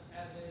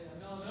as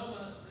a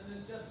melanoma,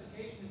 then the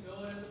justification to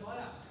bill it as a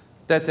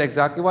biopsy. That's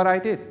exactly what I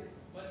did.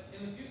 But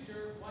in the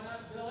future, why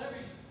not bill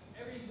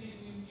every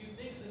lesion you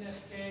think is an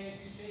SK if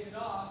you shave it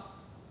off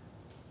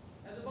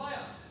as a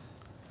biopsy?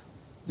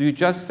 You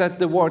just said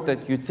the word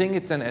that you think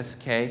it's an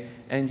SK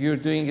and you're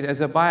doing it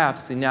as a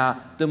biopsy.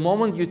 Now, the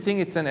moment you think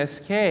it's an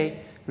SK,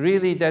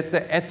 really that's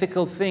an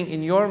ethical thing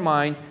in your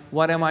mind.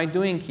 What am I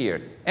doing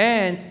here?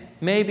 And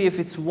maybe if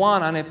it's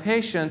one on a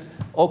patient,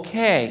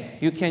 okay,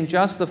 you can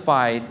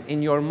justify it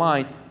in your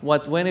mind.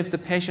 When if the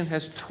patient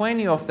has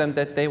 20 of them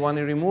that they want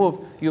to remove,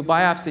 you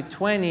biopsy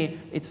 20,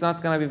 it's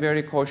not going to be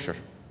very kosher.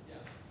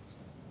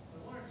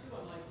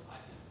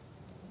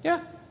 Yeah.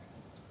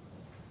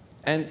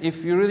 And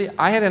if you really,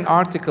 I had an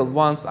article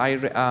once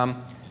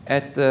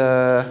at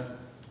the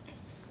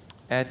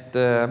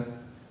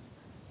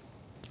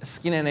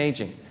Skin and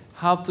Aging,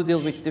 how to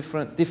deal with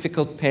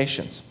difficult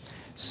patients.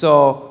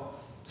 So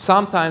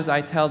sometimes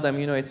I tell them,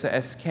 it's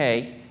a SK,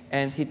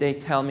 and they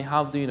tell me,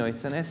 how do you know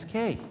it's an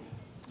SK,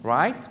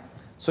 right?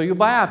 So you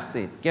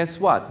biopsy it. Guess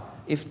what?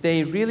 If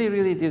they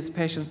really, these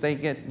patients,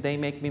 they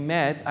make me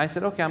mad, I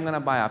said, okay, I'm going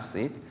to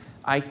biopsy it.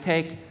 I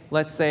take,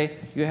 let's say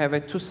you have a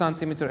 2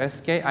 centimeter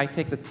SK, I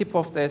take the tip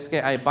of the SK,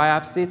 I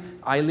biopsy it,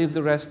 I leave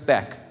the rest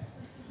back.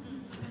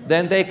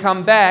 Then they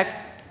come back,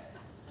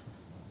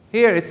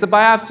 here, it's the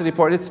biopsy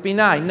report, it's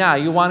benign. Now,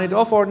 you want it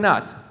off or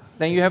not?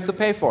 Then you have to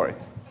pay for it.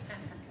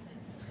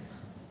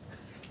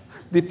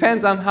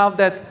 Depends on how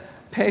that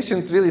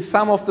patient really,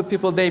 some of the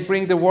people, they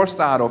bring the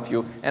worst out of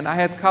you. And I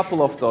had a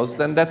couple of those,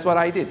 then that's what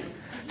I did.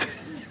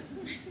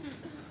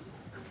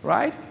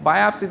 Right?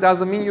 Biopsy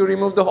doesn't mean you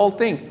remove the whole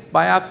thing.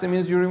 Biopsy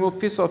means you remove a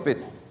piece of it.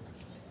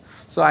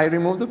 So I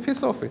removed a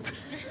piece of it.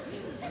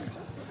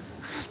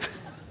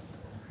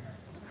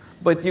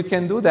 But you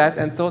can do that,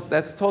 and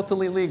that's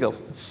totally legal.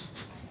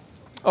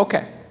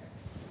 Okay.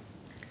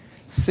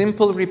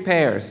 Simple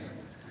repairs.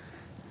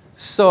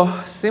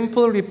 So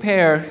simple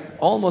repair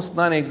almost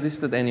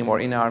non-existent anymore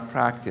in our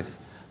practice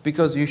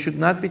because you should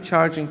not be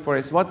charging for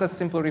it. What does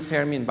simple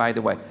repair mean, by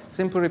the way?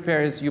 Simple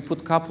repair is you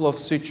put a couple of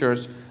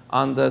sutures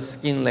on the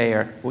skin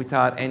layer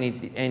without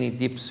any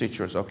deep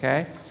sutures,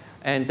 okay?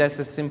 And that's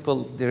a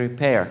simple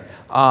repair.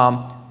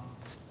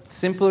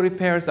 Simple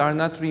repairs are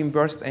not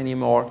reimbursed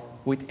anymore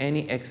with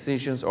any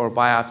excisions or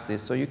biopsies.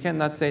 So you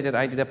cannot say that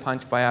I did a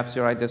punch biopsy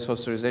or I did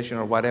suturization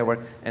or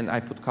whatever and I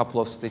put a couple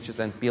of stitches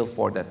and bill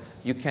for that.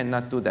 You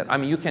cannot do that. I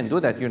mean, you can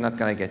do that, you're not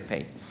gonna get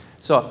paid.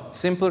 So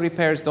simple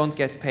repairs don't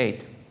get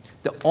paid.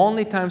 The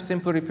only time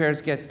simple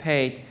repairs get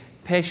paid,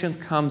 patient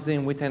comes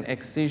in with an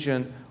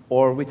excision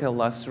or with a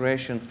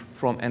laceration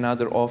from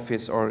another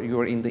office, or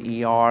you're in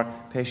the ER,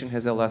 patient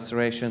has a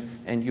laceration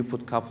and you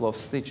put a couple of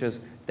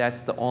stitches.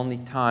 That's the only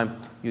time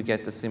you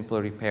get the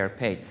simple repair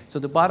paid. So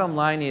the bottom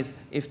line is,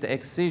 if the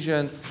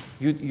excision,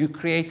 you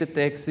created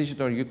the excision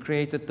or you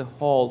created the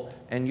hole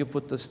and you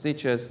put the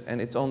stitches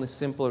and it's only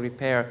simple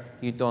repair,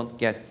 you don't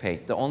get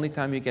paid. The only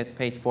time you get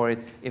paid for it,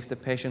 if the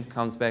patient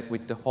comes back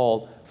with the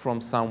hole from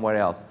somewhere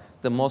else.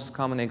 The most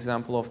common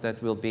example of that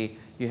will be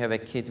you have a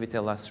kid with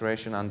a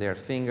laceration on their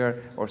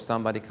finger, or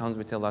somebody comes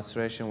with a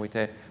laceration with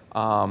a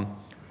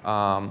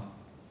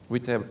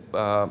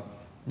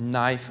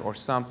knife or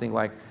something.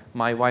 Like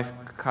my wife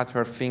cut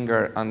her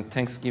finger on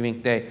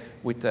Thanksgiving Day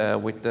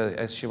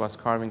as she was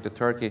carving the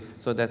turkey.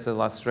 So that's a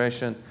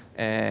laceration,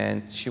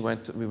 and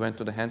we went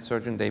to the hand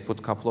surgeon. They put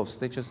a couple of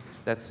stitches.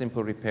 That's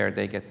simple repair.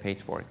 They get paid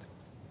for it.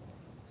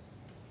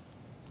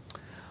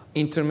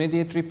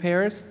 Intermediate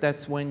repairs,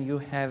 that's when you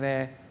have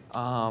a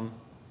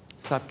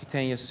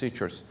subcutaneous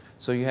sutures.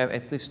 So you have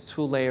at least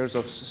 2 layers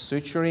of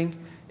suturing.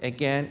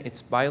 Again, it's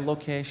by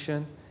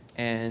location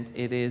and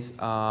it is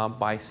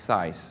by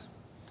size.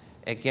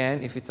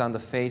 Again, if it's on the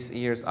face,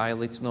 ears,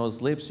 eyelids,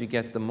 nose, lips, you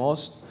get the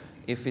most.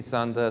 If it's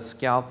on the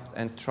scalp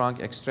and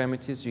trunk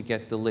extremities, you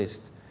get the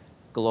least.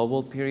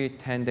 Global period,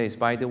 10 days.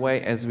 By the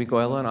way, as we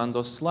go along on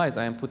those slides,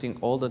 I am putting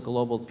all the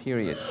global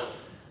periods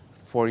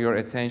for your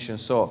attention.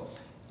 So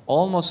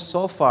almost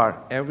so far,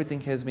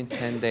 everything has been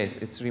 10 days.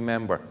 It's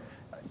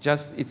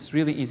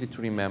really easy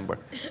to remember,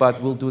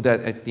 but we'll do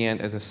that at the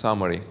end as a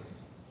summary.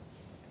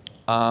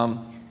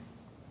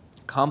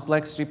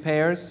 Complex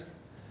repairs.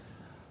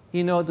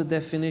 You know, the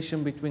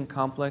definition between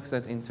complex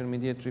and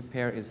intermediate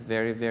repair is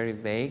very, very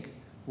vague.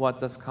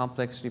 What does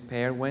complex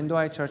repair? When do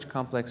I charge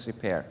complex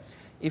repair?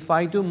 If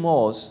I do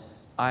Mohs,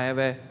 I have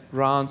a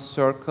round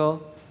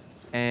circle,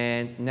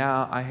 and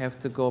now I have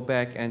to go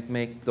back and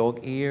make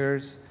dog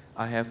ears.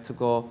 I have to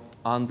go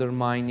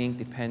undermining,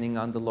 depending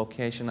on the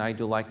location. I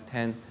do like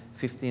 10,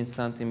 15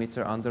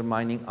 centimeter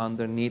undermining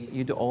underneath.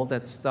 You do all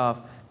that stuff,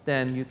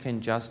 then you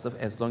can justify,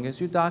 as long as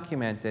you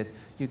document it,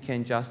 you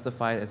can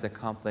justify it as a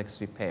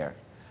complex repair.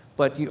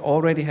 But you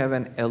already have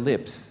an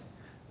ellipse.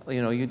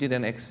 You know, you did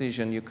an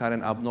excision, you cut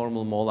an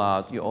abnormal mole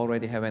out, you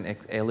already have an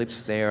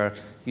ellipse there.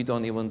 You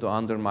don't even do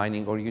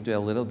undermining, or you do a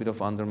little bit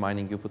of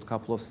undermining. You put a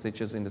couple of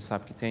stitches in the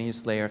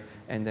subcutaneous layer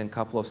and then a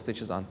couple of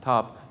stitches on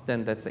top,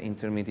 then that's an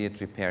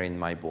intermediate repair in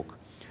my book.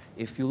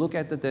 If you look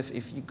at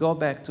if you go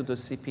back to the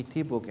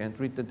CPT book and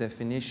read the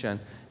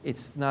definition,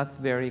 it's not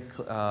very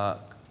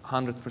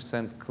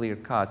 100% clear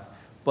cut,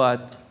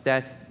 but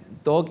that's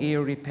dog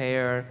ear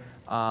repair,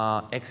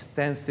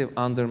 extensive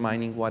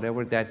undermining,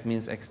 whatever that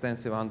means,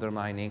 extensive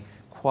undermining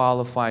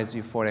qualifies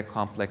you for a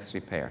complex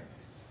repair.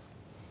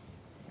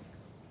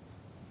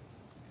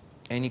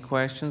 Any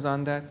questions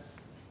on that?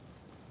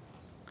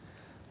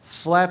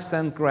 Flaps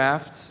and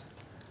grafts.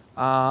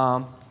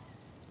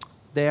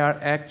 they are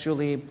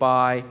actually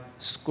by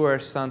square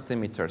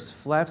centimeters.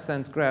 Flaps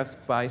and grafts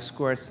by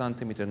square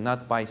centimeter,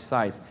 not by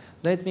size.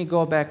 Let me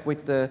go back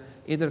with the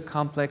either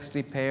complex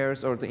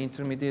repairs or the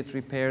intermediate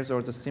repairs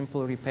or the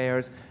simple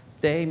repairs.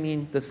 They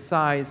mean the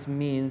size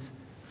means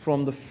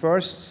from the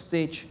first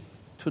stitch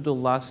to the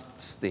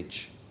last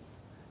stitch.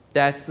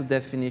 That's the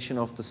definition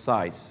of the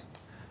size.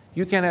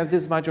 You can have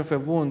this much of a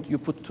wound, you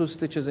put 2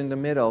 stitches in the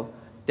middle,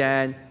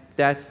 then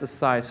that's the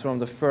size from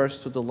the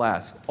first to the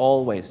last.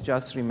 Always,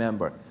 just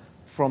remember,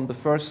 from the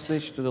first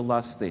stitch to the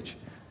last stitch.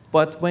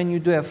 But when you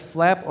do a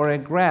flap or a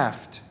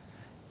graft,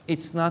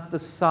 it's not the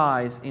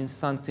size in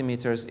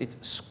centimeters, it's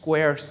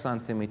square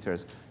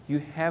centimeters. You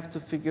have to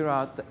figure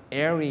out the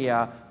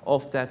area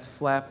of that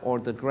flap or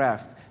the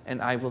graft,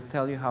 and I will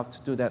tell you how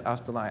to do that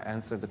after I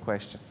answer the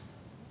question.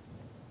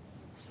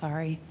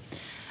 Sorry.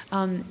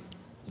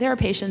 There are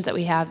patients that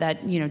we have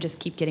that, just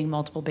keep getting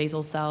multiple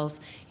basal cells.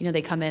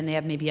 They come in, they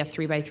have maybe a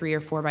 3x3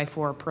 or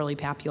 4x4 pearly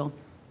papule.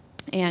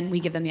 And we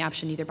give them the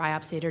option to either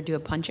biopsy it or do a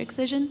punch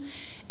excision.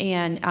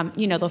 And,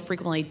 they'll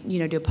frequently,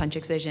 do a punch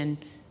excision,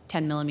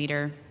 10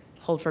 millimeter,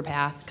 hold for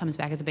path, comes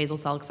back as a basal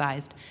cell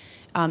excised.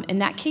 In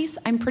that case,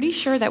 I'm pretty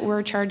sure that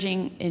we're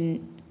charging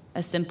in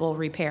a simple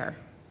repair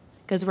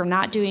because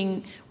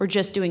we're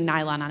just doing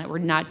nylon on it. We're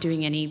not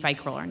doing any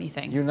Vicryl or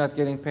anything. You're not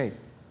getting paid?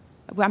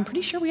 Well, I'm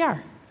pretty sure we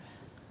are.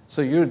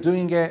 So you're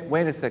doing it,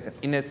 wait a second,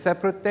 in a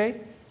separate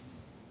day?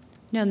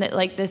 No,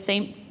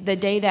 the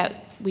day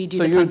that we do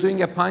so the you're punch.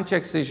 doing a punch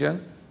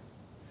excision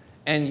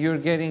and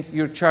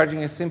you're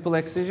charging a simple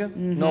excision?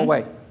 Mm-hmm. No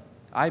way.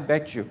 I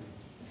bet you.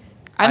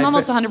 I'm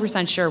almost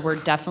 100% sure we're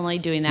definitely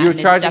doing that. You're and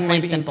charging it's definitely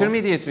maybe simple.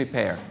 intermediate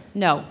repair.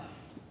 No,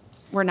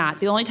 we're not.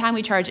 The only time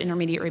we charge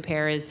intermediate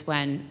repair is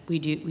when we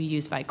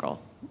use Vicryl.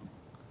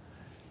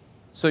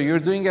 So you're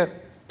doing a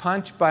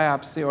punch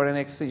biopsy or an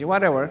excision,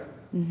 whatever.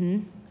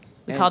 Mm-hmm.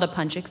 We call it a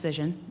punch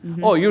excision.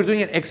 Mm-hmm. Oh, you're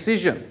doing an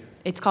excision.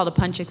 It's called a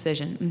punch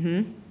excision.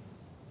 Mm-hmm.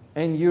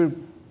 And you're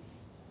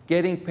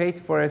getting paid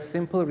for a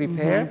simple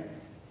repair? Mm-hmm.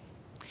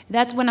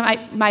 That's when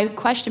my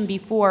question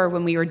before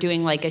when we were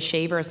doing like a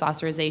shave or a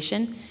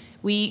saucerization,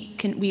 we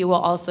will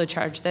also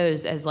charge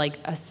those as like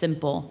a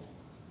simple,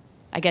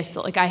 I guess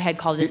like I had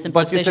called it a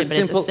simple excision, but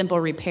it's a simple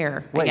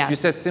repair, Wait, I guess. you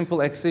said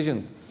simple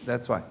excision.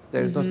 That's why.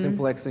 There's no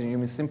simple excision. You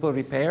mean simple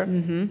repair?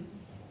 Mm-hmm.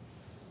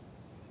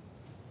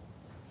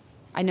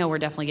 I know we're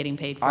definitely getting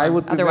paid for I them.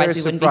 would be Otherwise,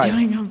 very we wouldn't surprised.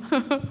 be doing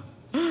them.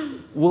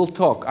 We'll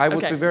talk. I would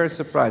Okay. be very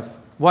surprised.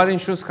 What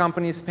insurance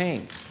company is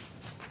paying?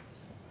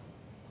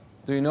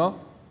 Do you know?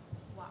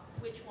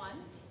 Which ones?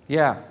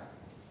 Yeah. Gosh,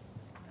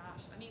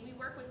 I mean, we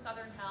work with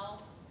Southern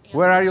Health. And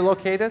Where are you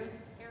located?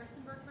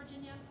 Harrisonburg,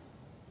 Virginia.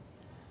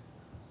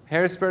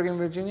 Harrisburg in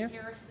Virginia?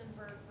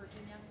 Harrisonburg,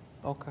 Virginia.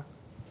 Okay.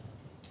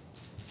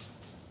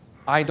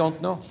 I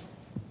don't know.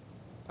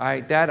 I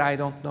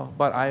don't know.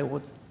 But I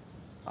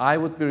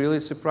would be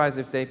really surprised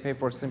if they pay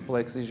for simple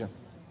excision.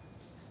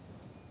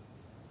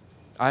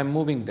 I'm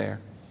moving there.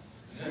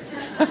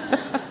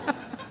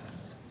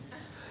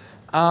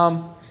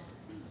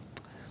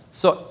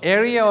 So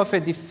area of a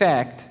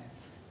defect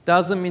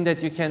doesn't mean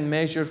that you can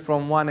measure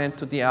from one end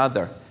to the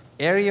other.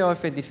 Area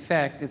of a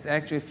defect is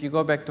actually, if you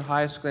go back to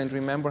high school and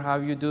remember how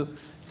you do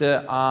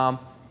the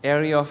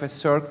area of a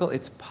circle,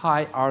 it's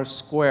pi r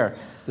squared.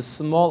 The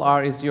small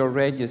r is your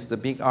radius, the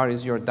big R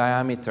is your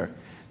diameter.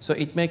 So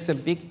it makes a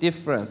big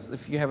difference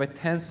if you have a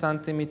 10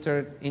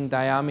 centimeter in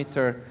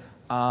diameter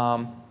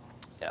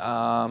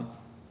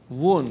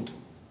wound.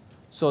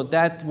 So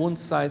that wound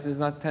size is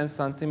not 10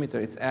 centimeter,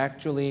 it's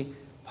actually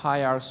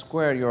pi r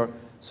squared.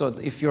 So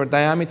if your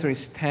diameter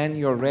is 10,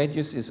 your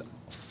radius is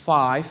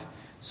 5.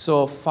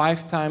 So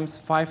 5 times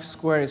 5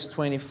 squared is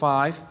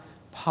 25.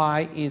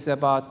 Pi is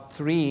about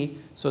 3.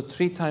 So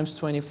 3 times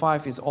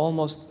 25 is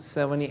almost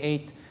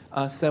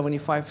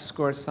 75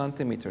 square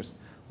centimeters.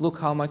 Look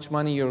how much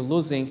money you're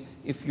losing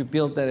if you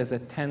build that as a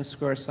 10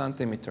 square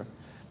centimeter.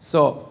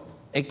 So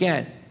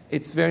again,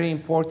 it's very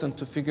important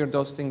to figure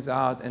those things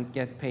out and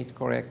get paid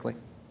correctly.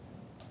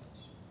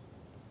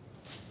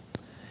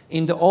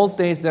 In the old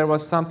days, there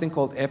was something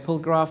called apple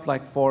graft,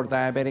 like for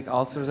diabetic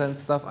ulcers and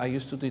stuff. I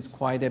used to do it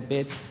quite a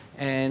bit,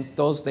 and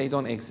those, they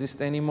don't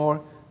exist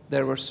anymore.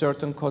 There were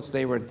certain codes,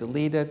 they were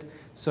deleted.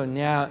 So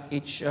now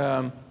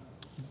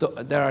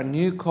there are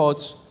new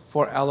codes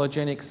for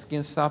allogenic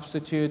skin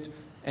substitute,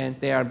 and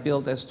they are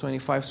billed as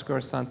 25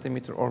 square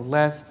centimeter or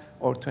less,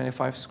 or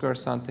 25 square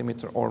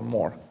centimeter or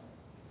more.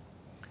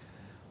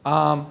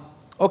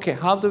 Okay,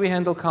 how do we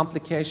handle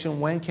complication?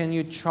 When can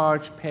you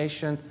charge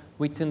patient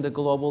within the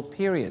global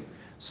period?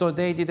 So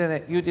you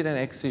did an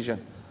excision.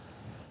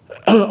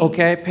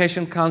 Okay,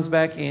 patient comes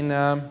back in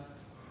a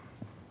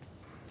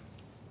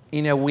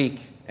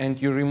week,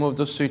 and you remove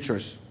the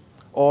sutures.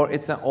 Or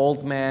it's an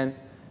old man,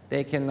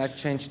 they cannot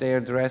change their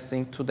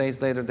dressing. 2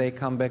 days later, they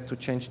come back to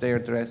change their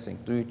dressing.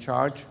 Do you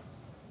charge?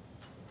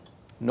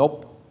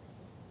 Nope.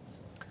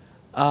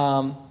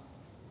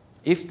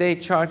 If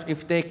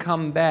they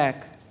come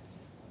back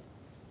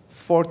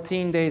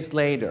 14 days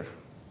later,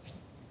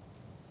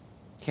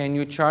 can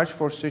you charge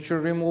for suture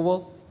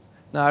removal?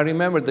 Now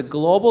remember, the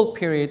global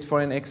period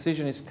for an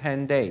excision is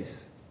 10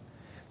 days.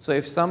 So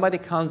if somebody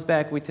comes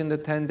back within the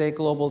 10-day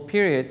global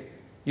period,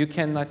 you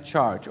cannot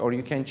charge, or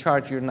you can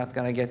charge, you're not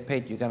going to get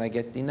paid, you're going to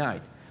get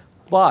denied.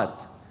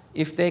 But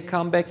if they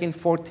come back in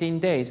 14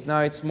 days, now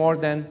it's more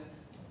than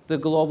the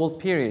global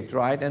period,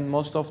 right? And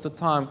most of the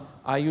time,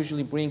 I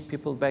usually bring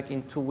people back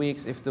in 2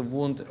 weeks if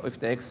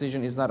the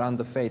excision is not on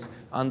the face.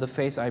 On the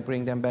face, I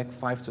bring them back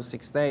 5 to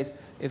 6 days.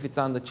 If it's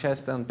on the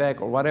chest and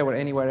back or whatever,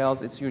 anywhere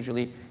else, it's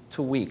usually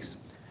 2 weeks.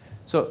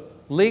 So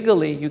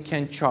legally, you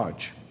can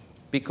charge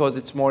because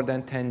it's more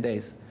than 10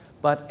 days.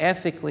 But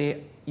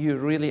ethically,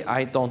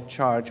 I don't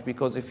charge,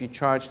 because if you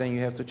charge, then you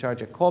have to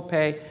charge a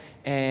copay,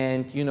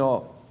 and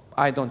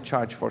I don't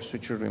charge for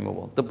suture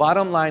removal. The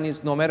bottom line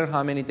is, no matter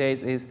how many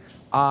days is,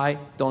 I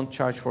don't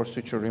charge for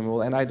suture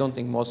removal, and I don't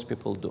think most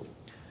people do.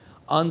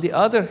 On the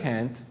other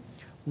hand,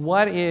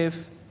 what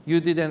if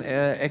you did an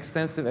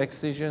extensive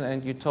excision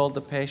and you told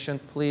the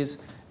patient, please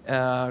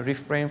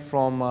refrain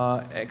from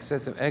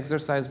excessive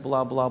exercise,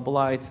 blah, blah,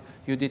 blah.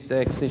 You did the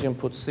excision,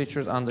 put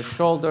sutures on the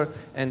shoulder,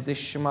 and this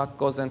schmuck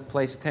goes and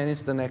plays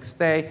tennis the next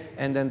day,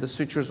 and then the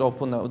sutures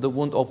open up, the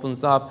wound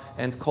opens up,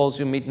 and calls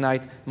you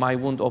midnight, my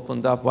wound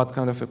opened up, what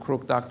kind of a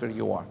crook doctor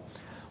you are?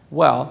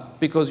 Well,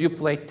 because you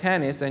played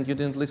tennis and you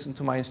didn't listen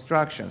to my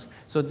instructions.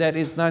 So that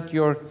is not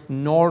your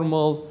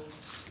normal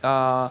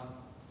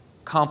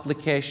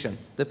complication.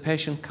 The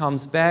patient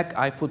comes back,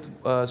 I put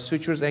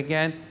sutures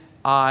again,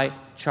 I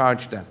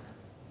charge them.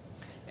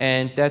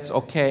 And that's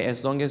okay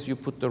as long as you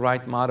put the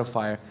right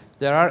modifier.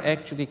 There are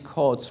actually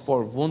codes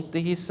for wound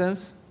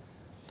dehiscence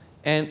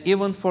and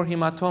even for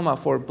hematoma,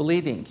 for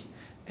bleeding.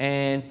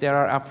 And there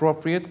are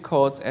appropriate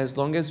codes. As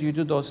long as you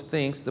do those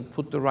things, to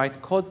put the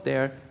right code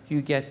there,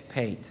 you get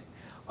paid.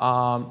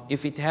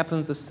 If it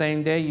happens the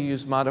same day, you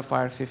use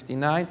modifier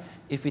 59.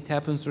 If it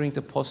happens during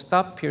the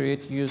post-op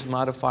period, you use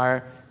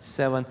modifier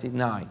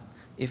 79.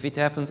 If it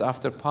happens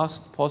after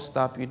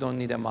post-op, you don't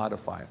need a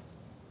modifier.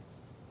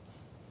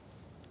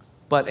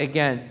 But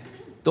again,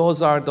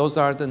 those are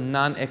the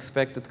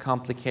non-expected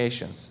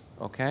complications,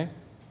 okay?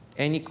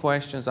 Any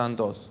questions on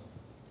those?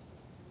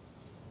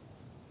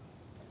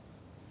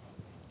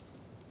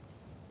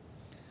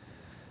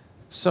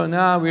 So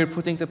now we're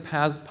putting the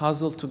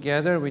puzzle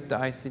together with the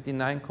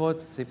ICD-9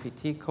 codes,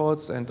 CPT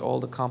codes, and all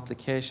the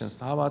complications.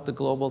 How about the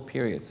global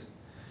periods?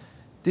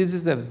 This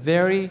is a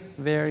very,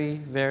 very,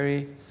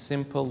 very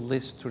simple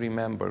list to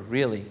remember,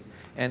 really.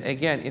 And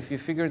again, if you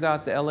figured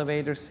out the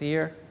elevators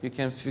here, you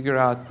can figure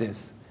out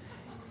this.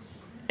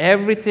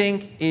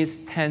 Everything is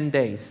 10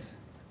 days,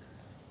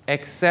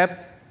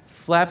 except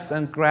flaps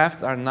and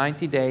grafts are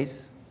 90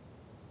 days.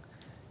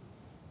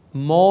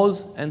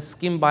 Mohs and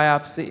skin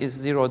biopsy is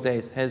 0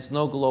 days, has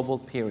no global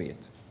period.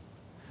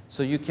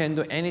 So you can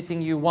do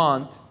anything you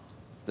want.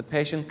 The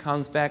patient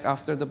comes back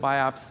after the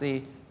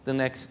biopsy the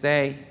next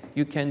day.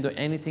 You can do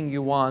anything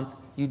you want.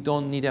 You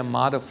don't need a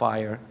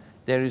modifier.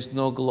 There is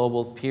no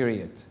global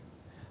period.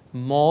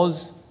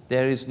 Mohs,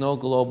 there is no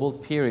global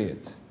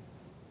period.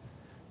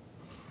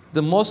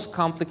 The most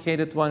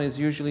complicated one is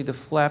usually the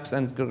flaps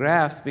and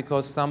grafts,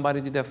 because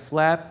somebody did a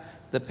flap,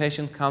 the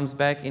patient comes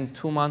back in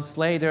 2 months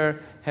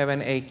later, have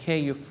an AK,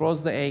 you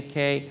froze the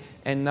AK,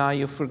 and now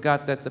you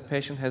forgot that the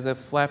patient has a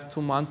flap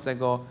 2 months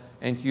ago,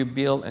 and you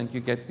bill and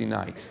you get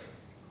denied.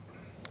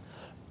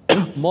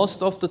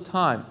 Most of the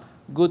time,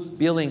 good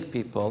billing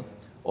people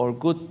or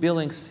good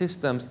billing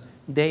systems,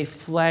 they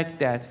flag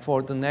that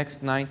for the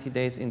next 90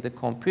 days in the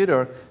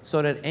computer,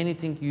 so that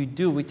anything you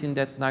do within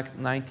that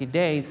 90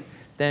 days,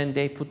 then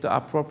they put the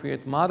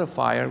appropriate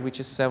modifier, which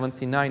is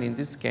 79 in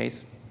this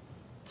case,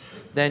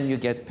 then you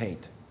get paid.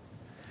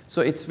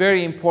 So it's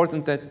very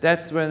important that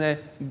that's when a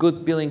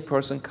good billing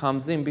person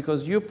comes in,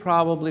 because you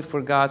probably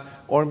forgot,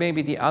 or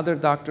maybe the other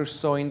doctor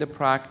saw in the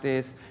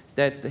practice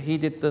that he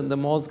did the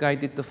Mohs guy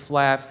did the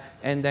flap,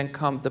 and then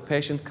the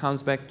patient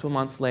comes back 2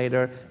 months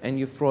later and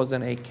you froze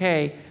an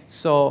AK.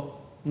 So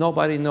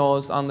nobody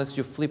knows unless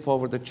you flip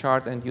over the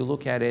chart and you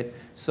look at it.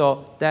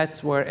 So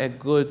that's where a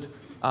good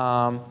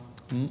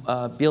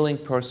billing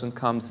person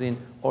comes in,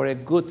 or a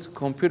good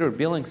computer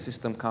billing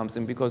system comes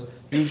in, because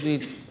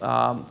usually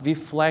we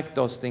flag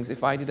those things.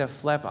 If I did a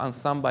flap on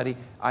somebody,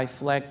 I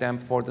flag them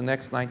for the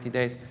next 90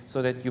 days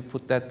so that you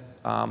put that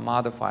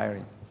modifier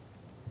in.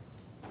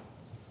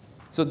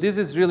 So this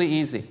is really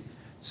easy.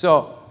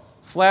 So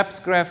flaps,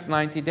 grafts,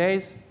 90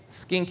 days.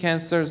 Skin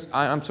cancers,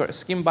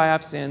 skin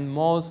biopsy and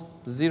Mohs,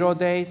 0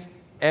 days.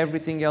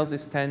 Everything else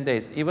is 10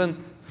 days.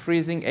 Even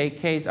freezing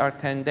AKs are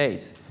 10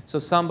 days. So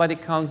somebody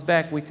comes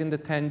back within the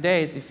 10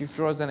 days, if you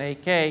froze an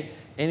AK,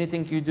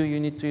 anything you do, you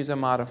need to use a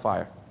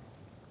modifier.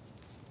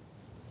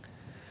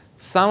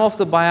 Some of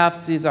the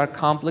biopsies are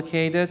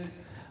complicated.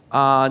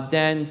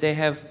 Then they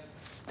have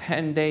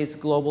 10 days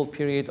global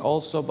period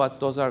also,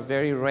 but those are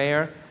very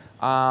rare.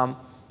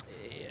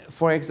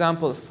 For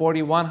example,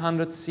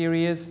 4100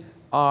 series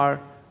are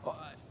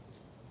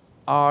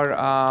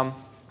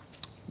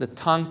the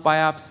tongue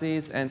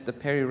biopsies, and the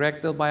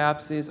perirectal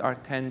biopsies are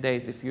 10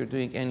 days if you're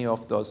doing any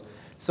of those.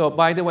 So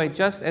by the way,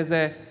 just as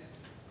a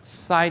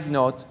side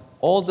note,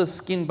 All the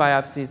skin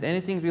biopsies,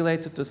 anything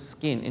related to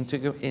skin,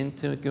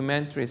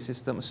 integumentary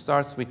system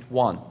starts with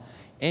 1.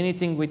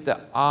 Anything with the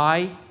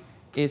eye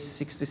is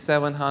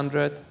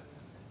 6,700,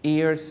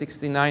 ear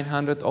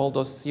 6,900, all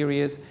those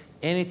series.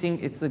 Anything,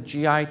 it's the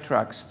GI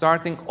tract,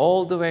 starting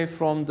all the way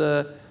from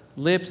the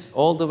lips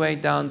all the way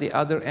down the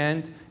other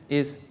end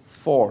is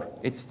 4.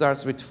 It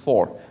starts with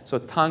 4. So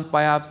tongue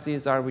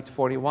biopsies are with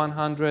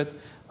 4,100,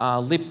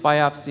 lip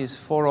biopsy is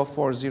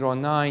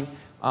 40409,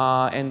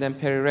 and then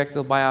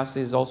perirectal biopsy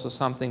is also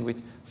something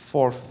with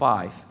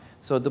 4.5.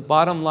 So the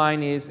bottom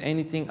line is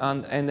anything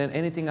on, and then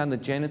anything on the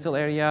genital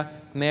area,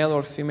 male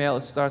or female,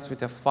 it starts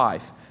with a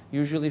 5.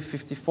 Usually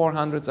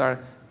 5,400s are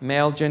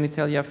male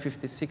genitalia,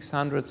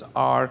 5,600s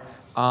are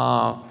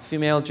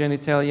female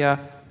genitalia,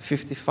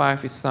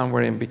 55 is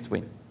somewhere in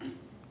between.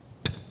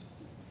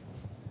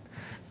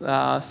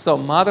 So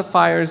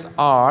modifiers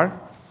are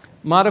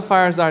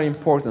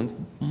important.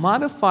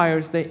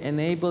 Modifiers, they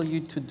enable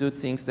you to do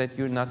things that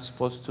you're not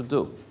supposed to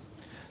do.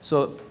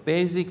 So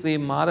basically,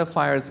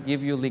 modifiers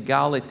give you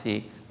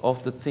legality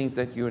of the things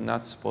that you're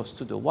not supposed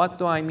to do. What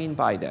do I mean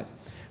by that?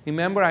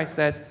 Remember I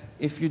said,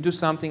 if you do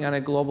something on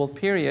a global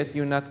period,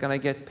 you're not going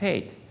to get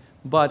paid.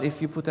 But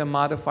if you put a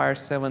modifier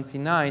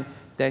 79,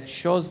 that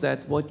shows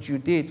that what you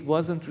did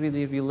wasn't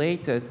really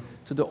related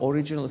to the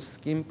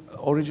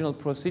original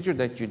procedure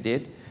that you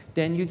did,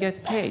 then you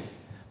get paid.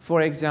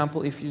 For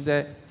example, if you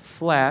did a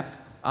flap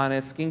on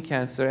a skin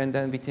cancer and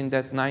then within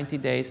that 90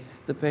 days,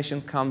 the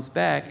patient comes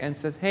back and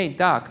says, hey,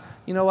 doc,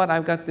 you know what,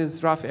 I've got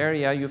this rough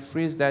area, you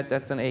freeze that,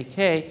 that's an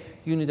AK,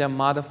 you need a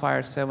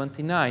modifier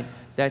 79.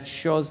 That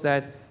shows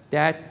that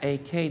that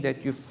AK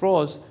that you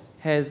froze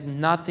has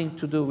nothing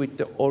to do with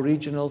the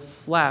original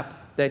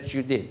flap that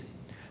you did.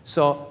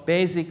 So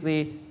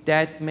basically,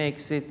 that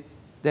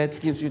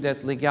gives you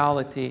that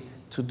legality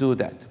to do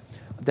that.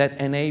 That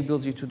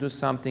enables you to do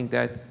something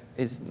that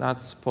is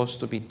not supposed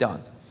to be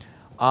done.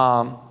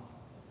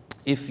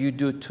 If you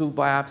do two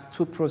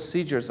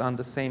procedures on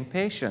the same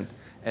patient,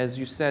 as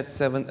you said,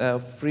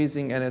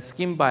 freezing and a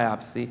skin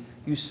biopsy,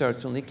 you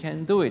certainly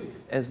can do it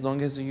as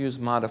long as you use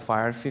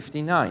modifier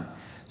 59.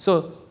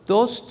 So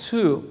those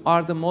two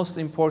are the most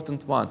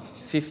important one,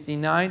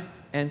 59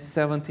 and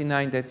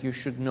 79 that you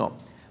should know.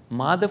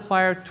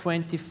 Modifier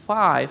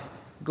 25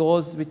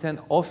 goes with an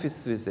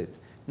office visit.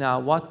 Now,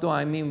 what do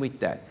I mean with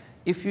that?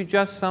 If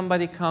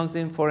somebody comes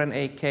in for an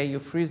AK, you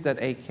freeze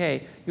that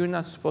AK, you're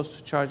not supposed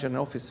to charge an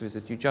office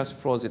visit. You just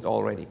froze it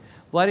already.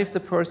 What if the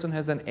person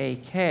has an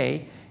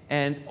AK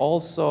and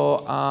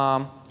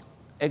also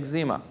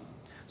eczema?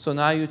 So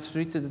now you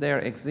treated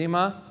their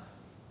eczema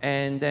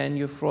and then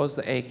you froze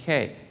the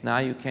AK. Now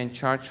you can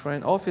charge for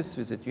an office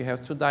visit. You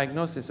have two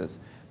diagnoses.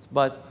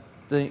 But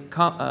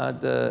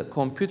the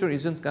computer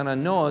isn't going to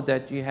know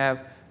that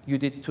you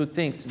did two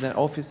things, an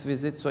office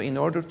visit. So in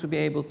order to be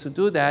able to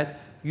do that,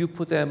 you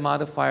put a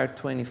modifier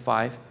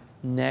 25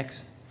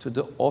 next to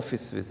the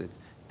office visit.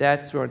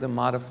 That's where the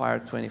modifier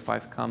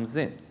 25 comes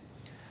in.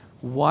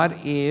 What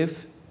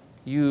if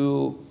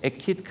a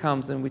kid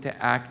comes in with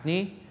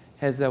acne,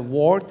 has a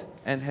wart,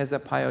 and has a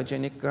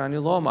pyogenic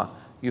granuloma?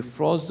 You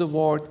froze the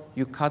wart,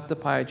 you cut the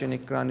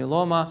pyogenic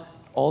granuloma,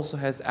 also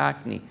has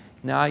acne.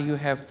 Now you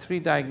have 3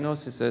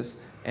 diagnoses,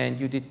 and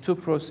you did 2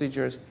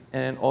 procedures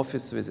and an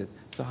office visit.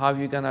 So how are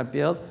you going to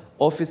bill?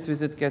 Office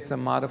visit gets a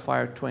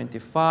modifier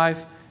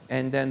 25,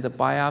 and then the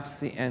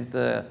biopsy and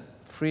the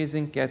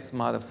freezing gets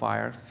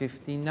modifier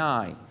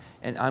 59.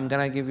 And I'm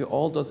going to give you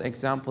all those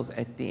examples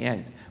at the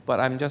end. But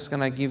I'm just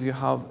going to give you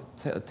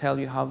tell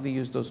you how we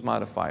use those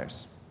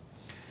modifiers.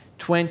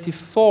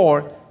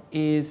 24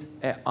 is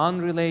an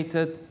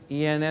unrelated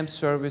E&M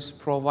service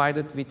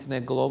provided within a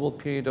global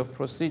period of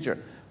procedure.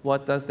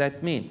 What does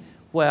that mean?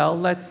 Well,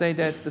 let's say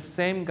that the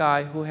same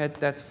guy who had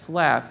that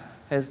flap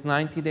has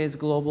 90 days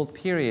global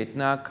period,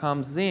 now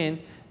comes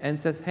in and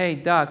says, hey,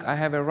 doc, I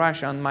have a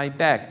rash on my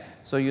back.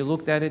 So you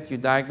looked at it, you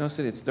diagnosed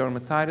it, it's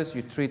dermatitis,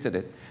 you treated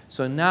it.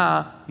 So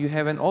now you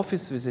have an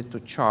office visit to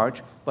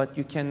charge, but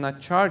you cannot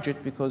charge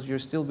it because you're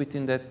still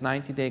within that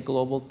 90-day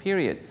global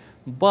period.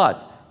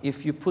 But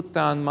if you put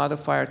down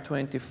modifier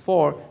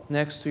 24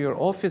 next to your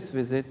office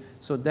visit,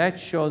 so that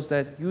shows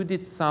that you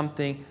did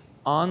something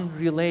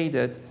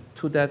unrelated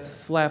to that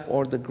flap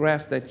or the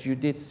graft that you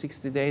did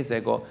 60 days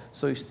ago.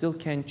 So you still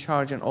can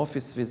charge an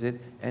office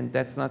visit, and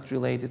that's not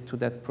related to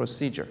that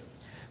procedure.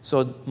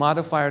 So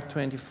modifier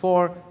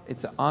 24,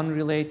 it's an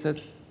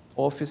unrelated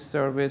office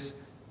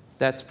service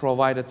that's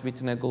provided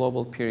within a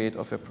global period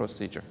of a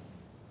procedure.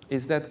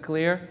 Is that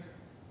clear?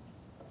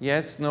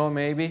 Yes, no,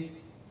 maybe?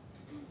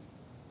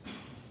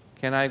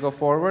 Can I go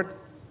forward?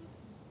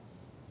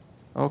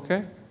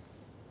 Okay.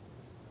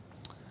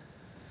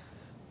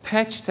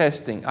 Patch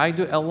testing. I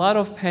do a lot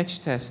of patch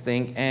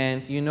testing,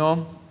 and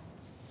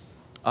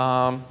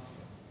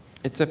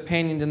it's a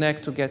pain in the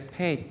neck to get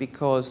paid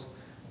because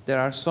there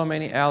are so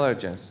many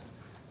allergens.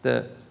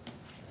 The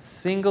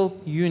single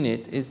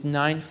unit is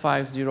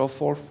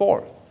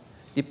 95044.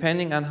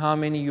 Depending on how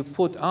many you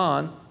put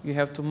on, you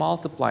have to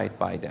multiply it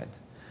by that.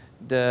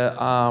 The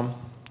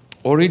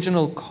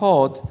original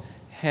code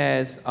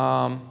has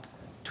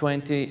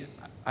 20,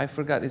 I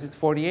forgot, is it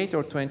 48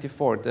 or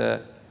 24,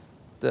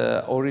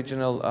 the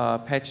original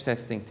patch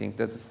testing thing?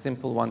 That's a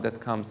simple one that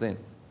comes in.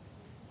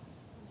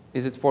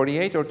 Is it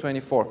 48 or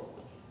 24?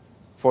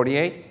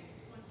 48?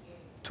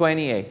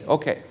 28,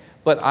 okay.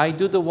 But I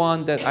do the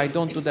one that, I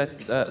don't do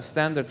that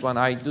standard one.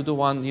 I do the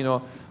one, you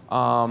know,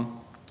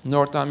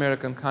 North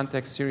American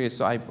context series,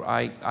 so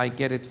I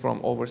get it from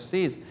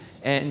overseas.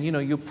 And, you know,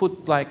 you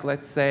put like,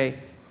 let's say,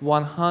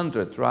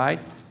 100, right?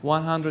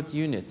 100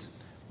 units.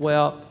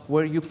 Well,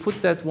 where you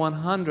put that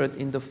 100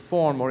 in the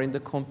form or in the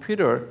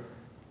computer,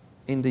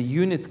 in the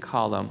unit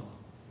column,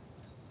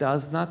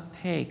 does not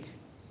take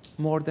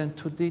more than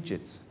 2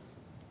 digits.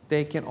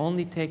 They can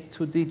only take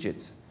 2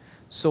 digits.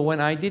 So when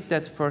I did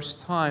that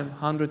first time,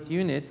 100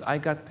 units, I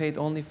got paid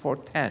only for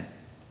 10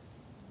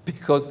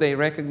 because they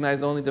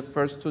recognize only the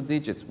first 2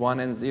 digits,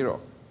 1 and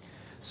 0.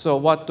 So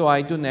what do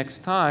I do next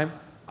time?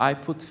 I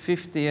put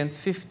 50 and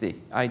 50.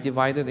 I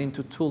divide it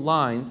into 2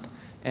 lines,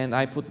 and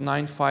I put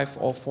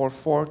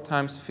 95044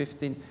 times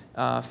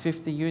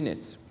 50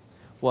 units.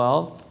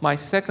 Well, my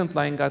second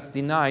line got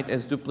denied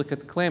as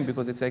duplicate claim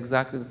because it's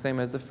exactly the same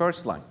as the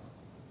first line.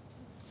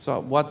 So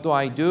what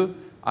do?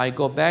 I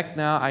go back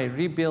now, I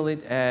rebuild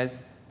it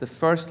as the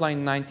first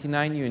line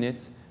 99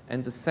 units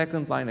and the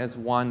second line as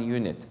 1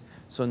 unit.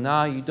 So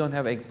now you don't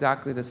have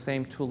exactly the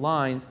same 2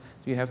 lines,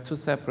 you have 2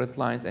 separate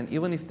lines, and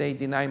even if they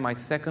deny my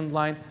second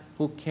line,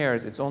 who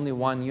cares? It's only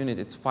 1 unit,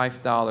 it's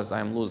 $5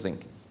 I'm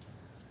losing.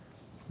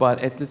 But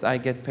at least I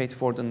get paid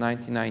for the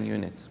 99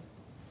 units.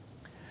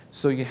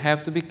 So you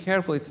have to be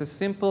careful. It's a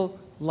simple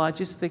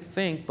logistic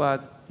thing,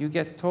 but you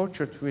get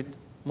tortured with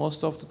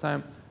most of the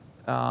time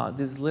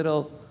these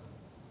little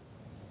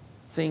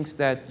things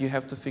that you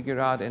have to figure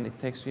out, and it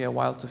takes you a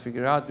while to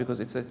figure out because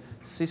it's a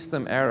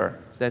system error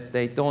that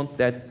they don't,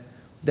 that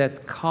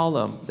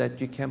column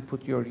that you can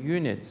put your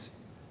units,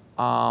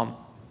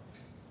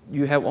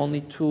 you have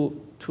only two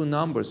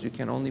numbers. You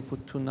can only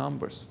put 2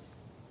 numbers.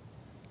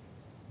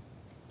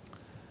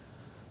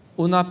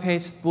 Una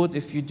paste boot,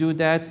 if you do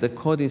that, the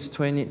code is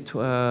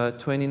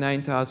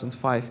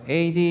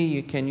 29,580.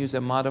 You can use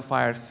a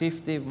modifier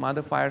 50.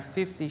 Modifier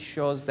 50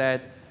 shows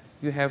that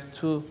you have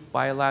 2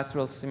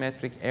 bilateral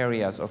symmetric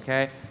areas,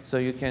 okay? So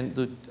you can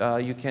do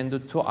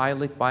 2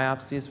 eyelid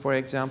biopsies, for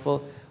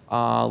example,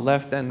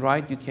 left and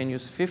right. You can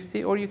use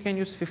 50 or you can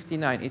use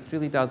 59. It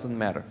really doesn't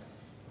matter.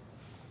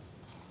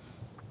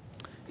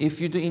 If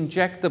you do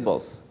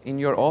injectables in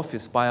your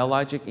office,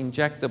 biologic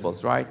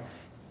injectables, right?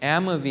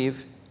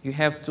 Amaviv, you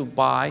have to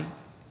buy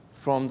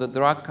from the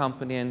drug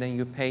company and then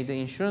you pay the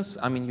insurance,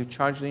 you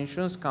charge the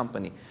insurance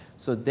company.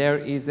 So there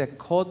is a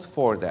code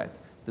for that,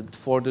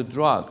 for the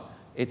drug.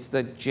 It's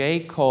the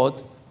J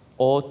code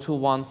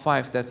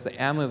 0215, that's the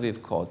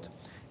Amaviv code.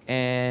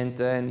 And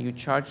then you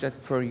charge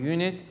that per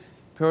unit.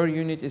 Per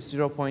unit is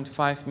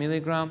 0.5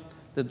 milligram.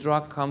 The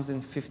drug comes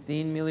in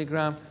 15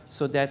 milligram,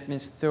 so that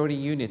means 30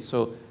 units.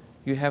 So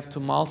you have to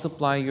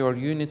multiply your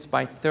units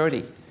by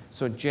 30.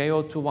 So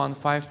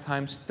J0215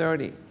 times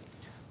 30.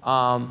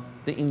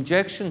 The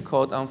injection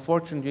code,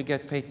 unfortunately, you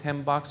get paid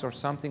 $10 or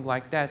something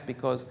like that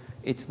because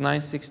it's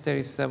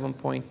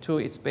 9637.2.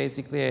 It's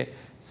basically a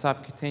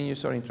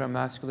subcutaneous or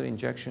intramuscular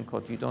injection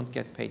code. You don't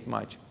get paid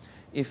much.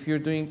 If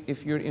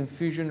you're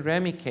infusion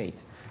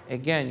Remicade,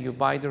 again, you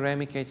buy the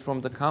Remicade from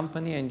the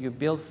company and you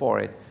bill for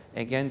it.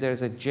 Again,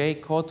 there's a J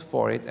code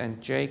for it,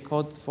 and J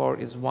code for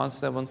is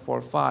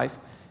 1745,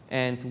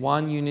 and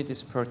 1 unit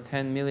is per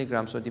 10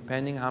 milligrams. So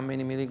depending how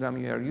many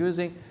milligrams you are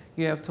using,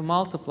 you have to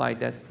multiply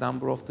that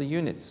number of the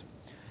units.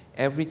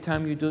 Every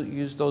time you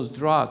use those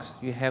drugs,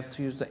 you have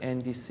to use the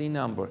NDC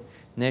number,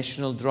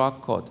 National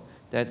Drug Code.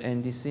 That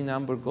NDC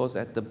number goes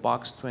at the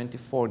box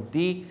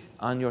 24D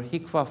on your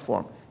HCFA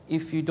form.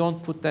 If you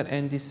don't put that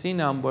NDC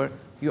number,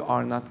 you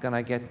are not going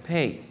to get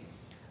paid.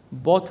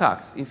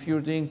 Botox, if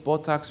you're doing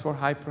Botox for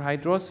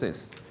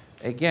hyperhidrosis,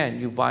 again,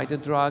 you buy the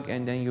drug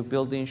and then you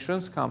bill the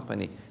insurance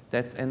company.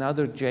 That's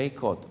another J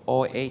code,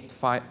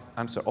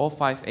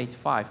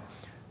 0585.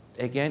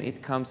 Again,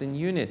 it comes in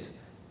units.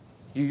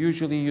 You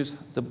usually use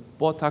the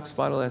Botox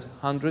bottle as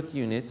 100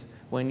 units.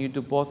 When you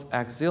do both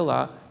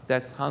axilla,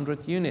 that's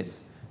 100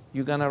 units.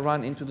 You're going to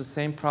run into the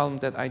same problem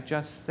that I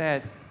just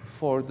said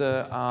for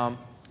the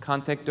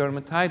contact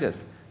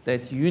dermatitis.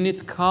 That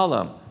unit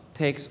column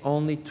takes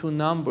only 2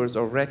 numbers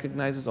or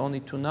recognizes only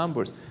 2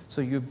 numbers.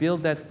 So you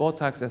build that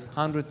Botox as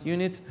 100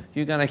 units,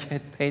 you're going to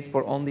get paid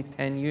for only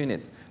 10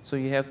 units. So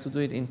you have to do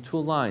it in 2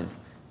 lines,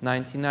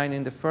 99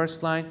 in the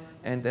first line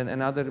and then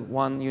another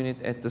 1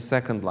 unit at the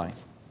second line.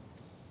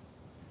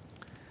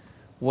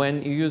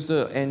 When you use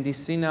the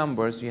NDC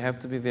numbers, you have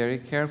to be very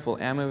careful.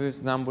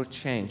 Amaviv's number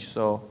change.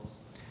 So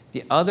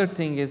the other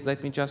thing is,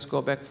 let me just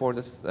go back for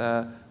this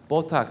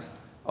Botox.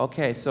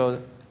 Okay,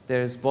 so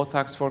there's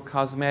Botox for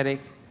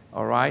cosmetic,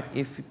 all right?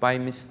 If by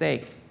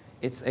mistake,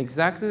 it's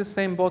exactly the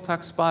same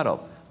Botox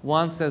bottle.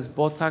 One says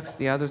Botox,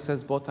 the other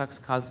says Botox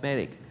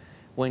cosmetic.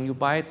 When you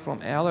buy it from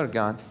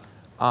Allergan,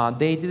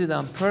 they did it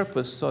on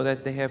purpose so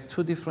that they have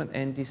 2 different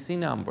NDC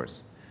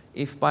numbers.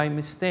 If by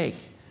mistake,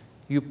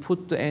 you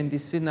put the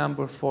NDC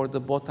number for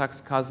the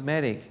Botox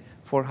cosmetic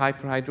for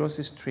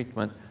hyperhidrosis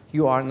treatment,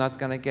 you are not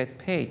going to get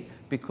paid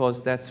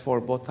because that's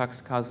for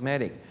Botox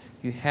cosmetic.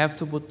 You have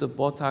to put the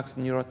Botox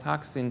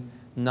neurotoxin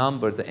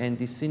number, the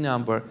NDC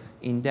number,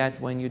 in that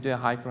when you do a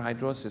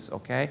hyperhidrosis,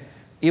 okay?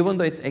 Even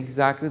though it's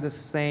exactly the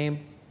same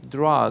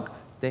drug,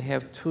 they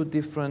have two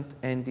different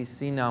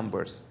NDC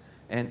numbers.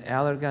 And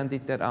Allergan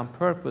did that on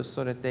purpose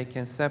so that they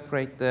can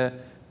separate the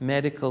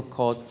medical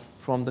code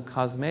from the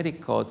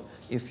cosmetic code.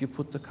 If you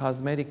put the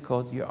cosmetic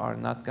code, you are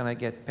not going to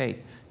get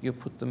paid. You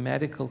put the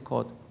medical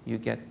code, you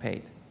get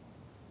paid.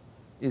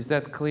 Is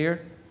that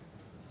clear?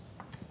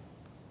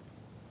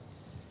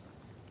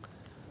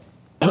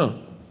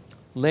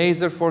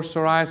 Laser for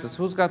psoriasis.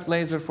 Who's got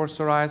laser for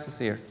psoriasis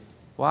here?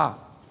 Wow.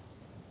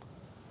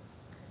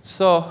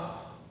 So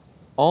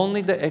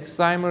only the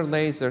Excimer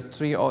laser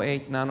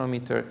 308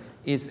 nanometer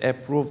is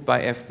approved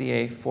by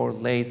FDA for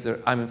laser,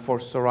 for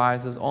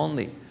psoriasis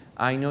only.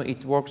 I know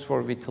it works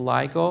for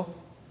vitiligo,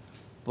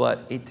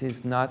 but it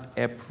is not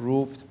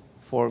approved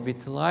for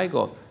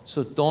vitiligo.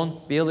 So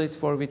don't bill it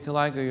for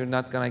vitiligo, you're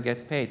not gonna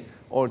get paid.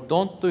 Or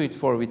don't do it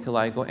for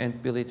vitiligo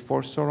and bill it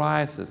for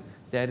psoriasis.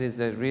 That is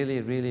a really,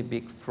 really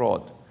big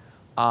fraud.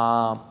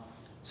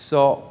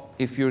 So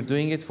if you're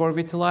doing it for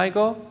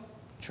vitiligo,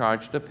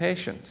 charge the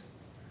patient.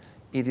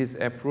 It is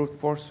approved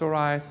for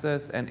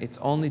psoriasis, and it's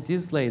only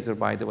this laser,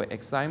 by the way,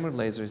 Excimer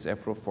laser is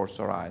approved for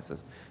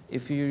psoriasis.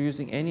 If you're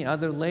using any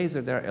other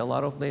laser, there are a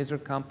lot of laser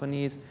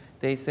companies,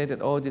 they say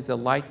that, oh, this is a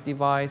light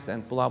device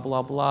and blah,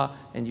 blah, blah,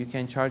 and you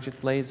can charge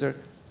it laser.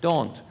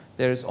 Don't.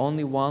 There is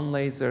only one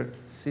laser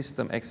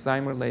system,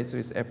 Excimer laser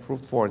is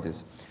approved for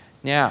this.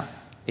 Now,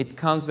 it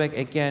comes back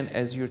again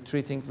as you're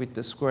treating with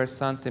the square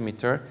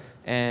centimeter,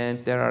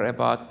 and there are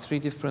about 3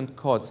 different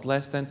codes,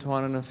 less than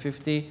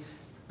 250,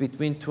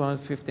 between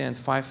 250 and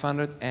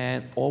 500,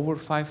 and over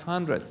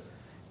 500.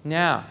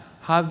 Now,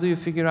 how do you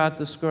figure out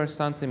the square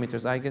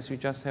centimeters? I guess you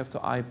just have to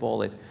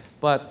eyeball it.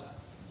 But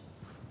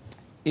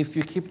if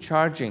you keep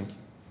charging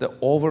the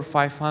over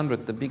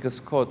 500, the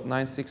biggest code,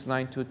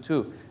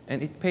 96922,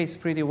 and it pays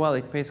pretty well,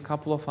 it pays a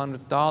couple of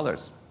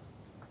 $100s,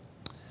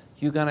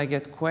 you're gonna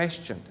get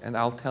questioned, and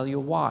I'll tell you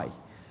why.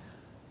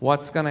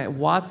 What's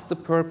the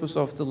purpose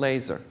of the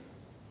laser?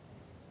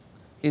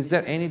 Is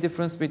there any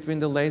difference between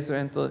the laser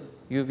and the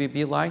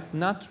UVB light?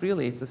 Not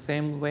really, it's the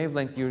same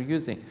wavelength you're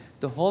using.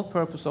 The whole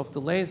purpose of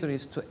the laser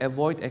is to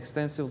avoid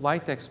extensive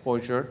light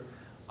exposure,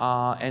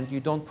 and you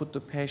don't put the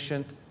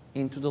patient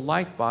into the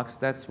light box.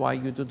 That's why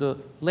you do the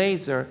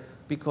laser,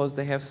 because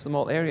they have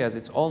small areas.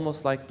 It's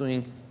almost like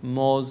doing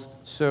Mohs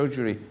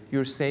surgery.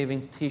 You're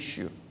saving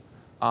tissue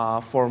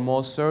for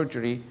Mohs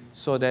surgery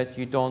so that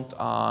you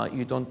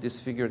don't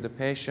disfigure the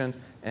patient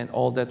and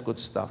all that good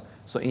stuff.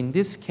 So in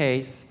this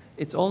case,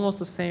 it's almost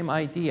the same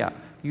idea.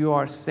 You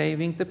are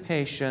saving the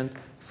patient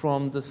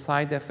from the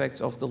side effects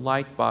of the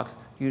light box.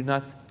 You're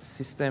not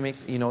systemic,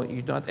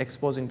 you're not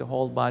exposing the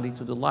whole body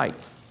to the light.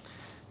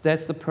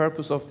 That's the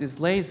purpose of this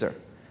laser.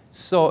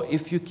 So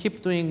if you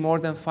keep doing more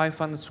than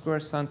 500 square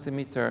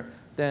centimeter,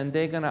 then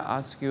they're gonna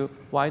ask you,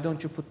 why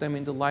don't you put them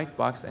in the light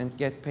box and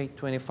get paid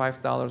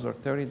 $25 or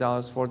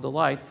 $30 for the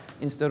light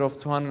instead of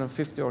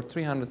 $250 or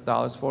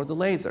 $300 for the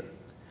laser?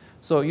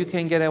 So you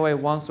can get away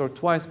once or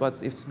twice,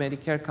 but if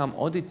Medicare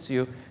audits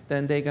you,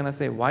 then they're gonna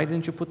say, why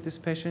didn't you put this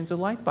patient in the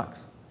light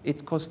box?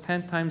 It costs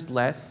 10 times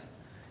less,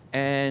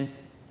 and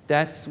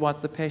that's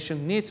what the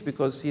patient needs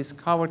because he's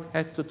covered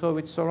head to toe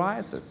with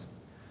psoriasis.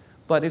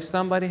 But if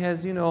somebody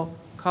has, a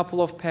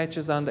couple of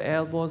patches on the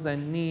elbows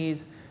and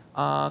knees,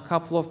 a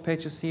couple of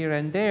patches here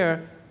and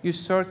there, you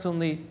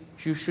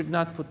should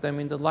not put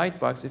them in the light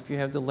box. If you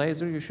have the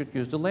laser, you should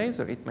use the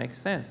laser. It makes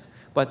sense.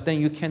 But then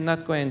you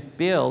cannot go and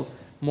bill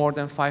more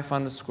than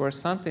 500 square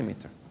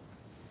centimeter.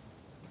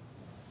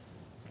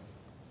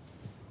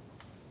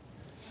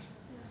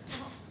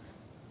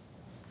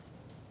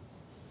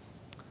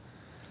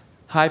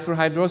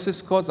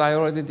 Hyperhidrosis codes, I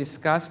already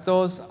discussed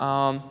those.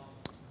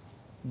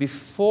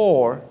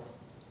 Before,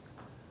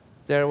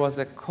 there was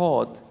a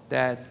code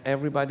that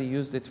everybody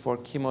used it for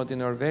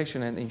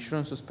chemodenervation, and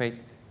insurance was paid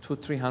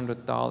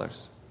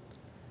 $200-300.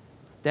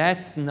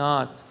 That's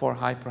not for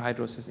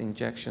hyperhidrosis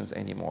injections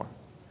anymore.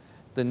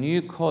 The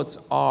new codes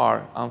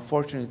are,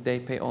 unfortunately, they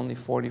pay only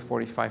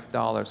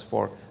 $40-45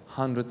 for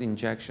 100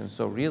 injections.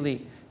 So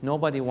really,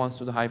 nobody wants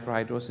to do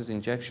hyperhidrosis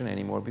injection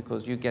anymore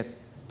because you get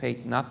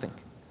paid nothing,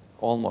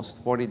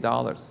 almost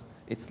 $40.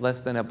 It's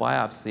less than a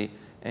biopsy,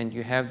 and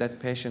you have that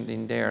patient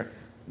in there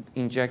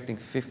injecting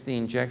 50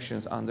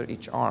 injections under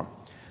each arm.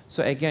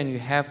 So again, you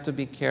have to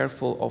be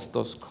careful of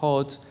those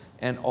codes,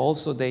 and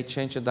also they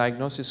change the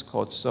diagnosis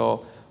code.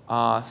 So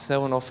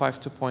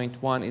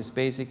 7052.1 is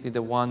basically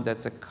the one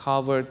that's a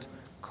covered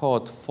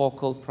code,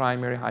 focal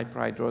primary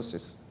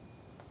hyperhidrosis.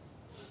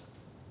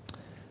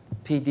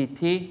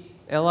 PDT,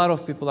 a lot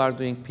of people are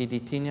doing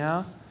PDT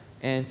now,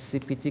 and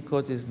CPT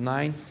code is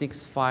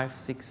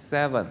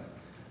 96567.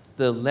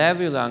 The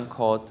Levulan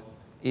code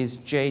is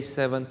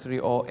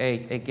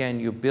J7308. Again,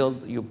 you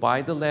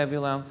buy the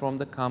Levulan from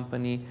the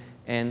company,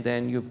 and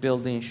then you bill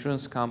the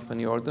insurance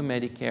company or the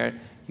Medicare.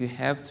 You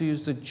have to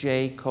use the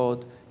J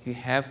code. You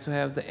have to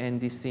have the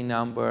NDC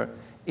number.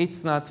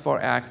 It's not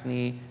for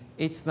acne.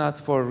 It's not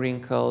for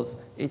wrinkles.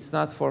 It's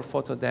not for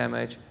photo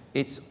damage.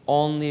 It's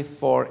only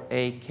for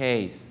a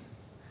case.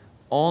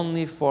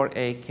 Only for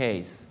a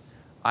case.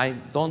 I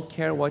don't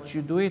care what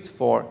you do it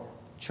for.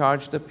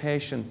 Charge the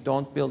patient.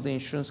 Don't bill the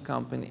insurance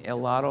company. A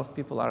lot of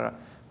people are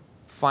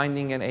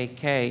finding an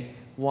AK,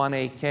 one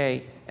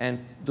AK,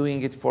 and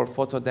doing it for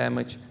photo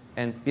damage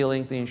and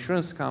billing the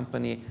insurance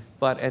company,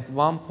 but at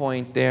one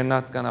point they're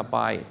not gonna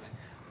buy it.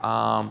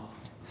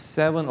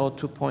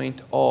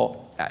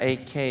 702.0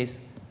 AKs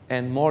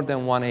and more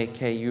than one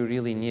AK, you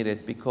really need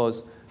it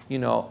because, you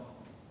know,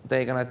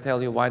 they're gonna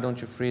tell you, why don't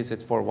you freeze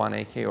it for one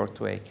AK or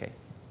two AK?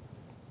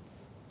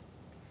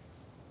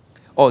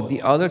 Oh,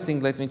 the other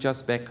thing, let me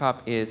just back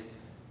up, is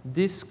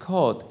this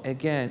code,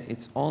 again,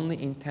 it's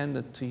only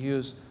intended to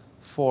use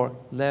for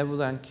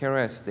level and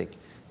characteristic.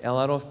 A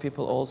lot of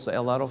people also,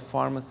 a lot of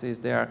pharmacies,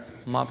 their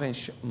mom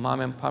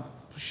and pop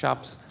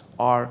shops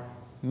are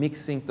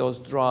mixing those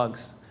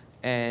drugs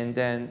and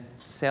then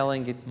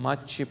selling it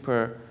much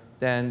cheaper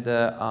than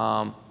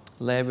the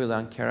level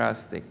and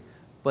characteristic.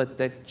 But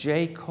the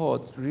J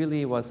code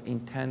really was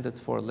intended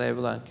for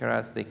level and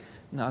characteristic,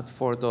 not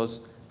for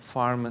those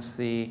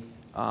pharmacy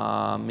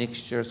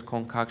mixtures,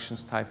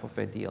 concoctions type of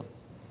a deal.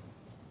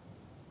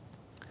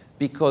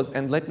 Because,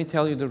 and let me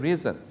tell you the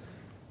reason.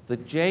 The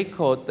J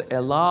code, the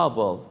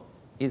allowable,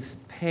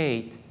 is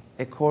paid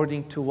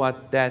according to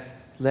what that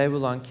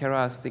level and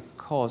characteristic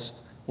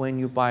cost when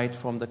you buy it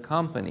from the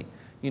company.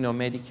 You know,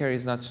 Medicare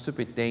is not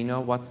stupid. They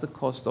know what's the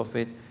cost of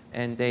it,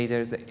 and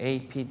there's an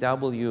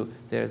APW,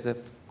 there's a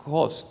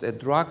cost, a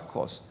drug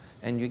cost,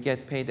 and you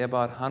get paid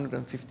about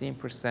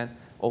 115%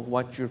 of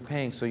what you're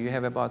paying. So you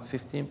have about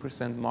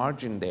 15%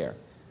 margin there.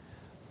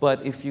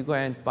 But if you go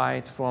and buy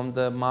it from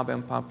the mom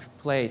and pop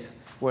place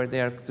where they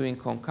are doing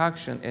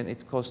concoction and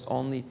it costs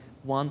only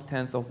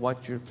 1/10 of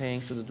what you're paying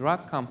to the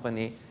drug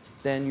company,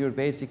 then you're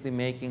basically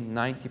making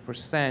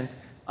 90%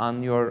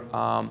 on your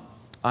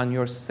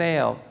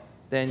sale,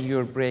 then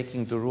you're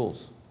breaking the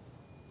rules.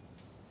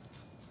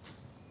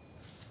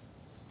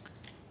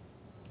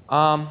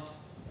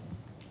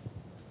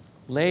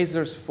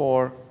 Lasers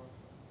for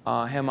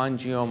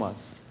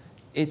hemangiomas.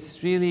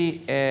 It's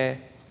really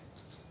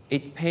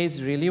it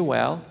pays really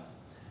well.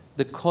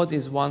 The code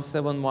is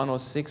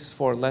 17106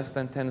 for less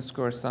than 10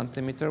 square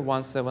centimeter,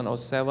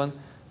 1707,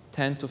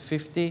 10 to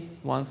 50,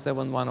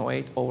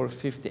 17108 over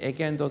 50.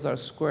 Again, those are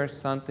square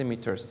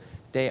centimeters.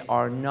 They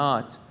are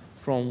not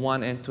from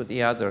one end to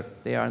the other.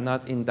 They are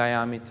not in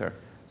diameter.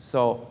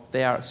 So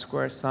they are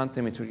square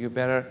centimeter. You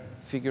better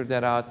figure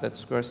that out, that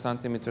square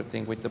centimeter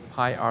thing with the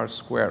pi r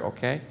square,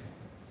 okay?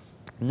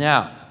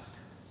 Now,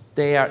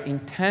 they are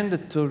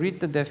intended to read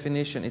the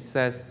definition. It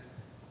says,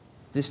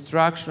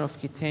 destruction of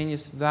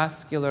cutaneous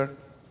vascular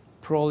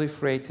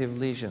proliferative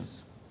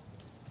lesions.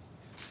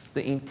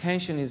 The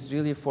intention is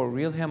really for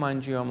real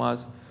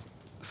hemangiomas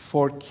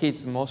for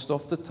kids most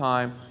of the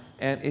time,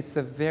 and it's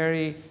a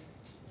very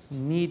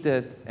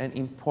needed and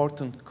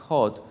important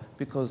code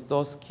because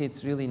those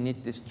kids really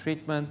need this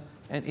treatment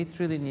and it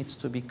really needs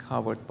to be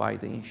covered by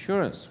the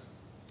insurance.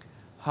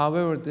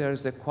 However,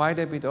 there's quite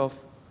a bit of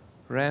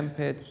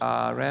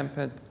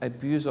rampant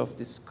abuse of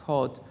this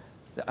code.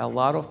 A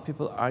lot of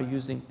people are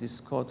using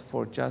this code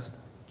for just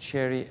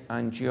cherry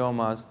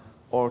angiomas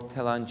or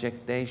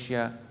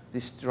telangiectasia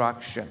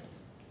destruction.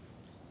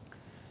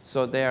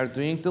 So they are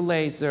doing the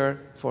laser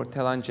for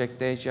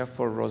telangiectasia,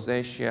 for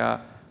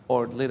rosacea,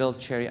 or little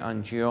cherry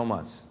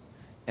angiomas.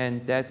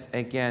 And that's,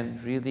 again,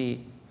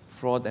 really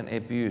fraud and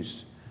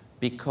abuse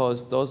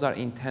because those are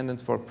intended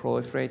for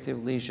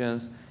proliferative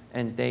lesions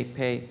and they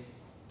pay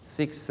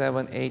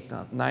 $600, $700,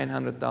 $800,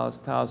 $900,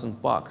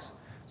 $1,000.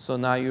 So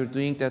now you're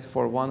doing that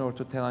for one or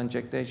two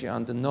telangiectasia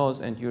on the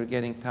nose and you're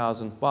getting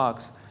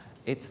 $1,000.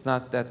 It's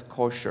not that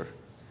kosher.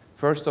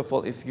 First of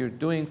all, if you're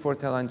doing for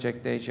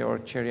telangiectasia or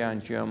cherry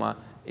angioma,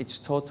 it's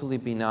totally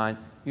benign.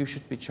 You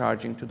should be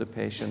charging to the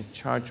patient.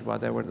 Charge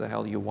whatever the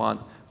hell you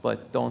want,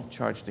 but don't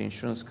charge the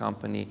insurance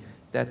company,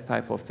 that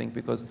type of thing.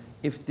 Because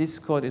if this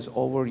code is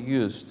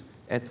overused,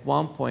 at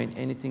one point,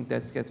 anything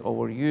that gets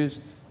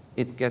overused,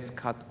 it gets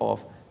cut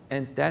off.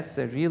 And that's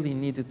a really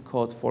needed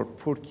code for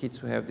poor kids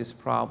who have this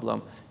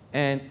problem.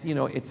 And you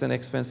know, it's an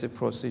expensive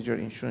procedure.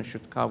 Insurance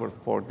should cover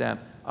for them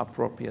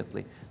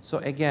appropriately. So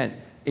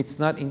again, it's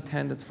not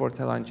intended for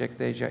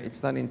telangiectasia.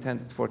 It's not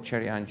intended for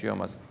cherry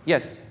angiomas.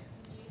 Yes?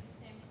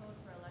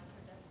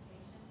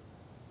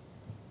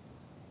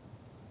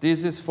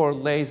 This is for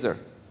laser.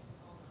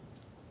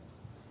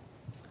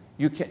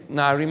 You can,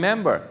 now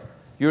remember,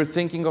 you're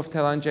thinking of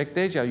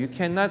telangiectasia.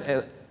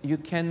 You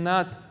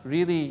cannot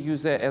really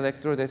use an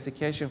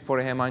electrodesiccation for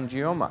a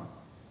hemangioma.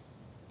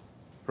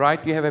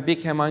 Right? You have a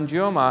big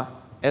hemangioma,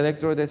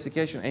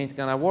 electrodesiccation ain't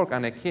gonna work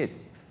on a kid.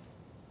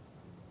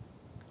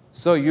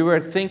 So you were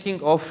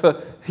thinking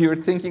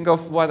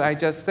of what I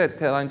just said,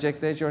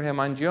 telangiectasia or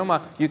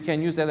hemangioma. You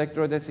can use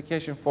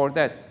electrodesiccation for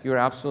that. You're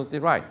absolutely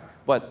right.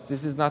 But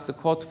this is not the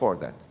code for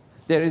that.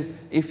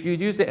 If you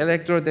use the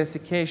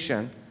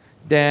electrodesiccation,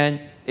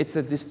 then it's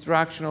a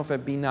destruction of a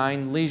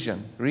benign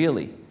lesion,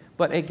 really.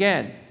 But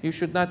again, you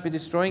should not be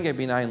destroying a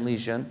benign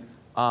lesion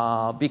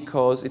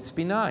because it's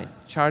benign.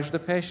 Charge the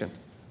patient.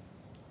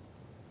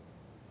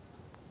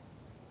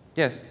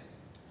 Yes?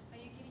 Are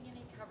you getting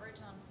any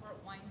coverage on port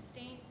wine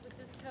stains with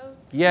this code?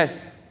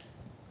 Yes.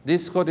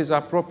 This code is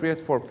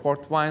appropriate for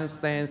port wine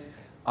stains,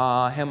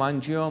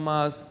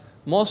 hemangiomas,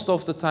 most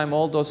of the time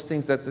all those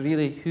things that are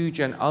really huge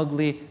and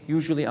ugly,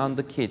 usually on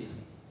the kids.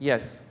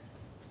 Yes.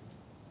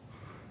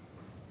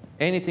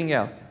 Anything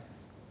else?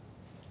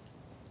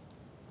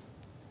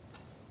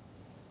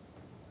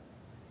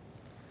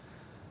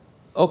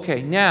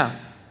 Okay, now,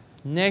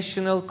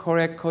 National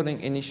Correct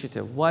Coding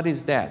Initiative. What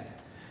is that?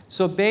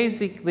 So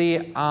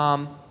basically,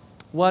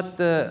 what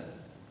the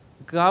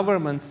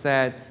government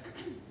said,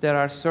 there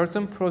are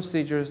certain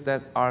procedures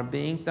that are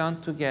being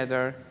done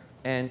together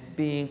and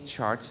being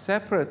charged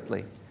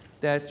separately.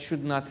 That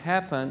should not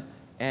happen,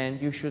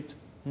 and you should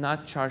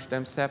not charge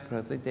them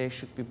separately. They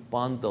should be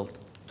bundled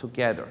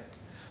together.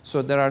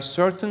 So there are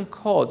certain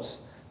codes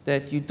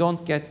that you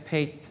don't get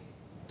paid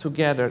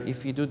together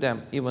if you do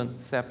them even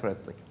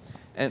separately.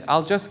 And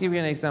I'll just give you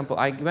an example.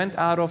 I went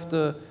out of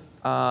the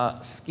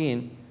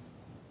skin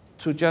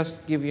to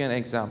just give you an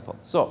example.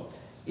 So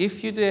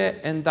if you do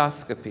an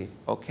endoscopy,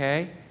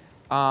 okay,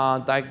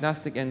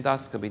 diagnostic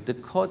endoscopy, the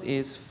code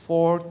is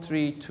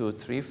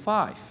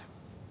 43235.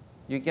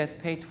 You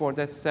get paid for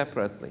that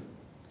separately.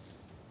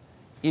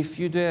 If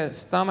you do a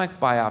stomach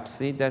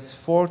biopsy, that's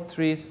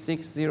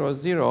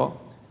 43600,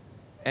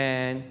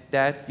 and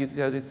that you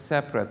get it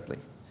separately.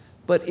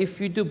 But if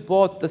you do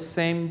both the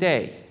same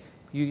day,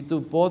 you do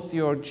both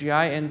your GI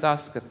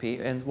endoscopy,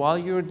 and while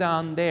you're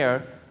down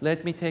there,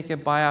 let me take a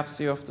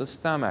biopsy of the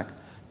stomach.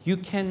 You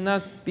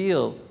cannot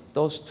bill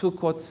those two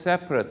codes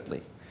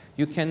separately.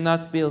 You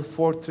cannot bill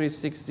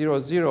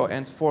 43600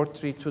 and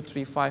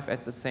 43235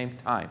 at the same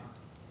time.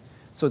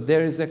 So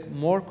there is a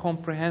more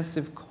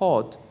comprehensive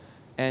code,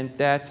 and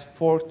that's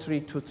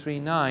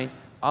 43239,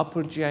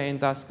 upper GI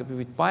endoscopy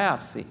with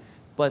biopsy.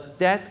 But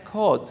that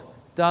code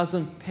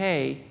doesn't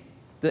pay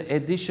the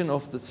addition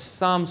of the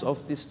sums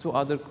of these two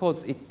other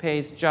codes. It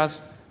pays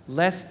just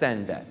less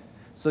than that.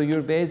 So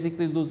you're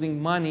basically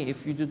losing money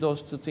if you do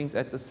those two things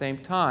at the same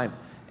time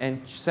and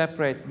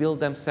bill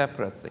them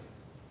separately.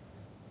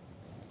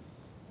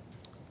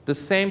 The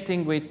same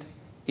thing with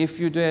if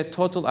you do a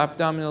total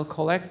abdominal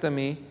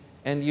colectomy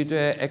and you do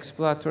an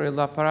exploratory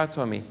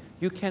laparotomy.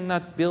 You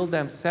cannot bill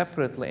them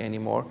separately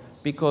anymore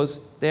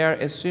because they are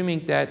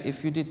assuming that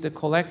if you did the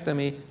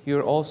colectomy,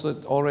 you're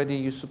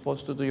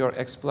supposed to do your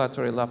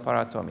exploratory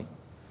laparotomy.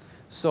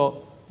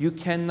 So you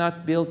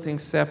cannot bill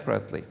things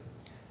separately.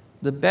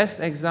 The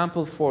best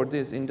example for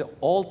this, in the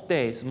old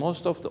days,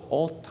 most of the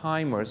old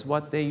timers,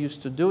 what they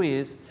used to do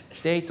is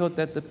they thought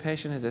that the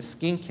patient had a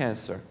skin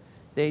cancer.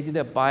 They did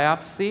a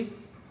biopsy,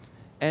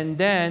 and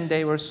then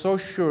they were so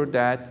sure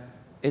that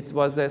it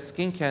was a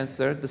skin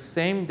cancer, the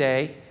same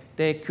day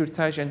they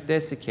curettage and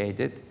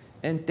desiccated,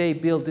 and they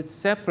billed it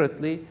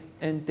separately,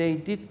 and they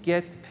did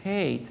get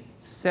paid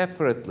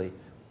separately,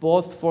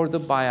 both for the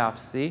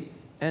biopsy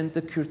and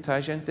the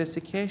curettage and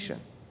desiccation.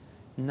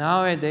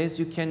 Nowadays,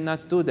 you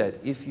cannot do that.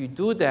 If you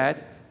do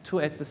that, two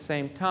at the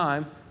same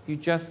time, you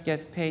just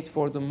get paid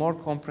for the more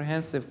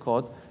comprehensive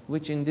code,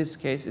 which in this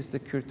case is the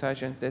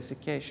curettage and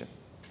desiccation.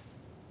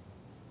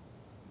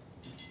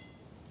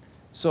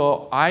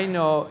 So I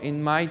know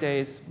in my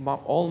days,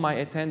 all my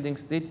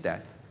attendings did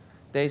that.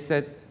 They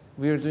said,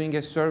 we're doing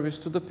a service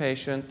to the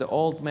patient. The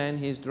old man,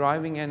 he's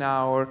driving an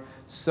hour,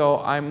 so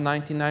I'm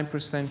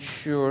 99%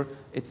 sure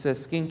it's a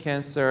skin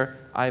cancer.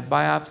 I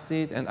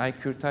biopsy it, and I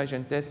curettage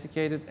and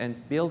desiccate it, and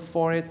bill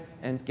for it,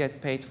 and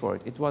get paid for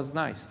it. It was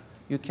nice.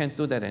 You can't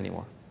do that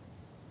anymore.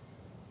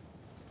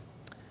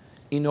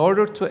 In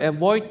order to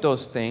avoid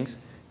those things,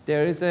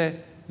 there is a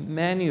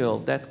manual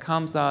that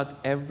comes out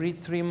every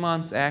 3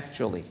 months,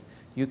 actually.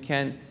 You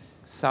can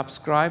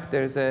subscribe.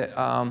 There's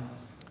a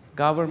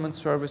government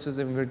services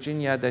in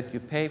Virginia that you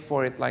pay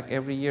for it like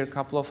every year, a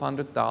couple of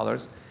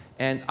 $100,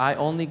 and I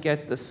only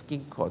get the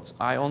skin codes.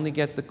 I only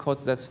get the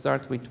codes that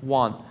start with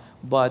 1,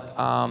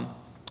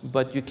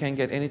 but you can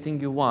get anything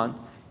you want.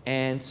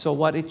 And so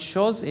what it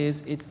shows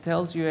is it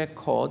tells you a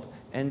code,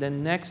 and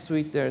then next to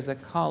it there's a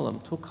column,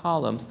 2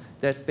 columns,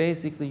 that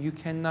basically you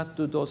cannot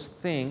do those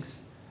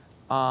things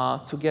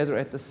together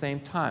at the same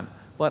time.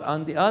 But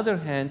on the other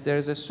hand,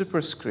 there's a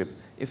superscript.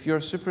 If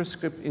your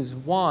superscript is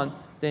 1,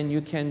 then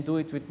you can do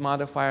it with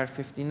modifier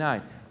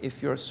 59.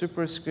 If your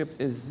superscript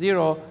is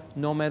 0,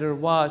 no matter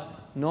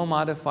what, no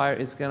modifier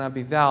is going to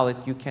be valid.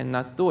 You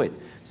cannot do it.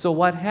 So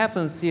what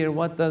happens here,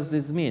 what does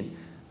this mean?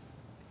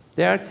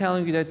 They are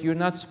telling you that you're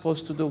not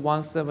supposed to do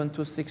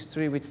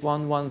 17263 with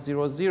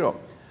 1100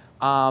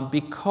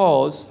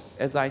 because,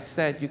 as I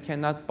said, you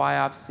cannot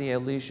biopsy a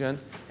lesion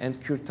and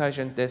curettage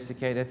and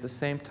desiccate at the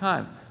same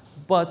time.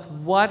 But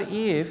what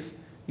if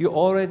you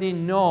already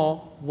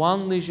know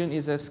one lesion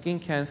is a skin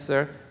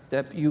cancer,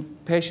 that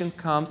patient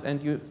comes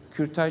and you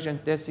curettage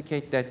and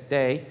desiccate that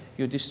day,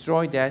 you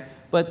destroy that,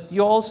 but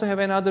you also have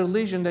another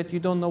lesion that you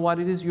don't know what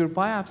it is, you're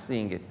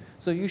biopsying it.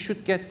 So you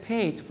should get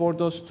paid for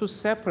those two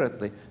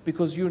separately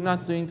because you're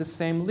not doing the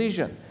same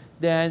lesion.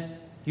 Then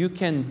you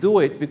can do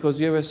it because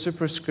you have a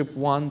superscript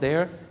 1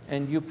 there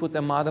and you put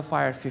a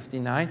modifier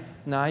 59.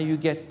 Now you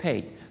get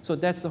paid. So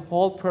that's the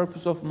whole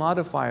purpose of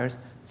modifiers,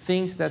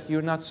 things that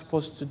you're not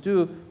supposed to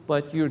do,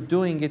 but you're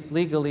doing it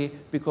legally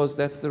because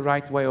that's the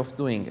right way of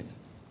doing it.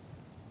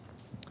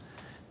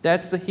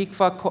 That's the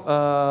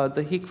HCFA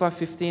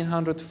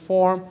 1500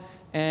 form,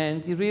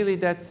 and really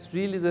that's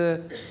really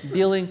the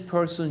billing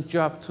person's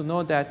job to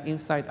know that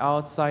inside,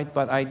 outside,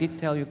 but I did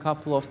tell you a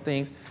couple of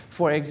things.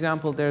 For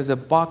example, there's a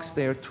box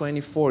there,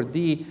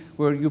 24D,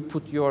 where you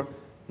put your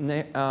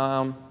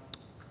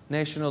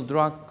national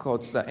drug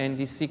codes, the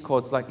NDC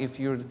codes, like if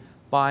you're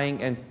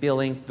buying and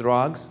billing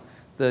drugs,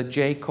 the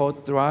J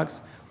code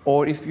drugs,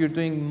 or if you're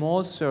doing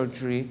Mohs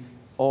surgery,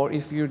 or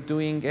if you're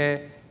doing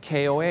a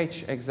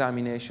KOH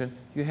examination,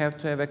 you have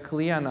to have a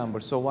CLIA number.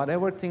 So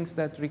whatever things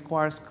that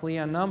requires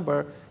CLIA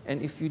number,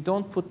 and if you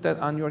don't put that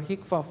on your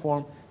HCFA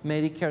form,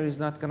 Medicare is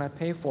not going to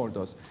pay for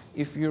those.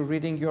 If you're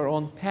reading your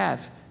own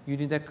path, you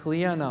need a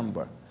CLIA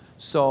number.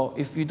 So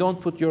if you don't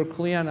put your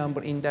CLIA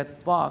number in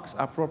that box,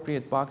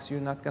 appropriate box,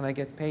 you're not going to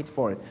get paid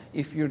for it.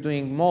 If you're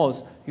doing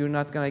Mohs, you're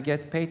not going to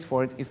get paid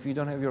for it if you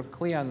don't have your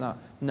CLIA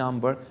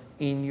number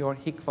in your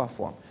HCFA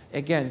form.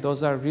 Again,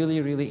 those are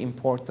really, really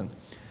important.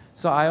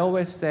 So I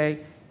always say,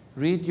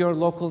 read your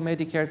local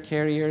Medicare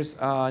carrier's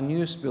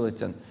news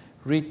bulletin.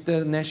 Read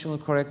the National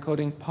Correct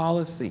Coding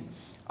Policy.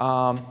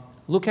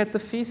 Look at the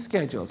fee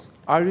schedules.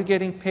 Are you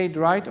getting paid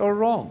right or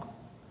wrong?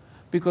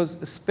 Because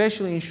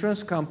especially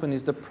insurance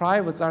companies, the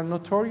privates are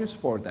notorious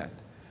for that.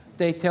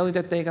 They tell you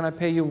that they're going to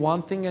pay you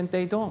one thing and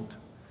they don't.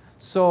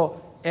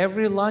 So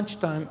every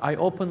lunchtime, I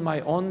open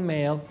my own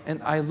mail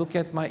and I look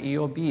at my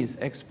EOBs,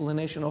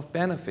 explanation of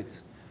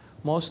benefits.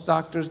 Most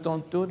doctors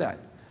don't do that.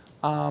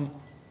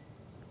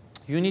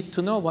 You need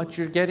to know what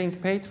you're getting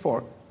paid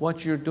for,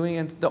 what you're doing.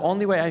 And the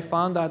only way I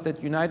found out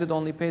that United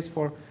only pays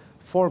for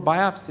 4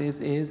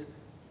 biopsies is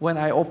when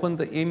I open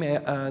the email,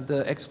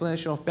 the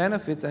explanation of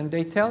benefits, and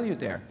they tell you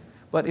there.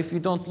 But if you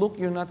don't look,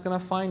 you're not going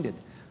to find it.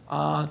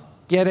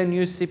 Get a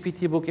new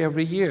CPT book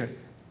every year,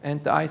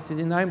 and the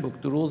ICD-9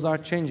 book. The rules are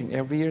changing.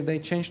 Every year they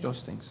change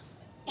those things.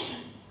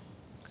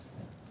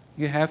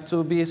 You have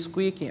to be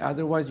squeaky,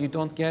 otherwise you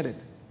don't get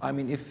it. I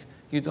mean, if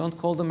you don't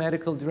call the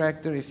medical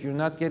director, if you're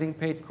not getting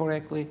paid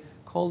correctly,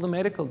 call the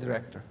medical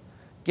director.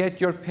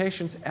 Get your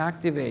patients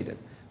activated,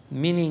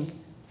 meaning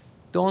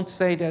don't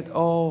say that,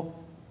 oh,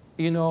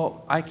 you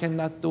know, I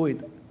cannot do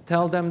it.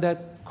 Tell them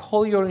that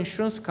call your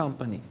insurance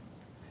company.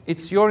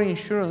 It's your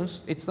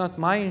insurance. It's not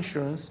my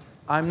insurance.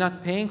 I'm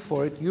not paying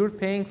for it. You're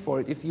paying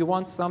for it. If you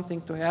want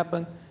something to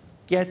happen,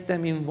 get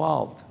them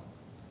involved.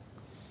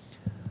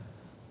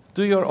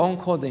 Do your own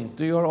coding.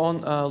 Do your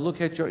own, look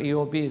at your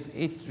EOBs.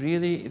 It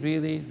really,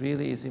 really,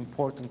 really is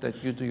important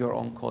that you do your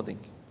own coding.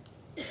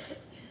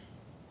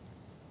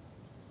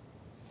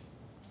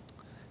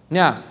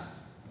 Now,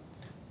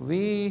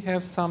 we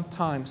have some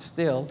time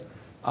still.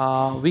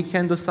 We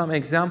can do some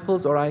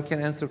examples, or I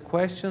can answer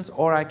questions,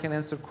 or I can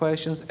answer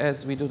questions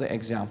as we do the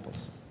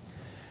examples.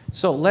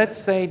 So let's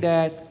say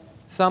that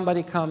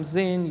somebody comes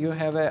in, you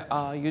have a,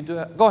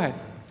 go ahead.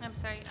 I'm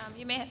sorry,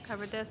 you may have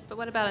covered this, but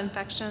what about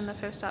infection in the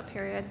post-op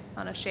period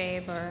on a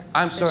shave or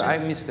I'm sorry, I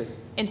missed it.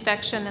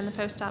 Infection in the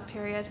post-op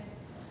period?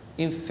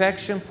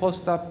 Infection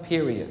post-op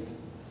period.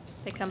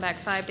 They come back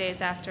 5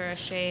 days after a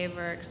shave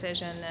or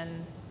excision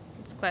and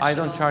it's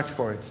questionable. I don't charge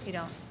for it. You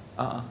don't?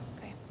 Okay.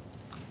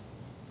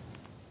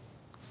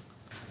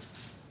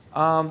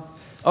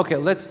 Okay,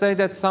 let's say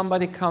that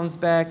somebody comes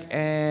back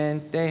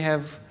and they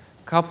have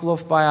a couple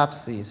of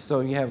biopsies. So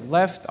you have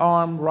left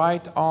arm,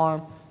 right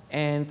arm,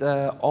 and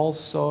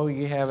also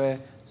you have a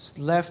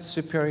left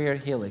superior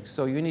helix.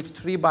 So you need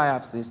 3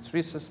 biopsies,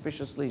 3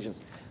 suspicious lesions.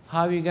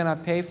 How are you going to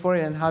pay for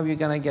it and how are you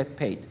going to get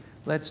paid?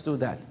 Let's do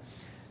that.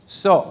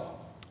 So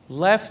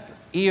left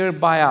ear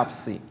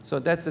biopsy. So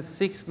that's a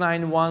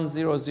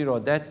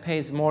 69100. That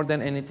pays more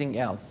than anything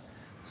else.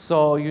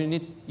 So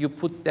you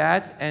put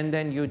that, and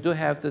then you do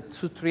have the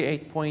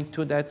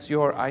 238.2, that's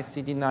your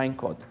ICD-9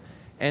 code.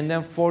 And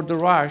then for the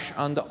rush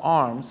on the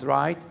arms,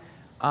 right,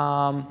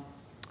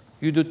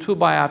 you do 2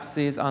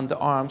 biopsies on the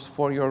arms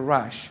for your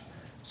rush.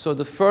 So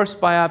the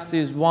first biopsy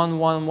is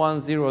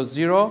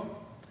 11100.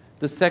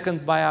 The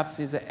second biopsy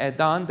is an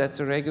add-on, that's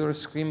a regular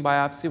screen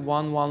biopsy,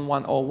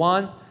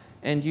 11101.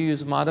 And you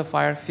use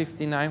modifier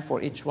 59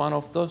 for each one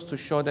of those to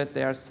show that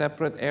they are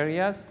separate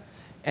areas.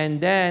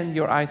 And then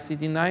your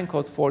ICD-9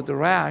 code for the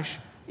rash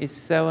is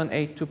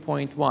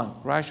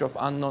 782.1, rash of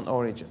unknown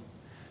origin.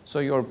 So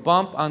your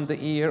bump on the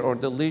ear or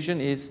the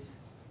lesion is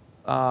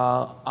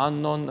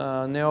unknown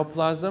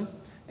neoplasm,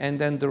 and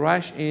then the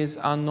rash is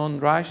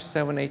unknown rash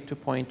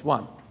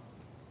 782.1.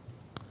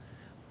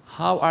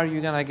 How are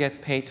you going to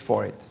get paid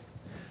for it?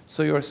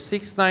 So your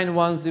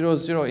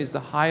 69100 is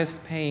the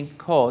highest paying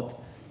code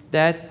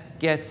that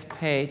gets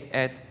paid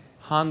at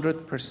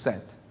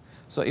 100%.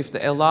 So if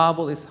the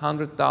allowable is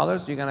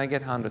 $100, you're going to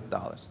get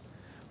 $100.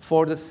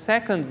 For the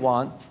second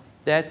one,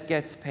 that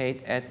gets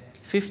paid at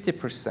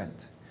 50%.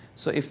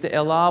 So if the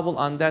allowable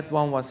on that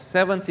one was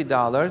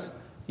 $70,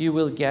 you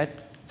will get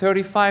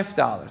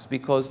 $35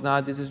 because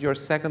now this is your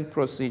second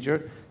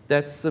procedure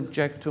that's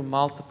subject to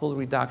multiple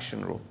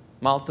reduction rule,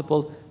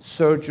 multiple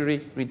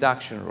surgery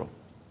reduction rule.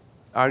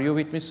 Are you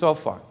with me so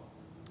far?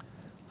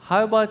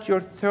 How about your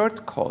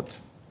third code?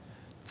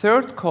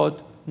 Third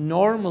code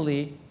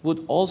normally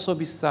would also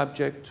be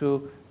subject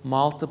to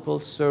multiple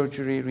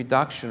surgery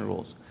reduction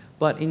rules.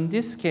 But in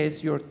this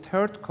case, your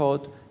third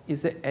code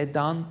is an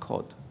add-on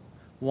code,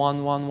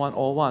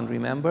 11101,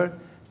 remember?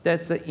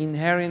 That's an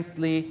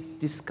inherently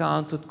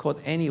discounted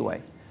code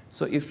anyway.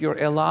 So if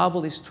your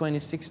allowable is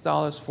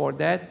 $26 for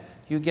that,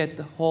 you get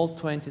the whole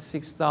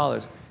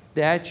 $26.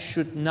 That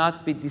should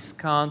not be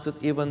discounted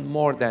even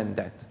more than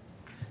that.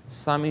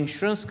 Some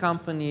insurance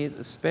companies,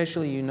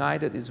 especially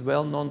United, is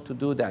well known to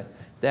do that.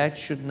 That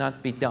should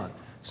not be done.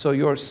 So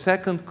your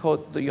second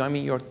code,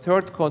 your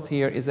third code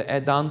here is an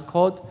add-on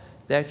code.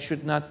 That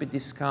should not be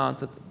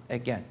discounted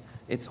again.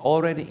 It's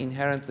already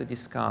inherently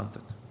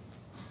discounted.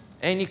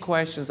 Any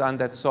questions on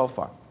that so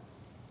far?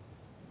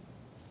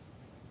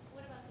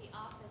 What about the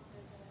office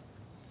visit?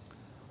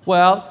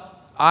 Well,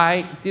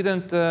 I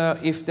didn't,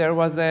 if there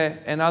was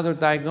another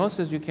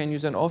diagnosis, you can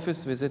use an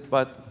office visit,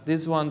 but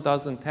this one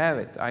doesn't have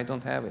it. I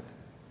don't have it.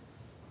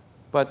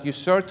 But you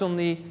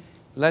certainly,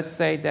 let's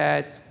say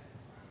that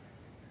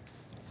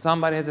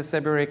somebody has a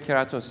seborrheic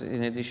keratosis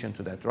in addition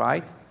to that,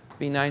 right?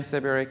 Benign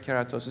seborrheic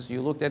keratosis.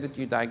 You looked at it,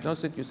 you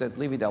diagnosed it, you said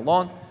leave it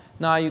alone.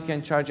 Now you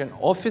can charge an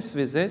office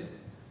visit,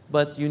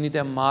 but you need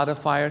a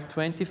modifier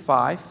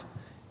 25,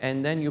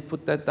 and then you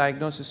put that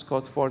diagnosis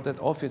code for that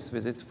office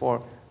visit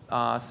for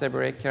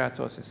seborrheic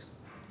keratosis.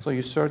 So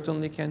you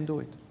certainly can do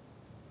it.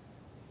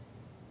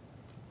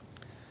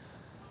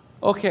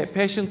 Okay,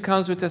 patient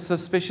comes with a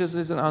suspicious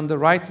lesion on the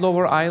right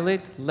lower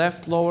eyelid,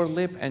 left lower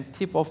lip, and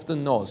tip of the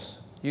nose.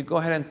 You go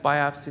ahead and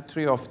biopsy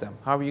 3 of them.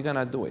 How are you going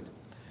to do it?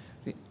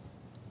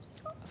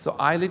 So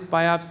eyelid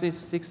biopsy is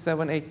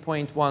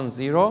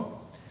 678.10.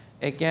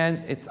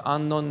 Again, it's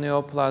unknown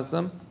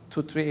neoplasm,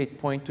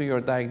 238.2,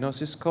 your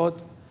diagnosis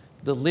code.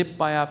 The lip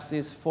biopsy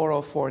is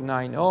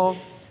 40490.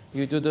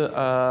 You do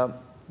the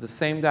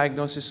same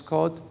diagnosis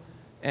code,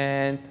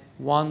 and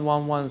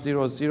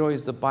 11100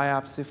 is the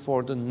biopsy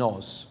for the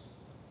nose.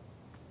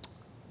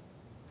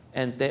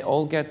 And they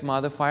all get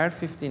modifier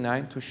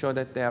 59 to show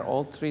that they are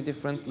all 3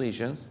 different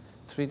lesions,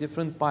 3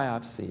 different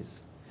biopsies.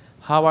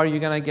 How are you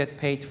going to get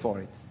paid for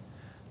it?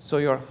 So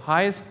your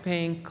highest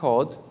paying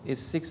code is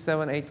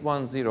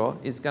 67810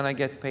 is going to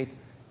get paid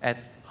at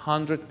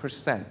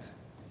 100%.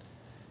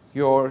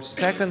 Your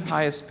second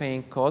highest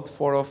paying code,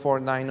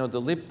 40490,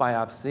 the lip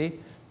biopsy,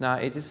 now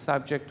it is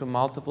subject to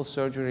multiple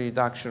surgery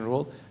reduction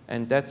rule,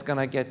 and that's going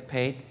to get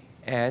paid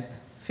at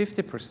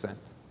 50%.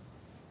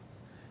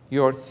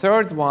 Your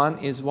third one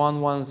is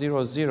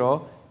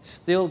 1100,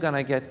 still going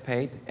to get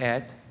paid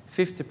at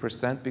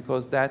 50%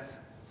 because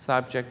that's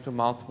subject to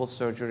multiple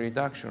surgery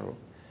reduction rule.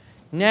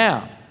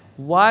 Now,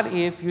 what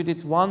if you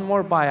did one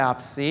more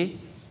biopsy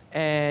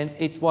and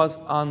it was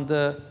on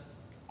the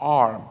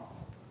arm?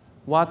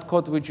 What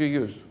code would you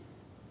use?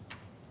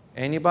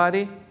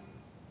 Anybody?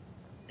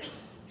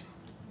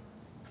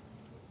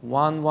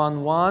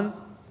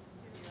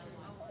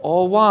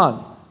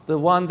 11101, the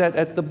one that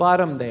at the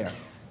bottom there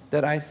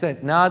that I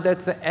said. Now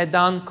that's an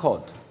add-on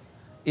code.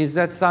 Is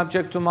that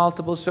subject to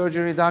multiple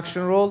surgery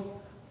reduction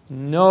rule?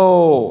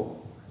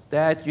 No.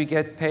 That you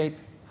get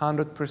paid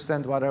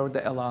 100% whatever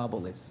the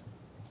allowable is.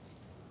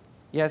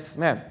 Yes,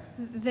 ma'am.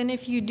 Then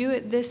if you do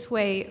it this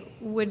way,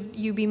 would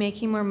you be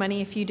making more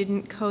money if you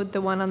didn't code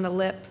the one on the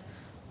lip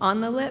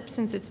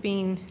since it's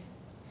being,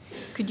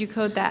 could you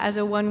code that as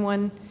a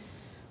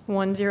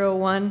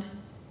 11101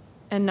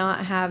 and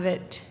not have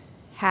it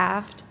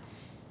halved?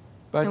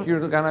 But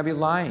you're going to be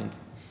lying.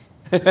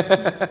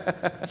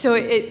 So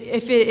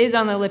if it is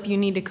on the lip, you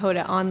need to code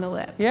it on the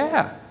lip?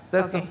 Yeah,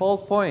 that's the whole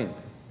point.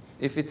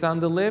 If it's on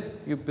the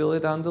lip, you bill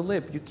it on the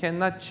lip. You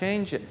cannot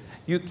change it.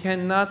 You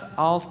cannot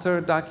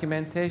alter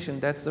documentation.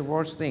 That's the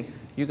worst thing.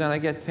 You're going to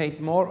get paid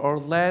more or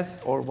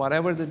less or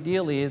whatever the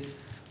deal is.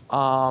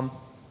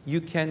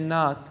 You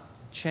cannot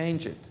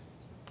change it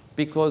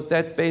because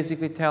that's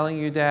basically telling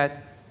you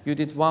that you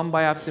did one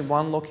biopsy in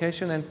one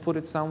location and put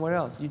it somewhere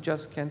else. You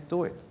just can't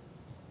do it.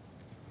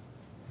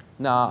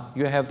 Now,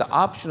 you have the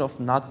option of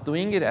not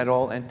doing it at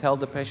all and tell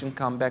the patient,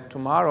 come back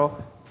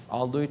tomorrow,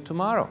 I'll do it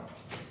tomorrow.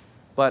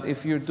 But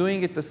if you're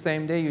doing it the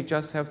same day, you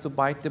just have to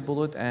bite the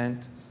bullet.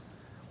 And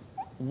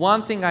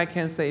one thing I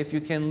can say, if you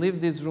can leave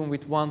this room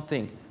with one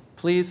thing,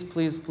 please,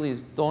 please,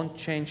 please don't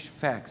change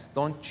facts.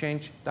 Don't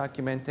change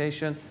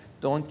documentation.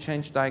 Don't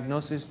change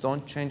diagnosis.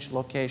 Don't change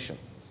location.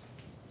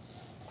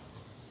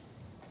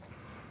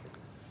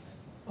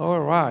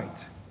 All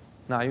right.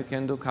 Now you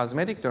can do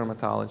cosmetic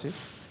dermatology.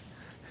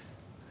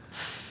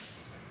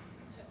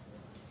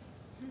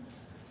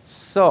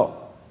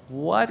 So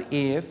what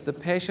if the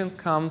patient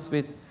comes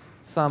with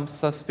some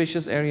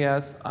suspicious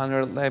areas on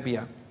her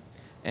labia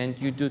and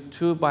you do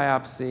 2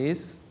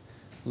 biopsies,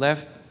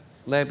 left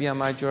labia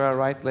majora,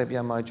 right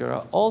labia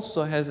majora,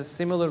 also has a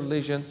similar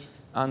lesion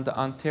on the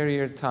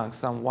anterior tongue,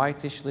 some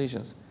whitish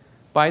lesions.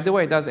 By the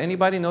way, does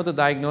anybody know the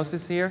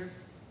diagnosis here?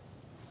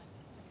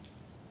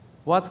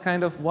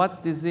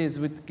 What disease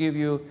would give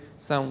you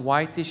some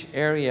whitish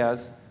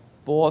areas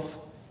both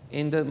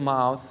in the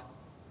mouth?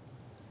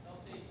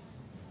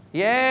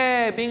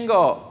 Yeah,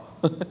 bingo.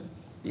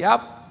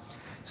 Yep.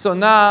 So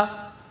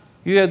now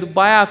you have to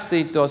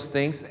biopsy those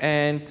things,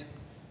 and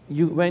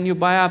when you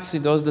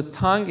biopsy those, the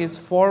tongue is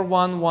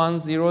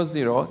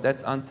 41100,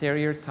 that's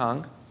anterior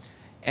tongue.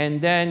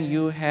 And then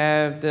you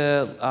have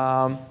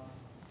the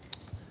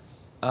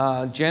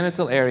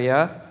genital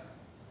area.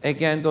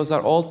 Again, those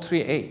are all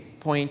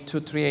 38.2,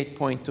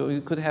 38.2.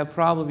 You could have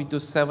probably do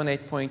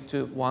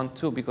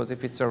 78.212 because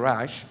if it's a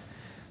rash.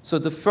 So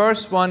the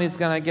first one is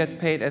going to get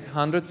paid at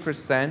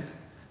 100%.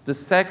 The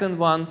second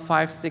one,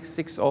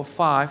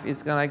 56605,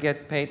 is going to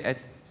get paid at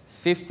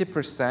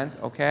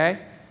 50%, okay?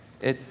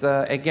 It's,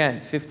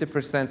 again,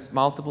 50%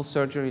 multiple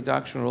surgery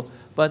reduction rule.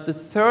 But the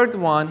third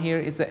one here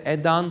is an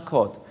add-on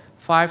code.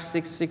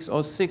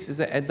 56606 is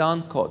an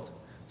add-on code.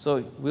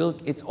 So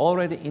it's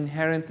already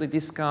inherently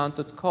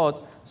discounted code,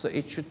 so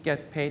it should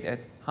get paid at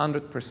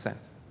 100%.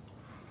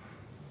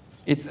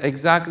 It's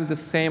exactly the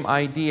same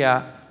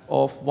idea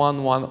of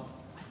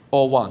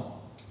 1101.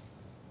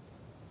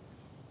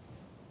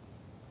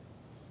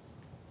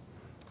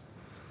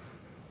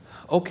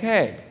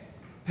 Okay,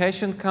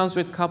 patient comes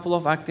with a couple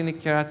of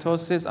actinic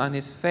keratoses on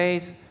his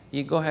face.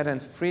 You go ahead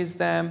and freeze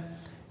them.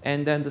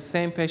 And then the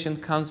same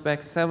patient comes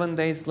back 7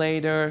 days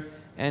later,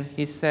 and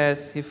he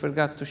says he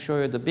forgot to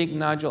show you the big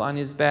nodule on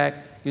his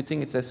back. You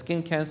think it's a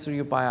skin cancer,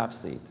 you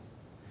biopsy it.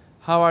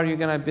 How are you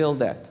going to build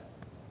that?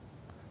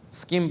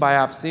 Skin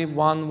biopsy,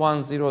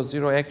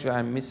 1100, actually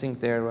I'm missing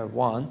there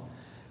one.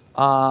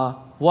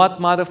 What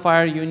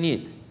modifier you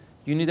need?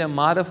 You need a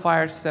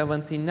modifier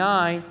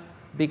 79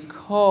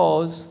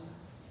 because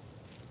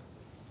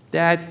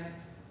that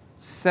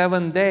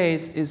 7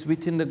 days is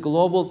within the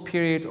global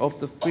period of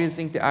the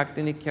freezing the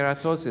actinic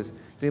keratosis.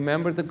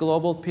 Remember, the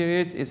global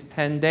period is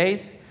 10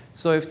 days.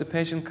 So if the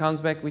patient comes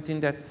back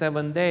within that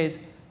 7 days,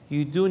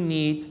 you do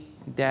need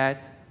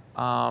that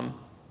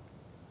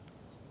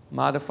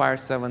modifier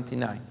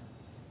 79.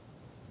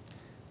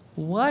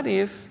 What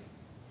if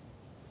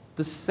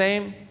the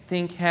same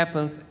thing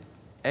happens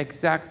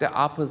exact the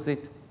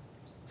opposite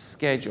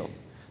schedule?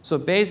 So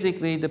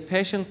basically, the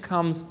patient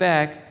comes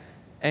back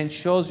and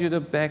shows you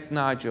the back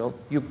nodule,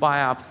 you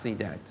biopsy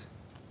that.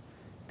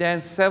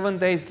 Then 7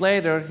 days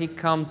later, he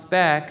comes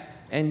back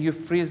and you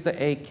freeze the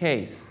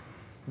AKs.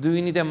 Do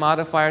you need a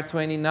modifier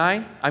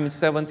 79?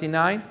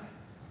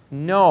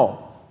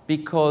 No,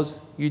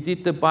 because you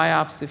did the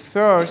biopsy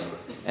first,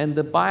 and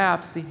the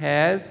biopsy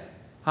has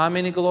how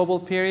many global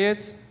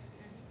periods?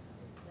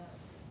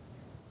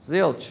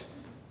 Zilch,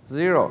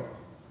 0.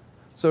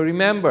 So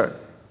remember,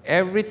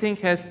 everything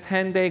has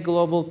 10-day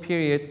global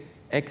period,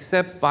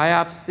 except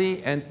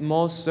biopsy and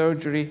most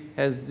surgery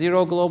has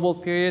 0 global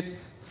period.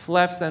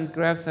 Flaps and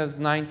grafts has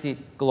 90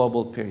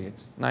 global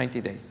periods,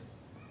 90 days.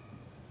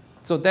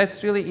 So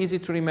that's really easy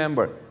to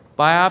remember.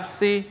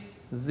 Biopsy,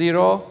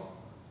 0.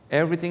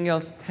 Everything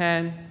else,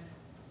 10.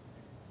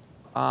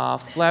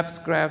 Flaps,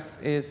 grafts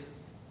is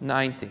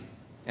 90.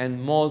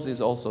 And Mohs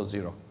is also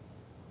 0.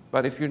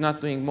 But if you're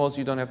not doing Mohs,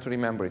 you don't have to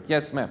remember it.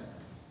 Yes, ma'am.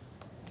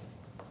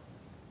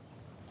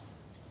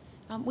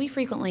 We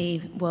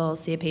frequently will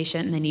see a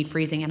patient and they need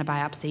freezing and a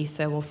biopsy,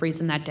 so we'll freeze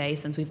them that day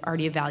since we've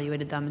already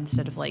evaluated them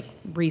instead of like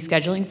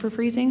rescheduling for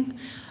freezing,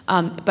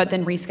 but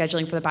then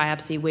rescheduling for the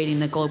biopsy, waiting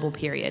the global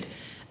period.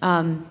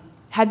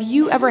 Have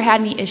you ever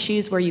had any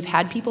issues where you've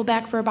had people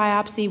back for a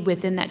biopsy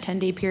within that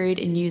 10-day period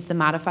and used the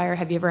modifier?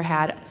 Have you ever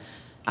had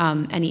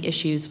any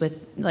issues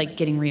with like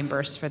getting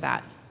reimbursed for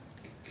that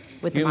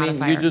with the modifier? You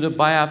mean you do the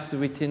biopsy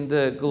within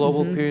the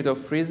global period of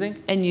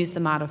freezing? And use the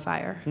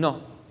modifier?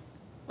 No.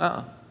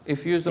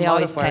 If you use the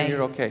modifier,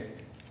 you're okay.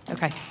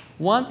 Okay.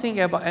 One thing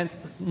about, and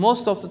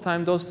most of the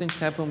time those things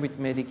happen with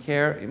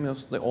Medicare,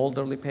 mostly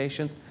elderly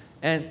patients,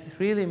 and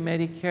really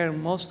Medicare,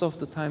 most of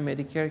the time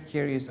Medicare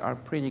carriers are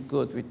pretty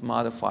good with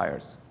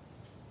modifiers.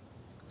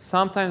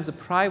 Sometimes the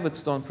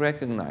privates don't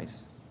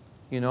recognize,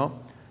 you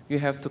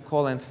have to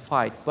call and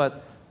fight,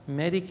 but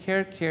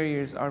Medicare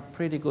carriers are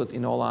pretty good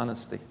in all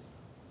honesty.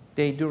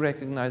 They do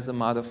recognize the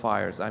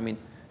modifiers. I mean,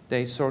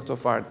 they sort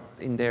of are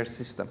in their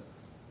system.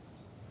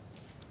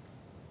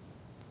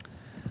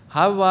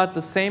 How about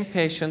the same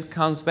patient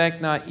comes back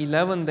now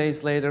 11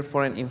 days later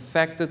for an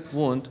infected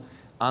wound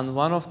on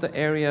one of the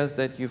areas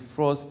that you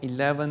froze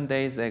 11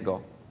 days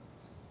ago?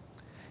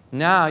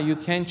 Now you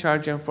can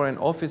charge them for an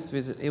office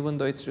visit even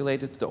though it's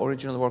related to the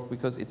original work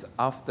because it's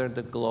after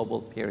the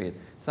global period.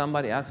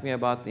 Somebody asked me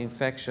about the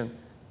infection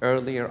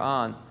earlier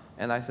on,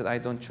 and I said I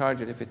don't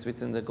charge it if it's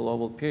within the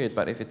global period,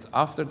 but if it's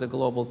after the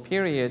global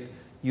period,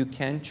 you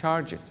can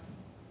charge it.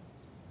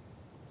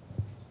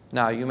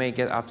 Now, you may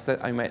get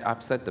upset. I may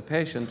upset the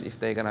patient if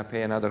they're going to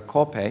pay another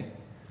copay,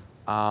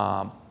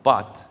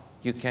 but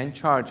you can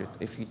charge it.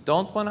 If you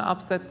don't want to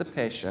upset the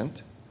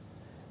patient,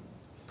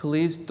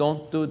 please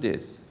don't do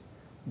this.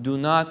 Do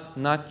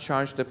not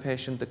charge the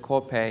patient the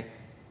copay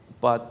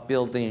but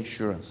bill the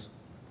insurance.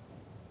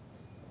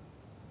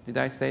 Did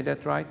I say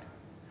that right?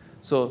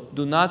 So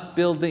do not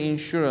bill the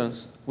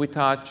insurance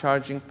without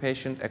charging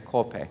patient a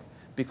copay,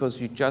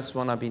 because you just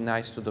want to be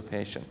nice to the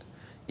patient.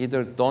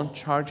 Either don't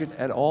charge it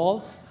at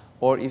all,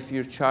 or if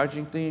you're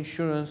charging the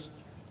insurance,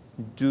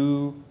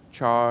 do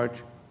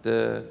charge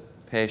the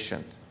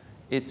patient.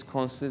 It's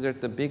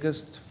considered the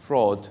biggest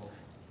fraud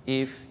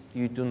if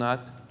you do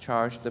not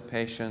charge the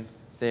patient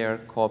their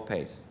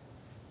copays,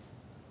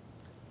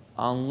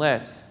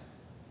 unless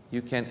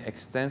you can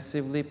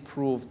extensively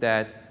prove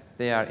that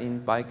they are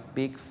in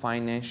big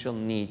financial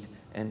need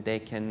and they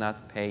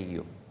cannot pay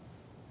you.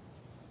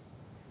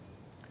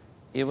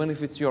 Even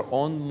if it's your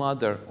own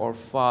mother or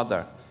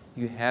father,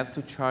 you have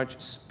to charge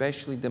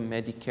especially the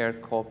Medicare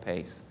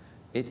copays.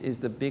 It is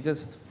the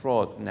biggest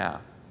fraud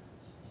now.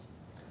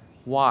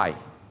 Why?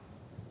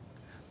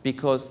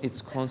 Because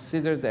it's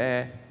considered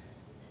an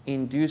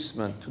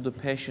inducement to the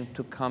patient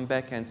to come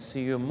back and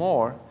see you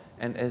more,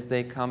 and as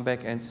they come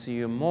back and see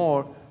you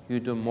more, you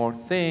do more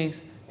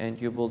things,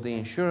 and you build the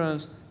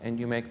insurance, and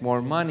you make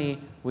more money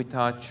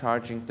without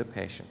charging the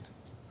patient.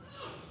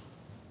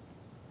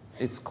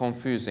 It's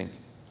confusing,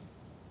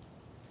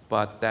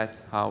 but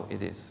that's how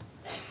it is.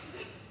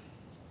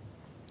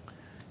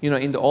 You know,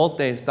 in the old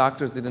days,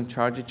 doctors didn't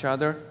charge each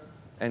other,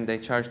 and they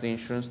charged the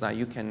insurance. Now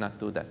you cannot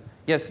do that.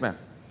 Yes, ma'am.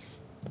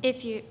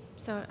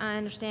 So I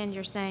understand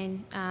you're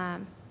saying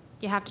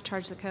you have to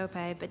charge the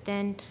copay, but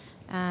then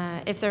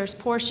if there's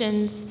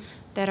portions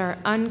that are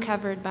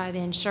uncovered by the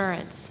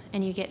insurance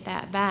and you get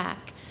that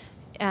back,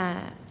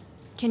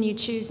 can you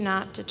choose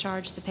not to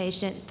charge the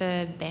patient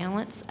the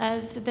balance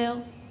of the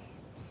bill?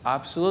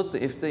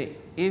 Absolutely.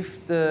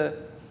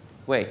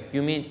 Wait,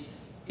 you mean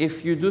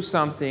if you do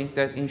something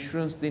that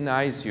insurance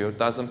denies you,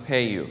 doesn't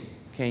pay you,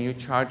 can you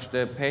charge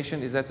the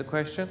patient? Is that the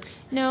question?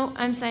 No,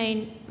 I'm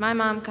saying my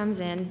mom comes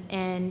in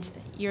and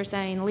you're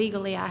saying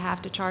legally I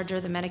have to charge her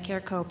the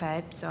Medicare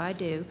copay, so I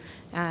do,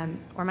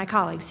 or my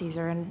colleague sees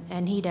her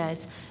and he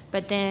does,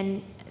 but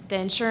then the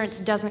insurance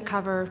doesn't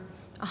cover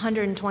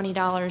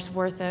 $120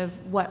 worth of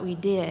what we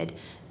did,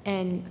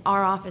 and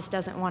our office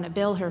doesn't want to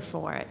bill her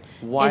for it.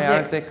 Why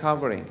aren't they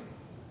covering?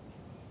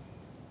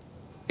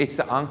 It's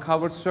an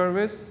uncovered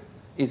service?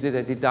 Is it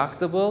a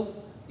deductible?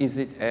 Is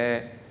it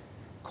a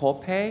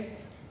copay?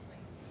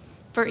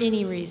 For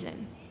any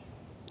reason?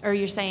 Or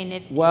you're saying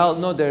if... Well,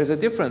 no, there's a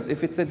difference.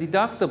 If it's a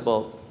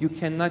deductible, you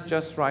cannot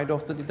just write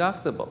off the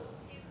deductible.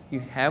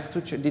 You have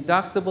to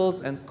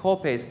deductibles and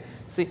copays.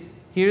 See,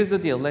 here's the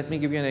deal. Let me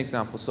give you an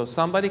example. So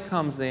somebody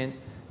comes in,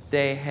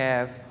 they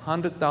have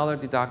 $100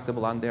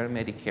 deductible on their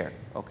Medicare,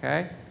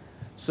 okay?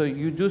 So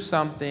you do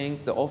something,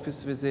 the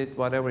office visit,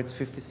 whatever, it's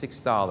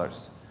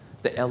 $56.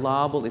 The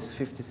allowable is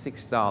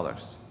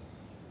 $56.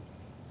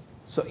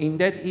 So in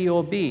that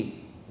EOB,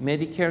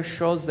 Medicare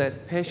shows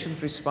that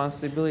patient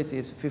responsibility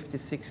is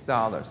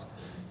 $56.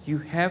 You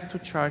have to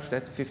charge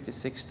that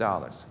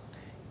 $56.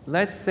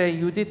 Let's say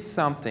you did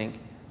something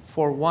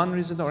for one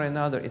reason or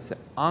another. It's an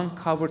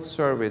uncovered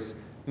service.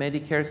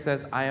 Medicare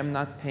says, I am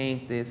not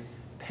paying this.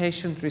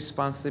 Patient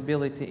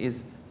responsibility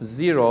is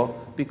zero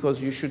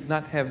because you should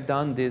not have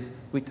done this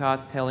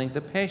without telling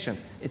the patient.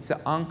 It's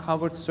an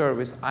uncovered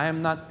service. I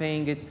am not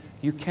paying it.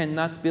 You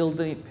cannot bill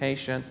the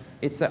patient.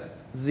 It's a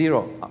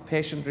zero, a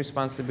patient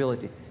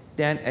responsibility.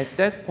 Then at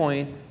that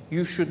point,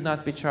 you should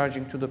not be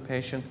charging to the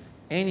patient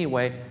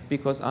anyway,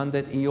 because on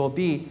that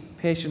EOB,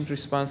 patient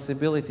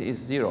responsibility is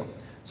zero.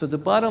 So the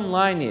bottom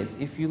line is,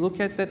 if you look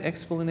at that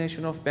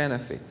explanation of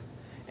benefit,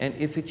 and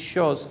if it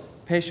shows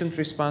patient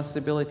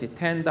responsibility,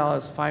 $10,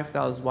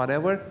 $5,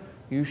 whatever,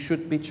 you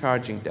should be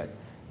charging that.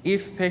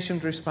 If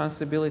patient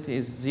responsibility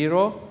is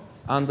zero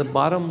on the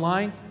bottom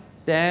line,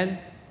 then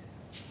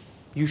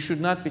you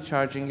should not be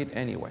charging it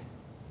anyway.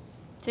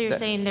 So you're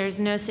saying there's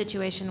no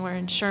situation where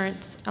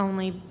insurance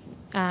only,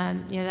 the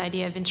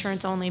idea of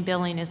insurance only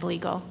billing is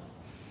legal?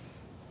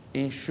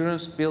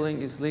 Insurance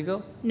billing is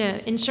legal? No,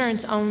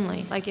 insurance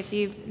only. Like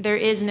there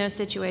is no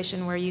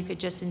situation where you could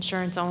just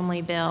insurance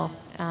only bill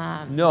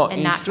no,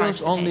 and not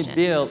charge insurance the only patient.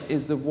 bill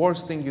is the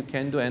worst thing you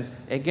can do. And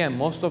again,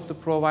 most of the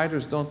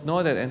providers don't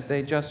know that, and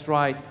they just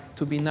write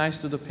to be nice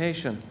to the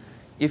patient.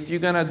 If you're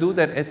gonna do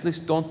that, at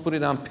least don't put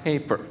it on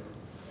paper.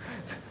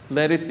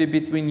 Let it be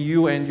between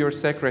you and your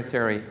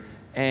secretary.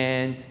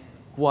 And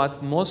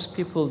what most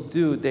people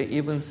do, they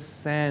even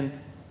send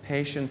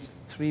patients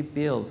 3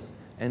 bills,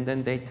 and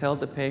then they tell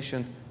the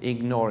patient,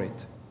 ignore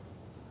it.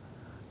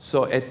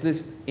 So at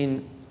least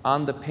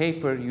on the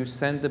paper, you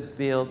send the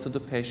bill to the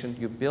patient,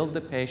 you bill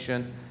the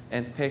patient,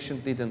 and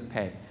patient didn't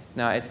pay.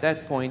 Now at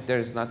that point, there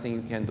is nothing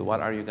you can do. What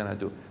are you gonna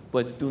do?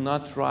 But do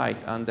not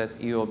write on that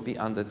EOB,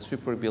 on that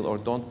super bill, or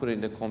don't put it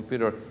in the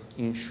computer,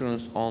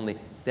 insurance only.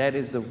 That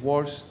is the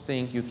worst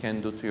thing you can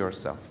do to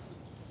yourself.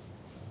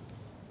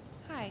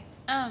 Hi.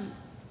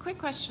 Quick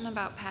question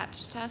about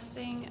patch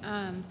testing.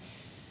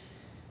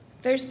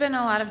 There's been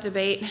a lot of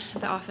debate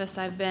at the office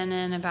I've been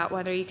in about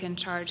whether you can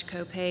charge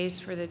copays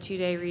for the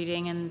 2-day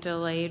reading and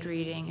delayed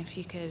reading. If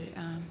you could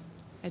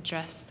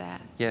address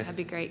that, yes, that'd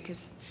be great,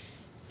 because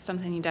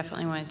something you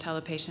definitely want to tell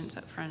the patients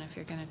up front if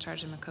you're going to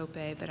charge them a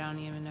copay, but I don't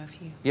even know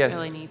if you Yes.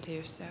 really need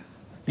to, so.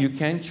 You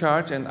can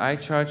charge, and I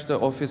charge the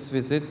office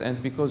visits,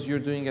 and because you're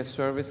doing a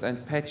service,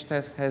 and patch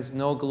test has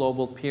no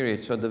global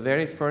period. So the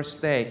very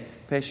first day,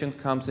 patient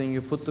comes in,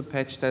 you put the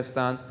patch test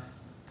on,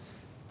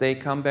 they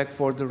come back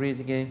for the read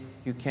again,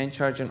 you can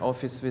charge an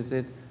office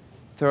visit.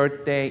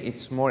 Third day,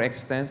 it's more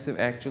extensive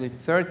actually.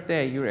 Third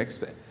day, you're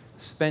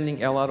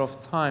spending a lot of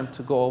time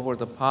to go over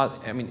the,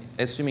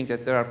 assuming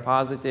that there are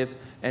positives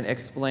and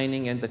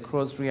explaining and the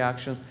cross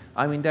reactions.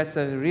 I mean, that's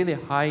a really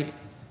high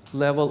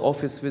level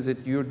office visit.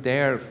 You're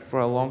there for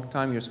a long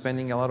time, you're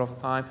spending a lot of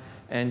time,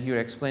 and you're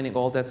explaining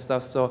all that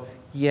stuff. So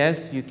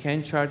yes, you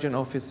can charge an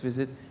office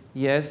visit.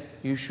 Yes,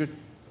 you should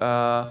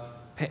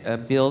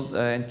bill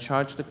and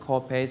charge the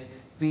copays.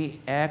 We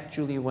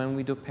actually, when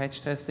we do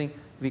patch testing,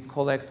 we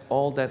collect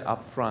all that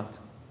up front.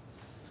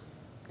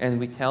 And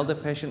we tell the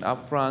patient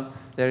up front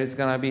there is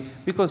going to be,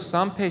 because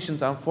some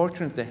patients,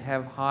 unfortunately,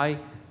 have high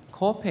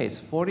copays,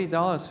 $40,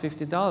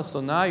 $50. So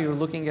now you're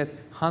looking at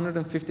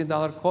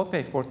 $150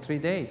 copay for 3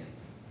 days.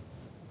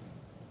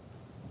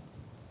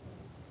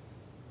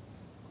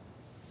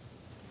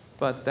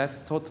 But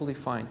that's totally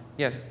fine.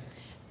 Yes?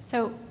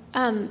 So,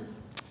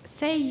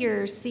 say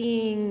you're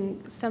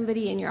seeing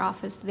somebody in your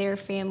office, their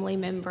family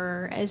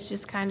member, as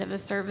just kind of a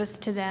service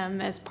to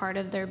them as part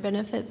of their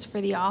benefits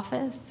for the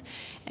office.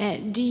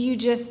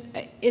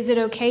 Is it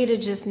okay to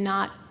just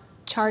not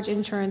charge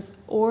insurance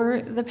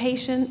or the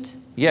patient?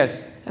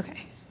 Yes.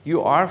 Okay.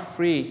 You are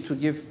free to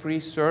give free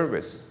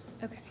service.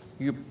 Okay.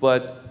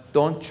 But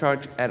don't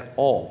charge at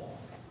all.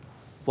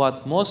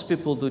 What most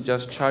people do,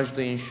 just charge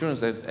the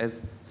insurance.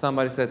 As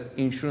somebody said,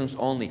 insurance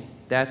only.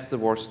 That's the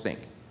worst thing.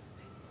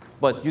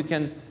 But you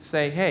can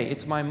say, hey,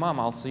 it's my mom,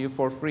 I'll see you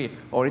for free.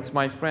 Or it's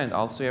my friend,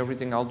 I'll do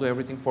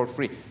everything for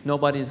free.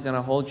 Nobody's going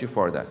to hold you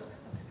for that.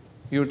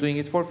 You're doing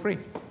it for free.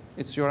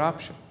 It's your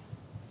option.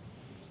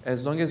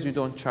 As long as you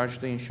don't charge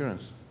the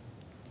insurance.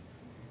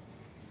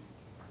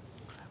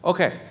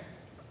 Okay,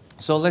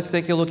 so let's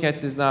take a look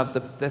at this now.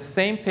 The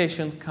same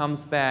patient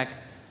comes back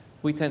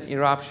with an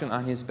eruption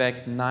on his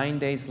back 9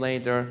 days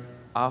later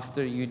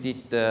after you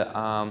did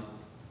the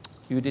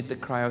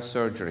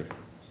cryosurgery.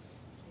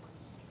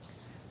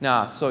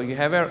 Now, so you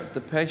have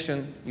the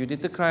patient, you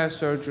did the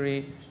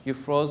cryosurgery, you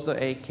froze the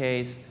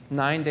AKs.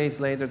 9 days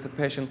later, the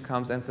patient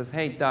comes and says,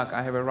 hey, doc,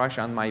 I have a rash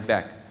on my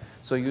back.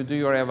 So you do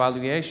your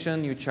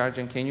evaluation,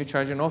 can you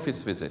charge an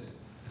office visit?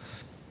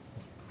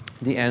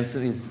 The answer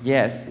is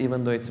yes,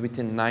 even though it's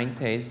within 9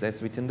 days,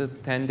 that's within the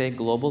 10-day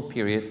global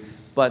period.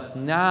 But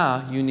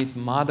now you need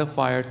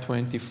modifier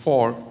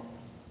 24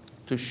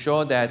 to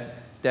show that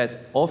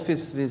that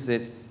office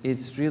visit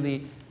is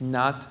really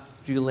not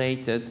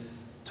related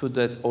to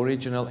the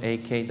original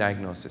AK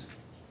diagnosis.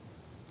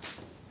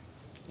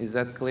 Is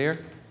that clear?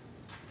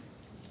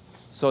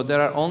 So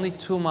there are only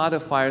 2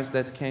 modifiers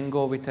that can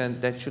go with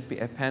that should be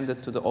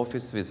appended to the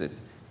office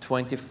visit,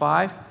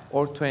 25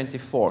 or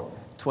 24.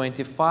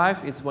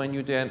 25 is when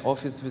you do an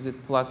office visit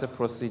plus a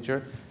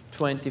procedure.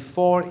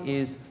 24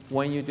 is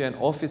when you do an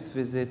office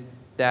visit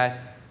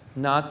that's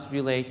not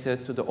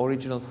related to the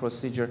original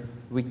procedure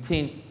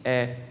within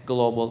a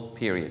global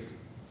period.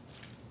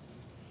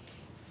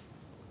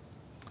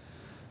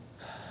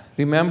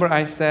 Remember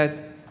I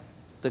said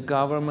the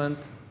government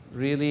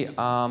really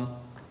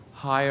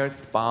hired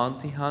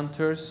bounty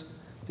hunters.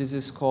 This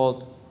is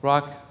called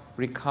ROC,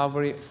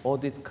 Recovery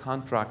Audit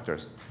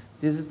Contractors.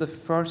 This is the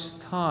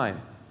first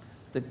time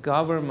the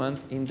government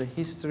in the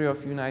history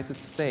of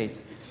United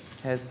States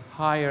has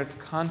hired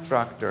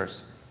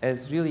contractors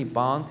as really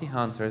bounty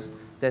hunters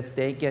that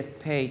they get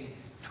paid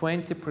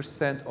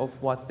 20%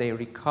 of what they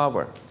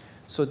recover.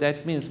 So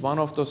that means one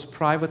of those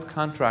private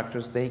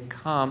contractors, they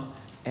come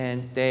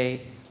and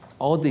they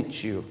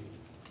audit you.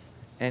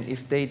 And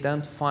if they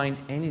don't find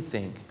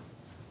anything,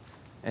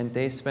 and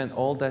they spend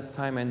all that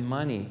time and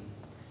money,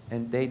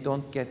 and they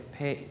don't get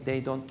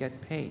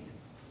paid.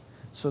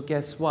 So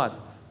guess what?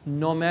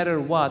 No matter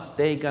what,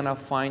 they're gonna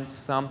find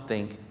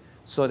something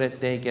so that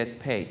they get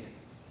paid.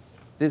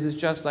 This is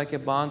just like a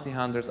bounty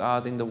hunters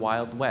out in the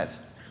Wild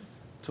West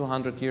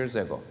 200 years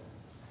ago.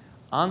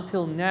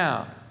 Until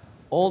now,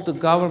 all the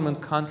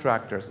government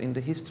contractors in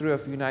the history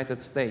of the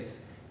United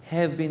States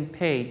have been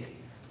paid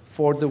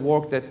for the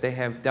work that they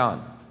have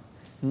done.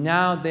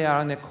 Now they are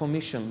on a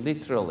commission,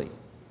 literally.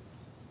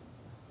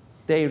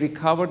 They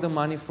recover the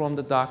money from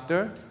the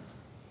doctor,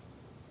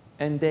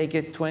 and they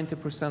get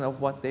 20%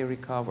 of what they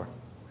recover.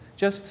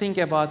 Just think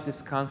about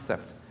this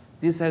concept.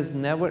 This has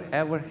never,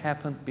 ever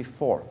happened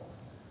before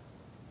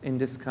in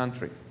this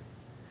country.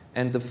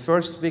 And the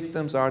first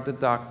victims are the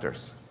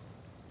doctors,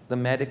 the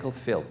medical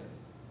field.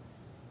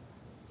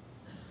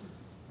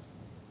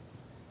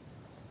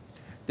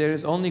 There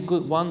is only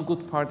one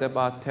good part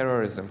about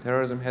terrorism.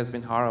 Terrorism has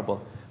been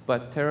horrible,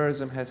 but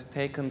terrorism has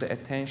taken the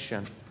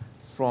attention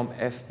for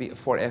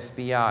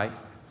FBI,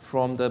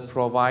 from the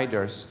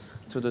providers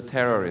to the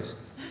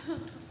terrorists.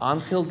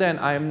 Until then,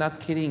 I am not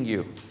kidding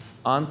you,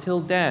 until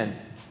then,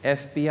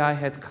 FBI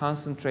had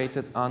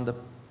concentrated on the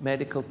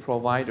medical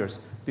providers.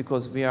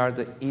 because we are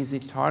the easy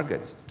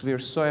targets. We're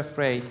so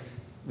afraid,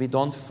 we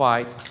don't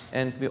fight,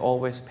 and we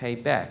always pay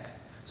back.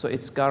 So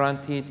it's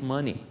guaranteed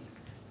money.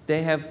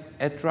 They have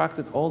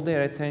attracted all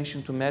their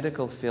attention to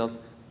medical field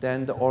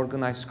than the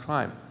organized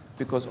crime,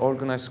 because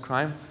organized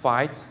crime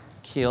fights,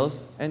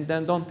 kills, and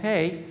then don't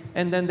pay,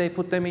 and then they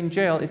put them in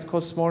jail. It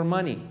costs more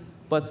money.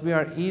 But we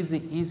are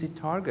easy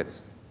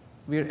targets.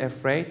 We're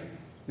afraid,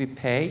 we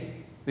pay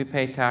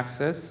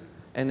taxes,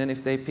 and then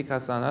if they pick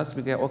us on us,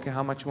 we go, okay,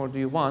 how much more do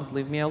you want?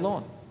 Leave me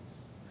alone.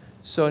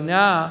 So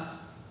now,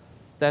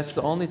 that's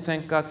the only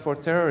thank God for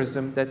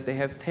terrorism, that they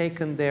have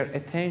taken their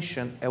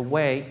attention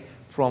away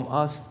from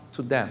us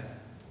to them.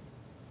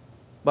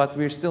 But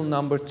we're still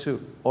number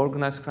 2.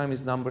 Organized crime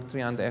is number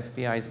 3 on the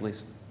FBI's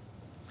list.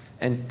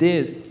 And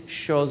this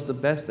shows the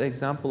best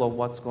example of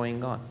what's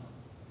going on.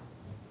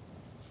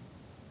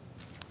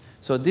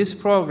 So this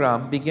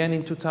program began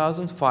in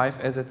 2005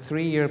 as a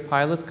 3-year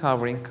pilot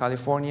covering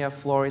California,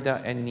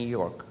 Florida, and New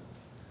York.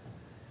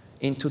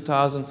 In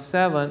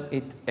 2007,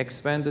 it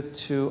expanded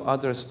to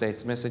other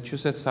states,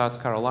 Massachusetts,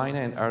 South Carolina,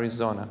 and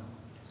Arizona.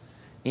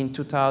 In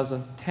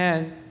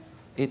 2010,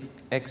 it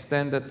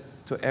extended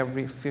to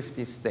every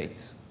 50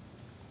 states.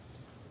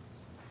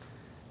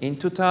 In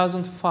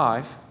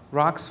 2005,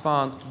 ROCS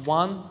found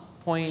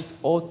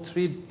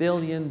 $1.03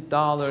 billion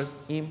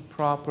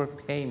improper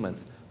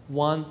payments.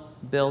 $1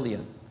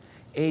 billion.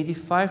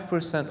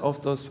 85%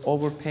 of those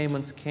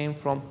overpayments came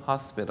from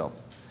hospital.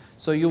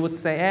 So you would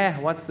say,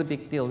 what's the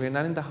big deal? We're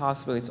not in the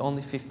hospital, it's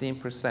only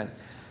 15%.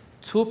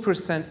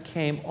 2%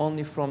 came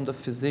only from the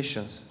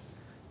physicians.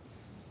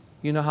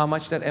 You know how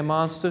much that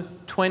amounts to?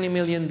 $20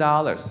 million.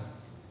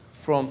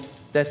 From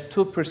that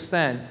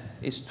 2%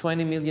 is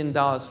 $20 million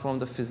from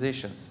the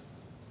physicians.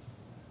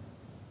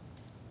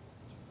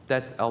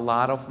 That's a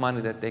lot of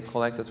money that they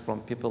collected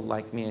from people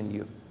like me and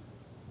you.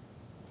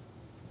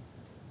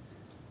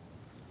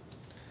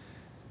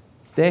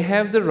 They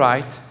have the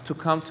right to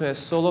come to a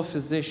solo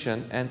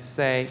physician and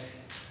say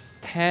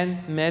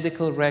 10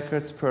 medical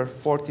records per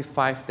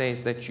 45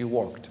 days that you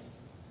worked.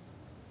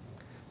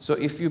 So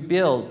if you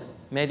build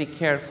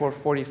Medicare for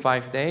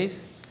 45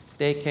 days,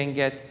 they can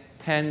get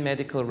 10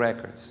 medical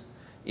records.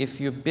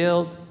 If you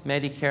build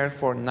Medicare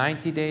for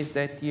 90 days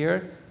that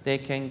year, they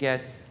can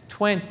get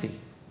 20.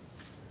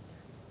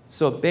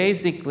 So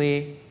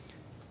basically,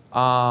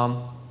 per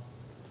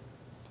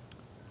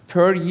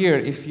year,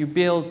 if you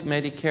build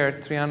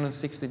Medicare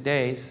 360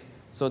 days,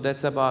 so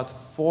that's about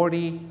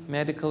 40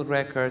 medical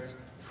records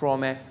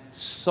from a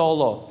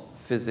solo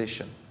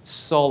physician.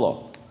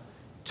 Solo.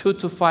 2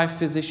 to 5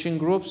 physician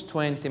groups,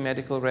 20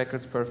 medical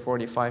records per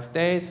 45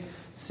 days.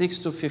 6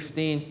 to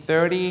 15,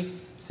 30.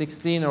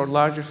 16 or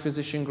larger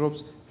physician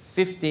groups,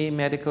 50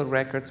 medical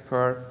records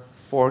per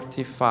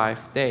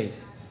 45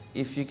 days.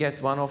 If you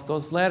get one of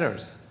those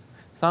letters,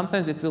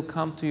 sometimes it will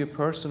come to you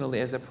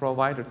personally as a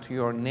provider to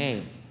your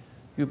name.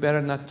 You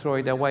better not throw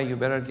it away. You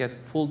better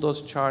pull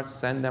those charts,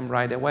 send them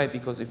right away,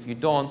 because if you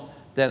don't,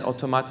 then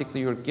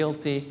automatically you're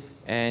guilty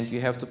and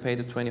you have to pay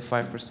the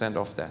 25%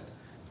 of that.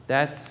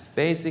 That's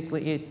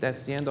basically it.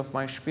 That's the end of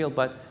my spiel,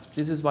 but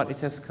this is what it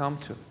has come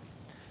to.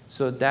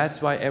 So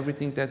that's why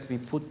everything that we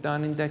put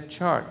down in that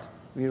chart,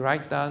 we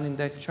write down in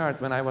that chart.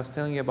 When I was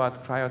telling you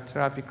about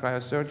cryotherapy,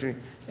 cryosurgery,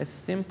 a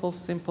simple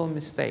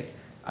mistake.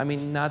 I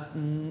mean,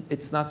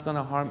 it's not going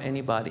to harm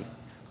anybody.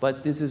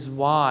 But this is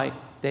why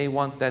they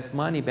want that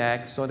money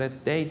back, so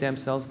that they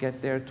themselves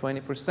get their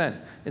 20%.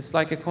 It's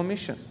like a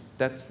commission.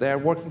 They're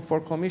working for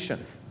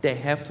commission. They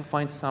have to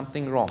find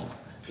something wrong.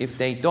 If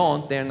they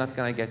don't, they're not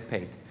going to get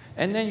paid.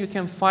 And then you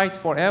can fight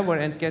forever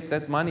and get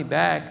that money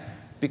back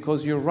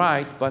because you're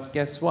right, but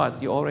guess what?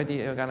 You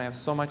already are going to have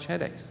so much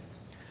headaches.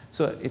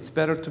 So it's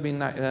better to be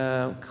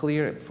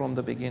clear from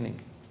the beginning.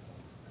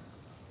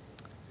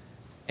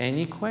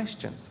 Any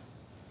questions?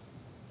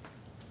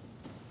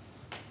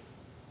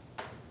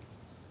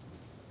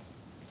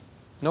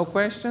 No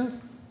questions?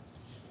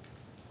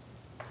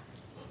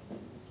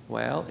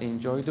 Well,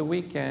 enjoy the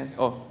weekend.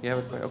 Oh, you have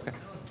a question? Okay.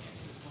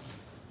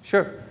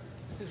 Sure.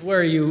 This is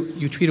where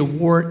you treat a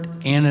wart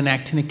and an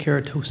actinic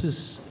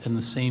keratosis in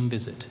the same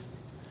visit.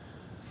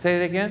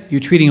 Say it again?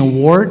 You're treating a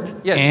wart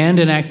Yes. and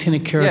an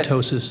actinic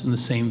keratosis in the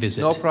same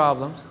visit. No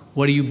problems.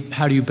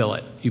 How do you bill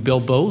it? You bill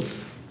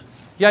both?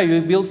 Yeah,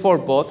 you bill for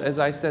both. As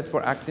I said,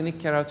 for actinic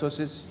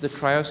keratosis, the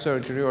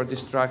cryosurgery or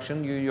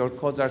distraction, your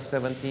codes are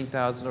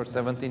 17,000 or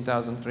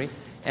 17,003.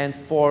 And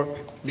for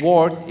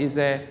wart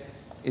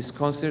is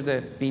considered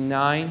a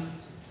benign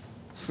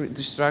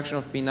distraction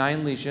of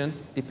benign lesion.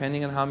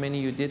 Depending on how many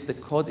you did, the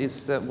code is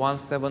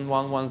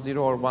 17110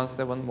 or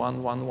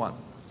 17111.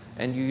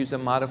 And you use a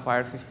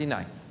modifier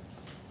 59.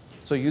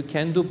 So you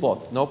can do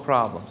both, no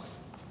problems.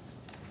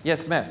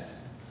 Yes, ma'am.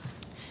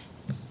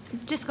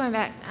 Just going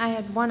back, I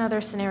had one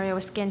other scenario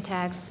with skin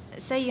tags.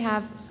 Say you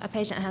have a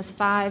patient that has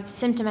 5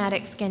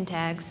 symptomatic skin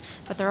tags,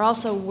 but they're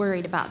also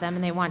worried about them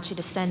and they want you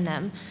to send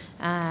them.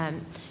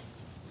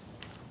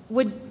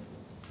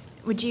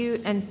 Would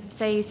you, and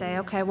you say,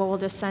 okay, well, we'll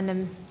just send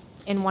them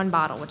in one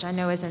bottle, which I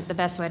know isn't the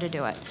best way to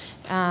do it.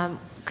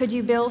 Could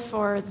you bill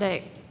for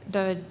the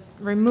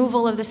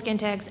removal of the skin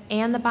tags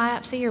and the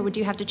biopsy, or would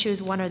you have to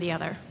choose one or the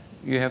other?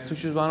 You have to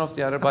choose one of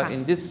the other, but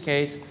in this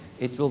case,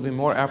 it will be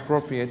more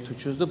appropriate to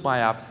choose the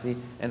biopsy,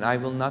 and I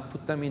will not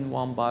put them in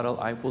one bottle.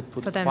 I will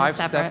put them 5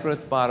 separate.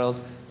 separate bottles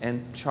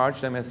and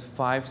charge them as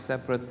 5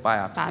 separate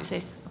biopsies.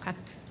 Biopsies, okay.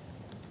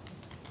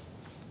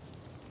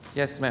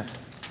 Yes, ma'am.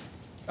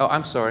 Oh,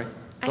 I'm sorry. Go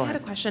I had a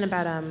ahead. question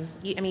about,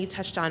 you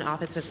touched on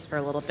office visits for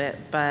a little bit,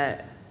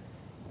 but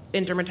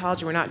in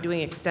dermatology, we're not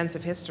doing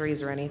extensive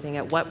histories or anything.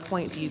 At what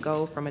point do you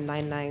go from a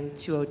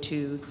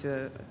 99202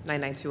 to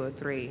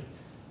 99203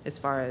 as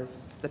far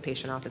as the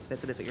patient office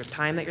visit? Is it your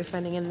time that you're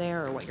spending in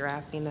there or what you're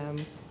asking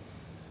them?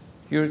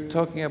 You're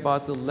talking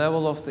about the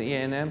level of the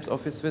E&M's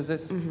office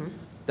visits? Mm-hmm.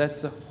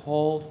 That's a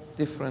whole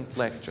different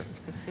lecture.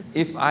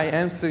 If I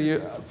answer you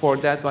for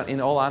that one,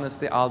 in all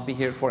honesty, I'll be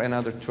here for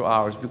another 2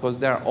 hours because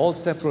there are all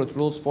separate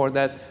rules for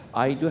that.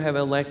 I do have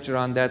a lecture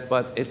on that,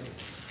 but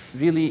it's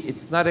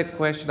not a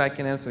question I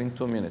can answer in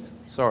 2 minutes.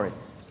 Sorry.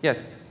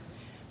 Yes?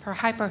 For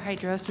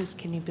hyperhidrosis,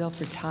 can you bill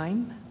for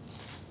time?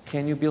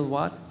 Can you bill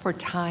what? For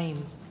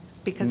time.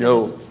 Because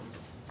No.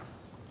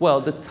 Well,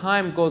 the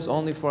time goes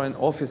only for an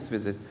office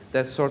visit.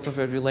 That's sort of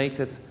a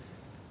related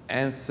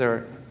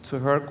answer to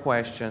her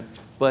question,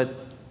 but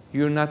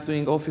you're not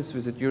doing office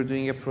visit, you're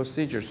doing a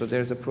procedure, so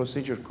there's a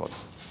procedure code.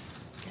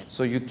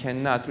 So you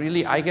cannot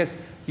really, I guess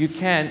you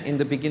can in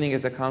the beginning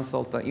as a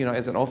consultant,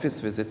 as an office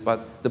visit,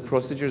 but the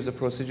procedure is a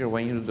procedure.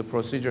 When you do the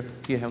procedure,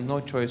 you have no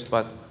choice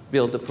but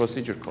bill the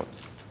procedure code,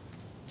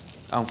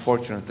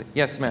 unfortunately.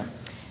 Yes, ma'am.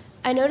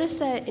 I noticed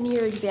that in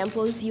your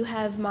examples, you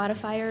have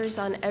modifiers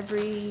on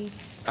every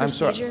I'm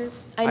sorry. procedure.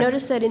 I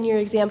noticed that in your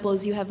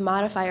examples, you have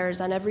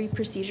modifiers on every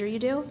procedure you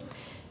do.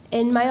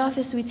 In my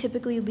office, we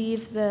typically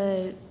leave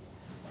the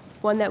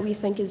one that we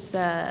think is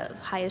the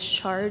highest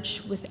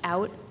charge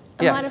without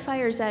a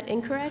modifier. Is that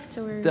incorrect?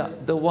 Or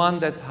The one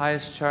that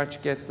highest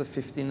charge gets the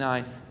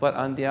 59, but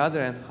on the other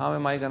end, how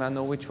am I going to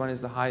know which one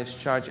is the highest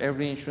charge?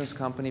 Every insurance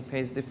company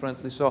pays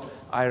differently, so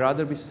I'd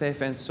rather be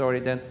safe and sorry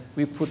than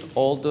we put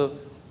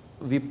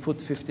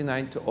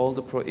 59 to all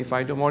the if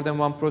I do more than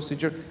one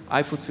procedure,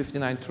 I put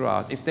 59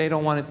 throughout. If they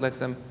don't want it, let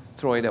them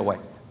throw it away.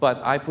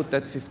 But I put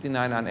that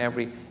 59 on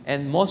every,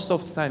 and most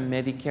of the time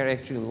Medicare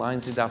actually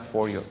lines it up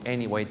for you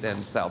anyway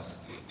themselves.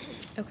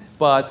 Okay.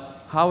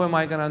 But how am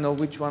I going to know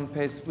which one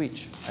pays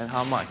which and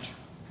how much?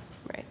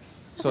 Right.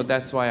 So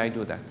that's why I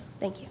do that.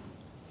 Thank you.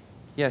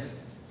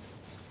 Yes.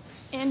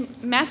 In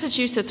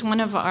Massachusetts, one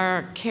of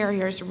our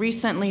carriers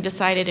recently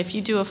decided if you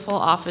do a full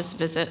office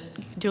visit,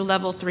 do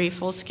level 3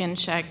 full skin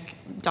check,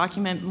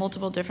 document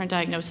multiple different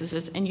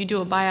diagnoses, and you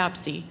do a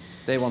biopsy,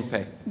 they won't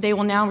pay. They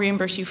will now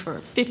reimburse you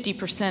for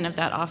 50% of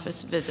that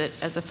office visit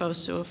as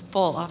opposed to a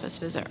full office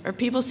visit. Are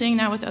people seeing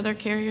that with other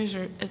carriers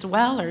as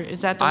well, or is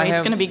that the way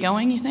it's going to be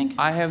going, you think?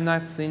 I have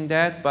not seen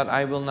that, but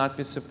I will not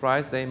be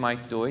surprised they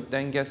might do it.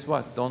 Then guess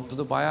what? Don't do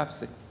the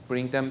biopsy.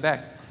 Bring them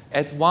back.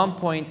 At one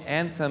point,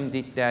 Anthem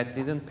did that,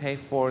 didn't pay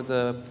for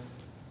the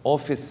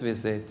office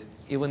visit,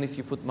 even if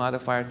you put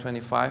modifier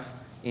 25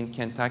 in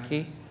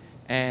Kentucky.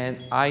 And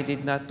I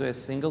did not do a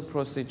single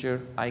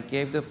procedure. I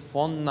gave the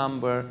phone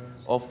number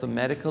of the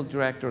medical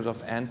directors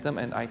of Anthem,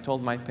 and I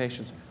told my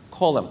patients,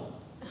 call them.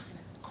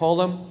 Call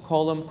them,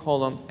 call them, call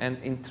them. And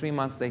in 3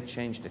 months, they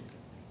changed it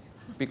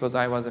because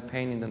I was a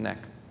pain in the neck.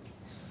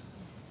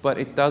 But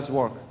it does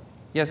work.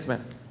 Yes,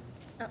 ma'am.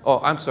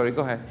 Oh, I'm sorry.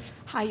 Go ahead.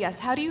 Hi, yes.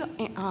 How do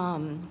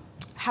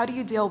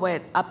you deal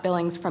with up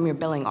billings from your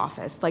billing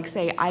office? Like,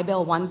 say I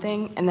bill one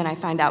thing, and then I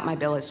find out my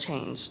bill has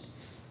changed.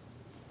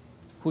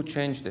 Who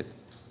changed it?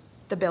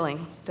 The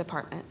billing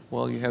department.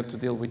 Well, you have to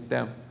deal with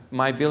them.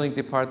 My billing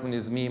department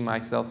is me,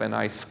 myself, and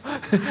I. So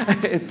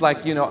it's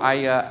like,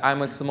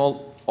 I'm a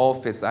small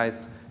office.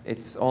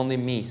 It's only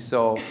me.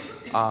 So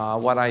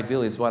what I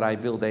bill is what I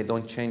bill. They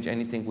don't change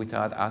anything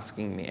without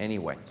asking me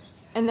anyway.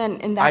 And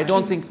then in that I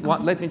don't think,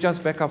 let me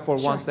just back up for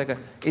 1 second.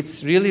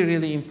 It's really,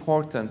 really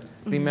important.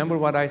 Mm-hmm. Remember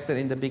what I said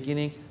in the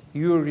beginning?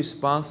 You're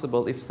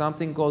responsible. If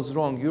something goes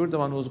wrong, you're the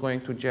one who's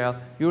going to jail,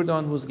 you're the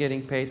one who's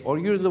getting paid, or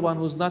you're the one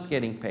who's not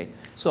getting paid.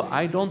 So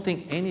I don't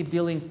think any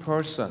billing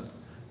person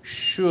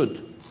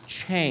should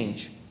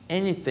change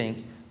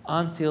anything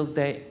until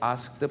they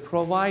ask the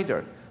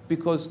provider.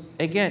 Because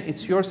again,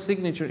 it's your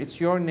signature,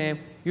 it's your name,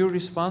 you're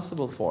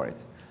responsible for it.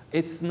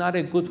 It's not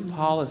a good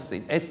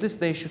policy. At least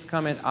they should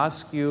come and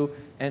ask you,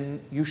 and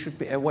you should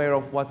be aware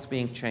of what's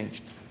being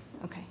changed.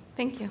 Okay,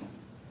 thank you.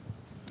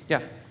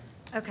 Yeah.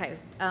 Okay,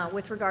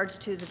 with regards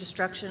to the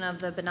destruction of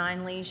the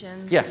benign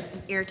lesions,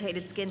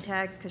 irritated skin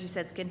tags, because you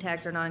said skin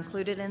tags are not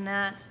included in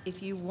that.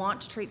 If you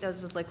want to treat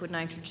those with liquid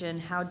nitrogen,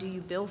 how do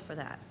you bill for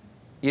that?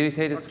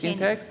 Irritated skin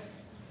tags?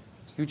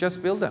 You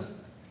just bill them.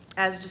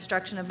 As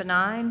destruction of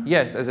benign?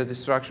 Yes, as a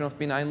destruction of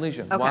benign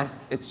lesion. Okay.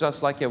 It's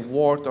just like a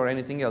wart or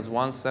anything else,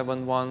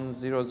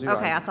 17100.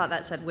 Okay, I thought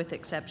that said with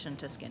exception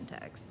to skin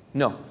tags.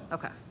 No.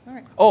 Okay, all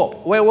right.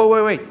 Oh,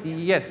 wait.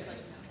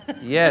 Yes.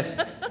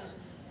 Yes.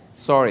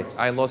 Sorry,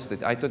 I lost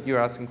it. I thought you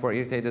were asking for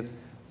irritated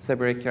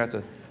seborrheic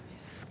keratosis.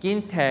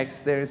 Skin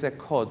tags, there is a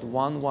code,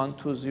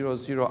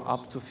 11200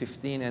 up to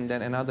 15, and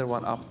then another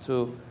one up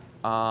to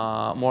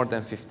more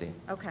than 15.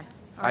 Okay.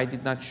 I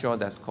did not show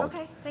that code.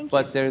 Okay, thank you.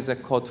 But there is a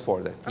code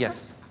for that. Okay.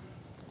 Yes.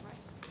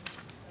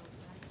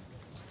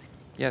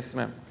 Yes,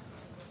 ma'am.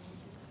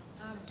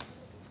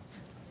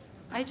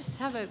 I just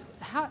have a,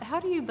 how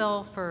do you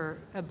bill for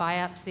a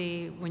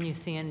biopsy when you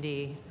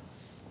CND?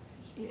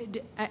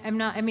 I'm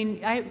not, I mean,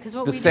 because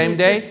what The we do same is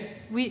day? just,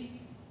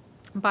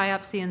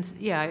 biopsy and,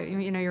 yeah,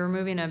 you're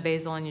removing a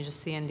basal and you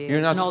just CND. You're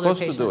It's not an older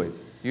supposed to do it.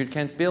 patient. You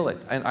can't bill it,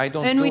 and I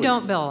don't And do we it.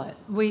 don't bill it.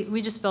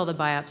 We just bill the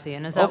biopsy,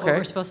 and is that what Okay.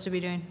 we're supposed to be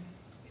doing?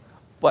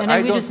 But And I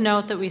then we don't- just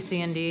note that we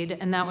CND'd,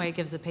 and that way it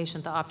gives the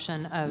patient the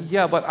option of.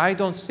 Yeah, but I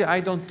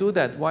don't do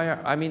that.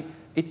 I mean,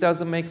 it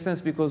doesn't make sense,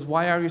 because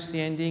why are you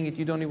CNDing it?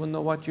 You don't even know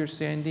what you're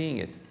CNDing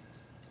it.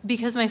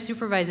 Because my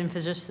supervising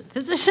physician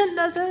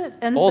does it,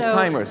 and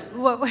Old-timers.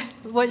 so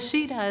what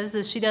she does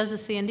is she does the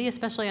CND,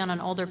 especially on an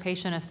older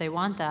patient if they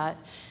want that.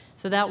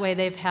 So that way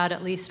they've had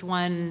at least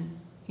one,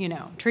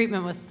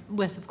 treatment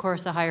with of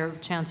course a higher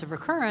chance of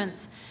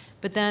recurrence.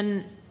 But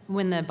then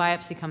when the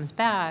biopsy comes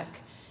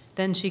back,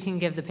 then she can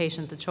give the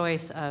patient the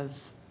choice of,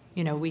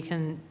 we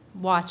can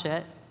watch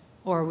it,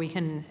 or we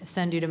can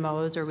send you to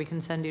Mohs, or we can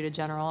send you to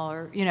general,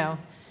 or Yeah.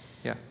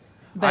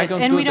 But, we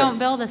that. don't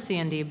bill the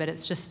CND, but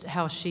it's just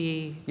how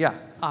she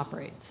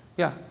operates.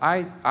 Yeah,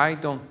 I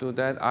don't do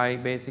that. I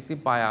basically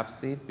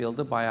biopsy, build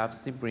the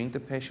biopsy, bring the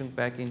patient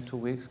back in 2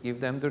 weeks, give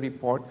them the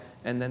report,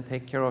 and then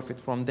take care of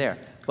it from there.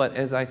 But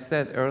as I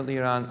said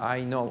earlier on, I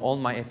know all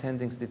my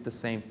attendings did the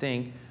same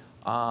thing.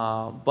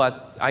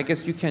 But I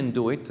guess you can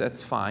do it,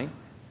 that's fine.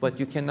 But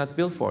you cannot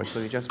bill for it, so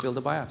you just build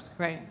a biopsy.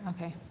 Right,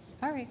 okay.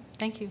 All right,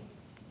 thank you.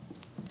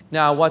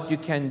 Now, what you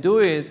can do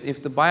is,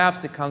 if the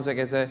biopsy comes back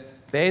as a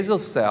basal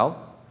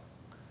cell,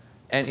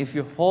 and if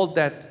you hold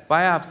that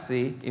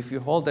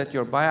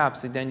your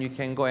biopsy, then you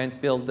can go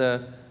and bill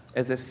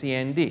as a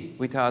CND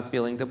without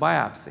billing the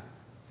biopsy.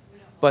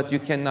 But you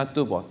cannot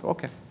do both.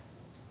 Okay.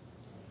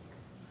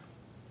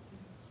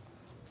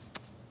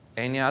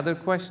 Any other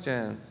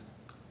questions?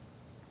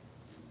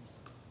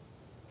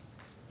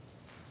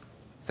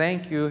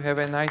 Thank you. Have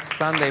a nice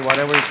Sunday,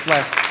 whatever is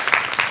left.